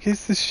the fuck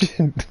is this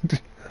shit?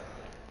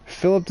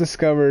 Philip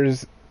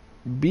discovers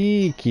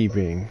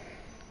beekeeping.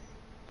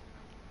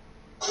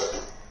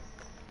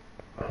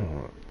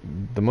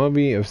 The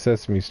Mummy of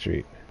Sesame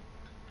Street.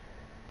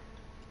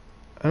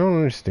 I don't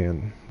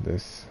understand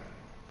this.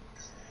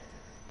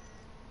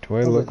 Do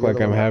I look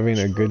like I'm having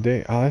a good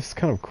day? Oh, that's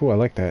kind of cool. I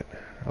like that.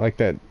 I like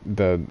that.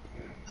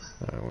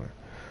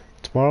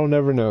 Tomorrow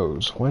never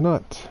knows. Why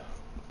not?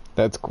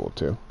 That's cool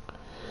too.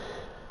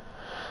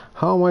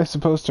 How am I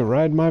supposed to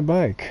ride my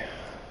bike?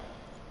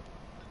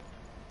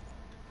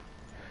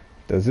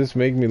 Does this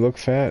make me look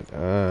fat?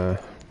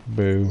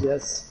 Boo.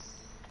 Yes.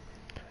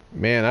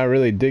 Man, I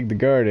really dig the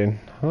garden.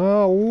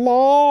 Oh,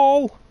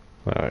 lol.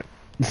 Alright.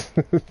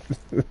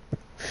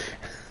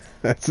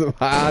 That's some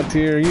high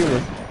tier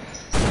humor.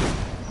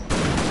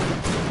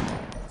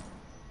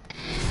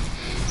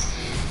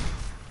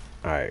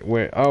 Alright,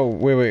 wait. Oh,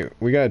 wait.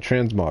 We got a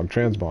transmog.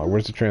 Transmog.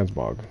 Where's the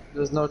transmog?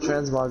 There's no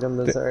transmog in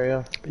this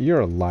area.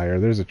 You're a liar.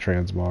 There's a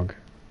transmog.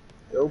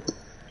 Nope.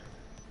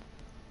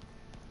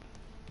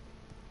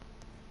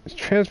 It's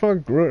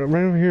transmog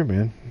right over here,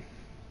 man.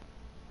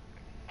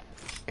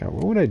 God,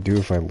 what would I do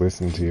if I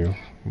listened to you?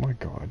 My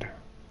God.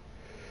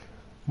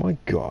 My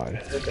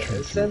God.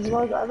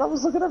 Transmog? I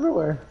was looking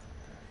everywhere.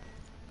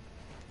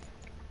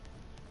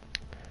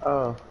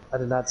 Oh, I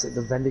did not see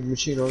the vending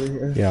machine over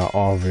here. Yeah,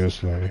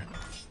 obviously.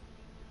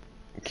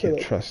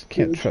 Can't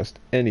trust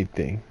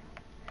anything.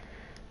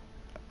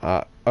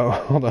 Oh,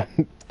 hold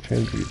on.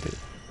 Transmutate.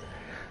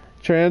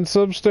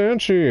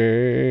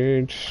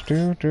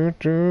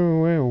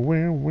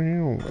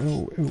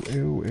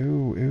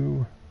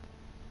 Transubstantiate.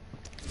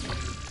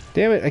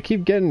 Damn it, I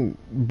keep getting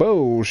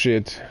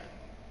bullshit.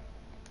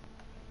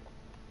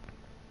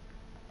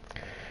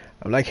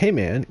 I'm like, hey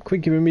man,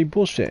 quit giving me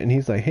bullshit. And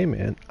he's like, hey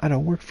man, I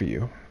don't work for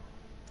you.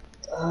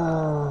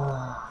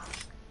 I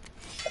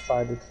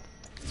find it.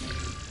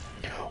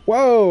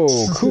 Whoa,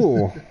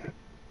 cool.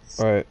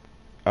 But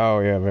oh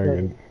yeah,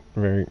 very good.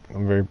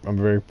 I'm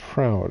very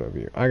proud of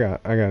you. I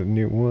got a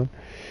new one.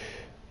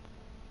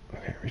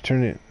 Okay,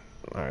 return it.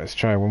 Alright, let's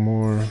try one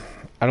more.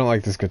 I don't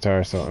like this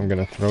guitar, so I'm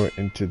gonna throw it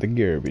into the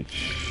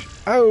garbage.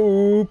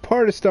 Oh,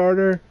 party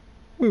starter.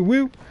 Woo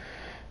woo.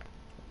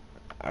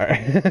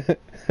 Alright.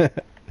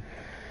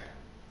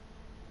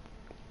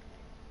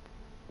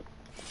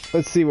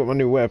 Let's see what my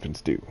new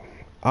weapons do.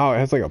 Oh, it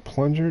has like a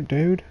plunger,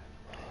 dude.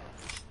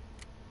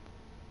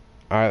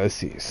 Alright, let's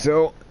see.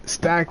 So,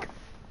 stack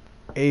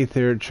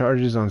Aether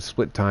charges on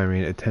split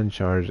timing, a 10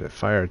 charge, a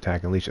fire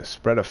attack, unleash a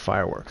spread of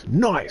fireworks.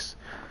 Nice!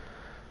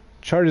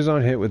 Charges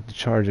on hit with the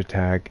charge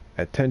attack.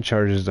 At 10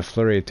 charges, the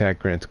flurry attack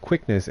grants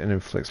quickness and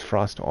inflicts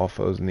frost to all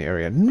foes in the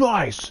area.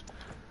 Nice!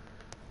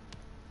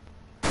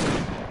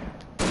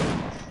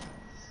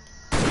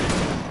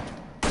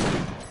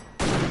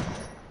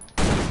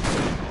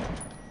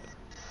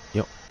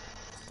 Yep.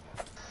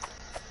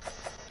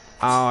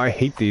 Oh, I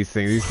hate these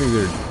things. These things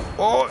are...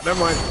 Oh, never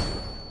mind.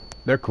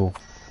 They're cool.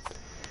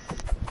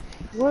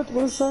 What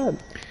is that?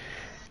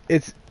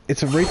 It's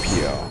a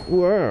rapier.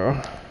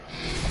 Whoa.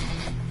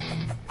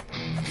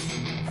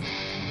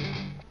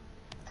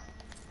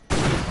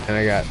 And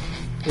I got...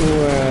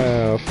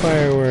 Wow,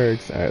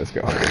 fireworks. Alright, let's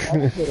go.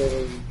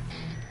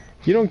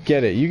 You don't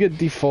get it. You get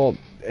default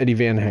Eddie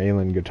Van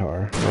Halen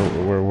guitar.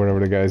 Or whatever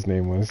the guy's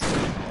name was.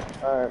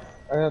 Alright,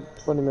 I got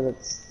 20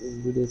 minutes to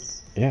do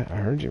this. Yeah, I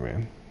heard you,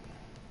 man.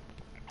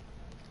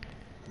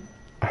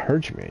 I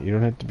heard you, man. You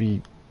don't have to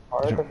be...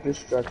 Art of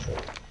Destruction.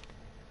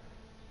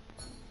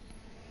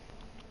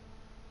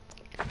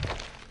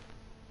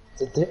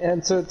 The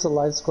answer to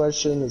life's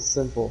question is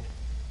simple.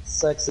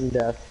 Sex and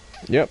death.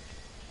 Yep.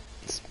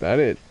 That's about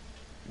it.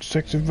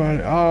 Sex and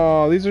violence.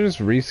 Oh, these are just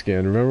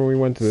reskinned. Remember we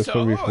went to this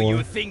one before?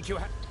 You think you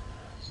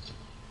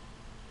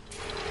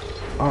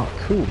Oh,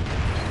 cool.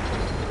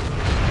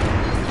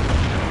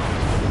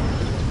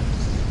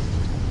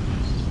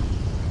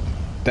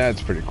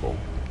 That's pretty cool.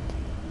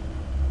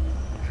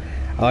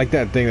 I like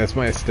that thing. That's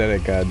my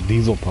aesthetic.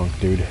 Diesel punk,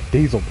 dude.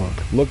 Diesel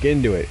punk. Look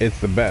into it. It's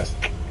the best.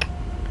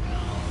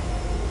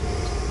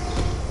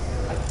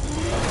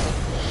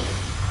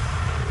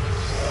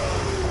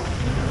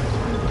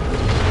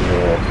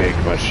 Oh, big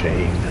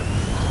machine.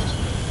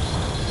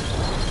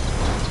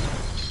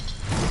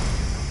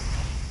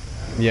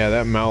 Yeah,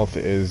 that mouth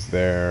is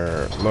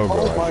their logo.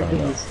 Oh my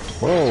goodness.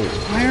 Whoa,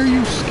 why are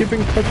you skipping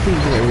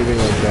cutscenes and everything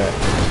like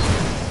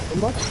that? I'm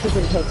not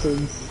skipping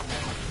cutscenes.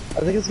 I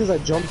think it's because I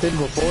jumped in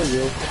before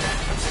you.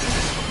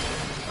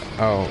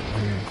 Oh,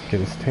 get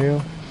his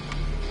tail.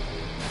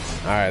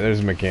 Alright,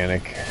 there's a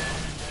mechanic.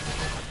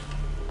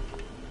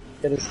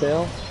 Get his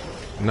tail?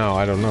 No,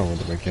 I don't know what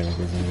the mechanic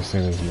is. I'm just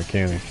saying there's a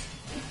mechanic.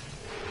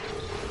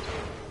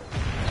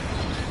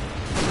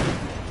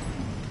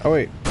 Oh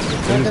wait,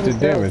 I just did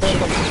damage.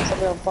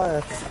 Something on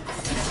fire.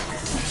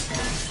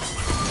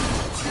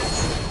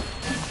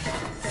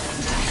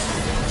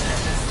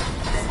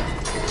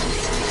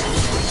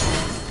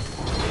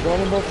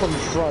 Vulnerable from the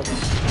front.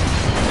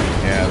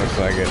 Yeah, looks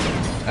like it.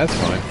 That's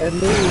fine. And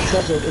literally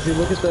says it. If you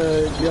look at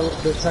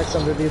the text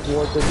underneath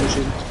Warped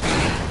Machine.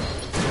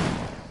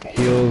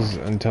 Heals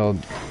until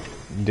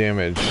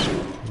damage.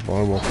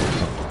 Vulnerable from the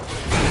front.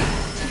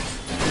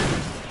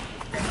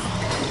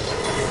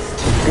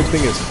 Good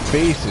thing his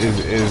face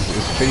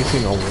is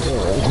facing a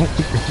wall.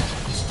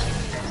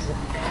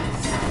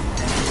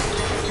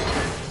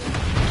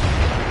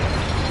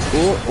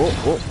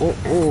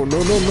 oh,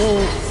 no.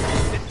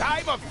 The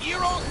time of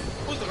heroes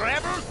with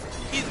rebels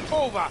is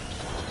over.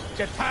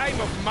 The time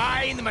of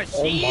mine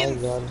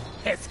machines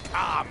has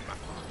come.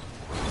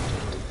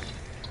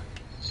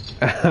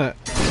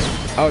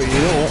 Oh, you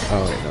know what?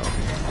 Oh, wait, no.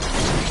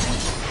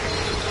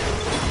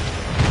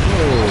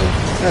 Oh,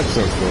 that's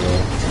so cool.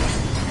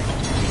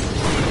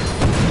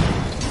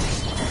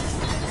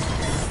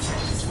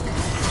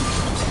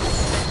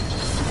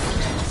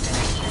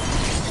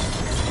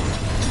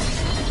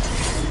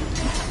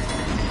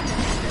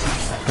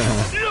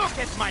 Look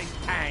at my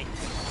tank.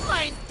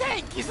 My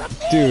tank is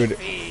amazing.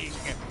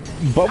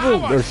 Dude,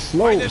 bubble or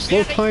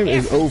slow time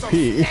is OP.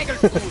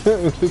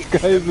 This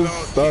guy is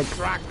just stuck.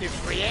 Destructive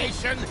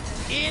creation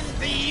in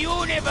the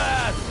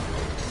universe.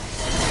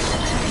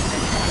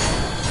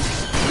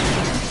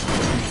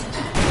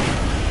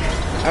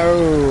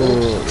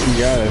 Oh, you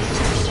got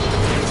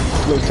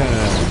us. Slow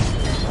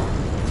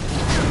time.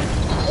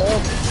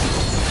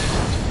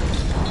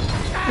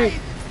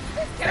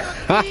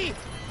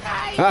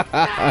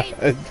 Guys,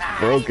 It's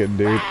broken,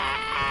 dude.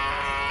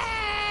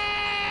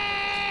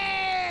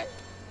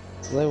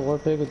 Slay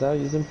Warpig without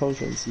using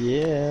potions.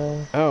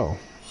 Yeah. Oh.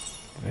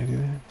 Did I do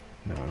that?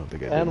 No, I don't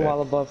think I did And that.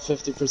 while above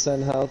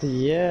 50% health.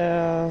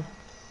 Yeah.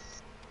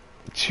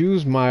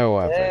 Choose my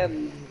weapon.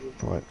 And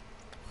What?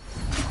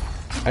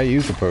 I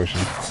used a potion.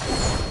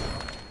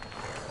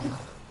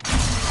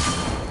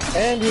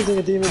 And using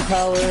a demon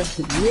power.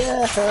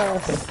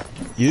 Yeah.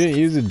 You didn't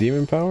use a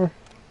demon power?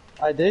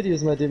 I did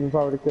use my demon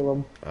power to kill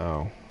him.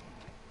 Oh.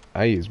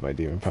 I used my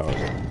demon power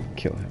to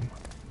kill him.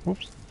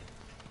 Whoops.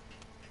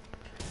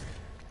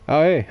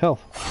 Oh, hey,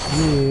 health.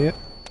 Yeah.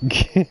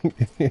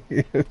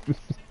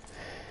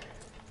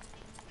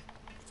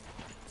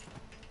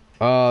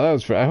 That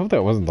was. I hope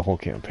that wasn't the whole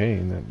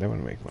campaign. That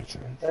wouldn't make much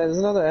sense. There's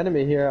another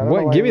enemy here. I don't know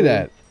What? why Give me we-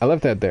 that. I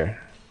left that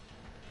there.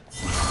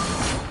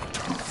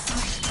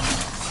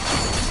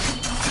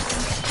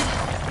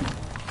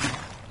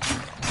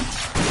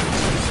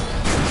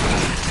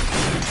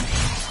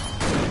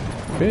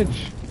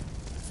 Bitch.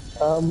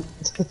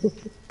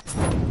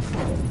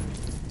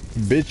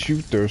 Bitch,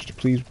 you thirsty.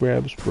 Please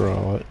grab a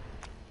Sprite.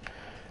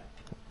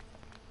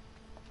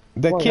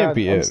 That Oh my can't God,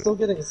 be I'm it. still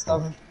getting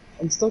stuff.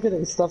 I'm still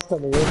getting stuff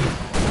coming in.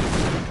 What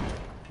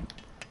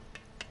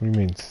do you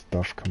mean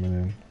stuff coming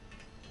in?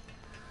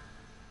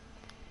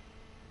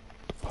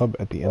 The pub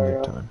at the end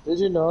of time. Did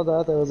you know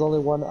that there was only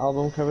one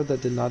album cover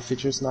that did not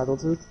feature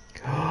Snaggletooth?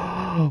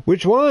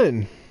 Which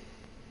one?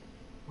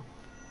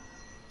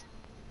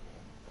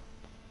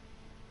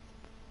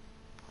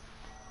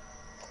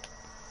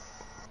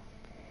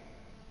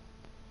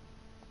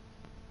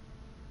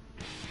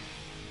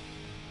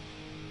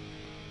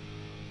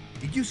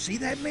 Did you see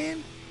that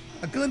man?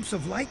 A glimpse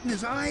of light in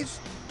his eyes?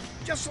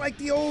 Just like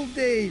the old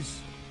days.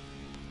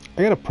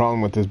 I got a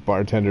problem with this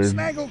bartender.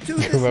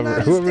 Snaggletooth is not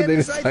as Whoever dead they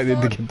as I decided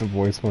to thought. get the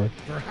voice for.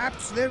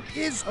 Perhaps there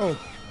is hope.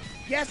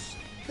 Yes,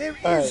 there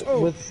is Alright,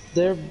 hope. with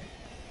their...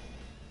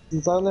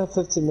 Since I only have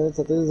 15 minutes,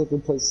 I think this is a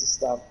good place to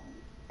stop.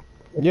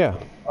 Yeah,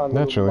 On the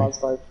naturally. boss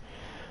fight.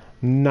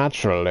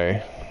 Naturally.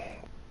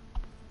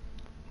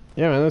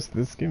 Yeah, man,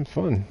 this game's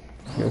fun.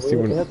 You gotta see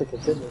We when- have to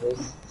continue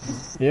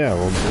this. Yeah,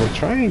 we'll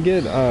try and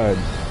get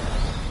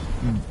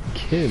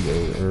Kid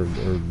or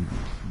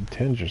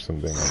Tinge or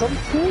something.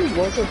 Something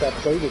was it that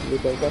played it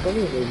with us? I don't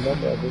even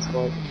remember at this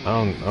point.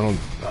 I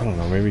don't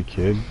know. Maybe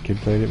Kid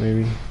played it.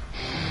 Maybe.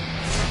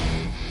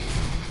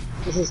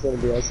 This is gonna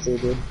be us too,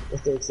 dude.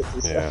 If they accept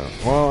this Yeah.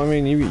 Well, I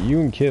mean, you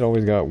and Kid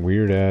always got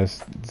weird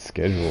ass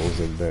schedules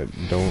that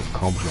don't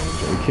complement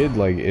each other. Kid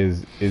like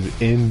is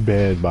in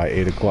bed by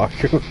 8 o'clock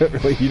or whatever.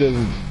 Like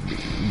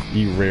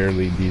he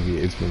rarely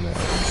deviates from that.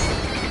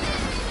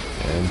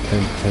 And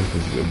 10th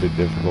is a bit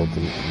difficult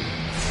to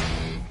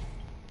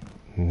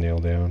nail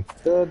down.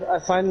 Dude, I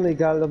finally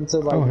got them to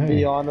like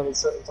be on at a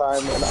certain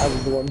time, and I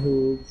was the one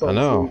who. I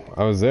know. Asleep.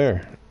 I was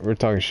there. We're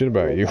talking shit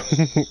about you.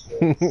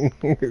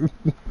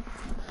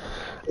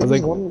 It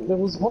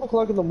was 1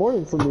 o'clock in the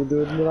morning for me,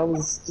 dude, and I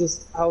was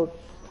just out.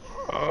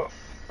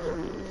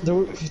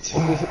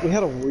 We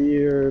had a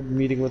weird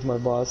meeting with my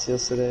boss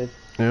yesterday.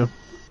 Yeah.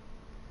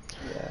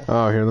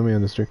 Oh, here, let me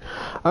end the stream.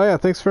 Oh yeah,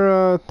 thanks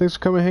for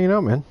coming and hanging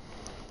out, man.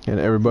 And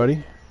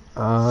everybody.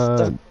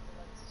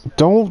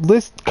 Don't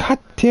list. God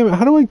damn it!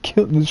 How do I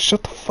kill?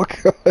 Shut the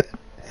fuck up.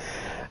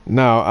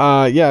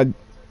 No. Yeah.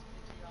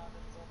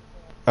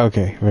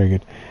 Okay. Very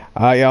good.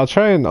 Yeah, I'll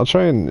try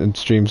and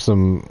stream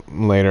some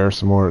later,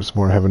 some more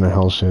heaven and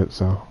hell shit.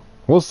 So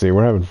we'll see.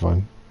 We're having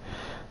fun.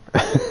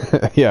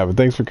 Yeah, but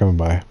thanks for coming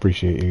by.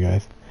 Appreciate you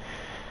guys.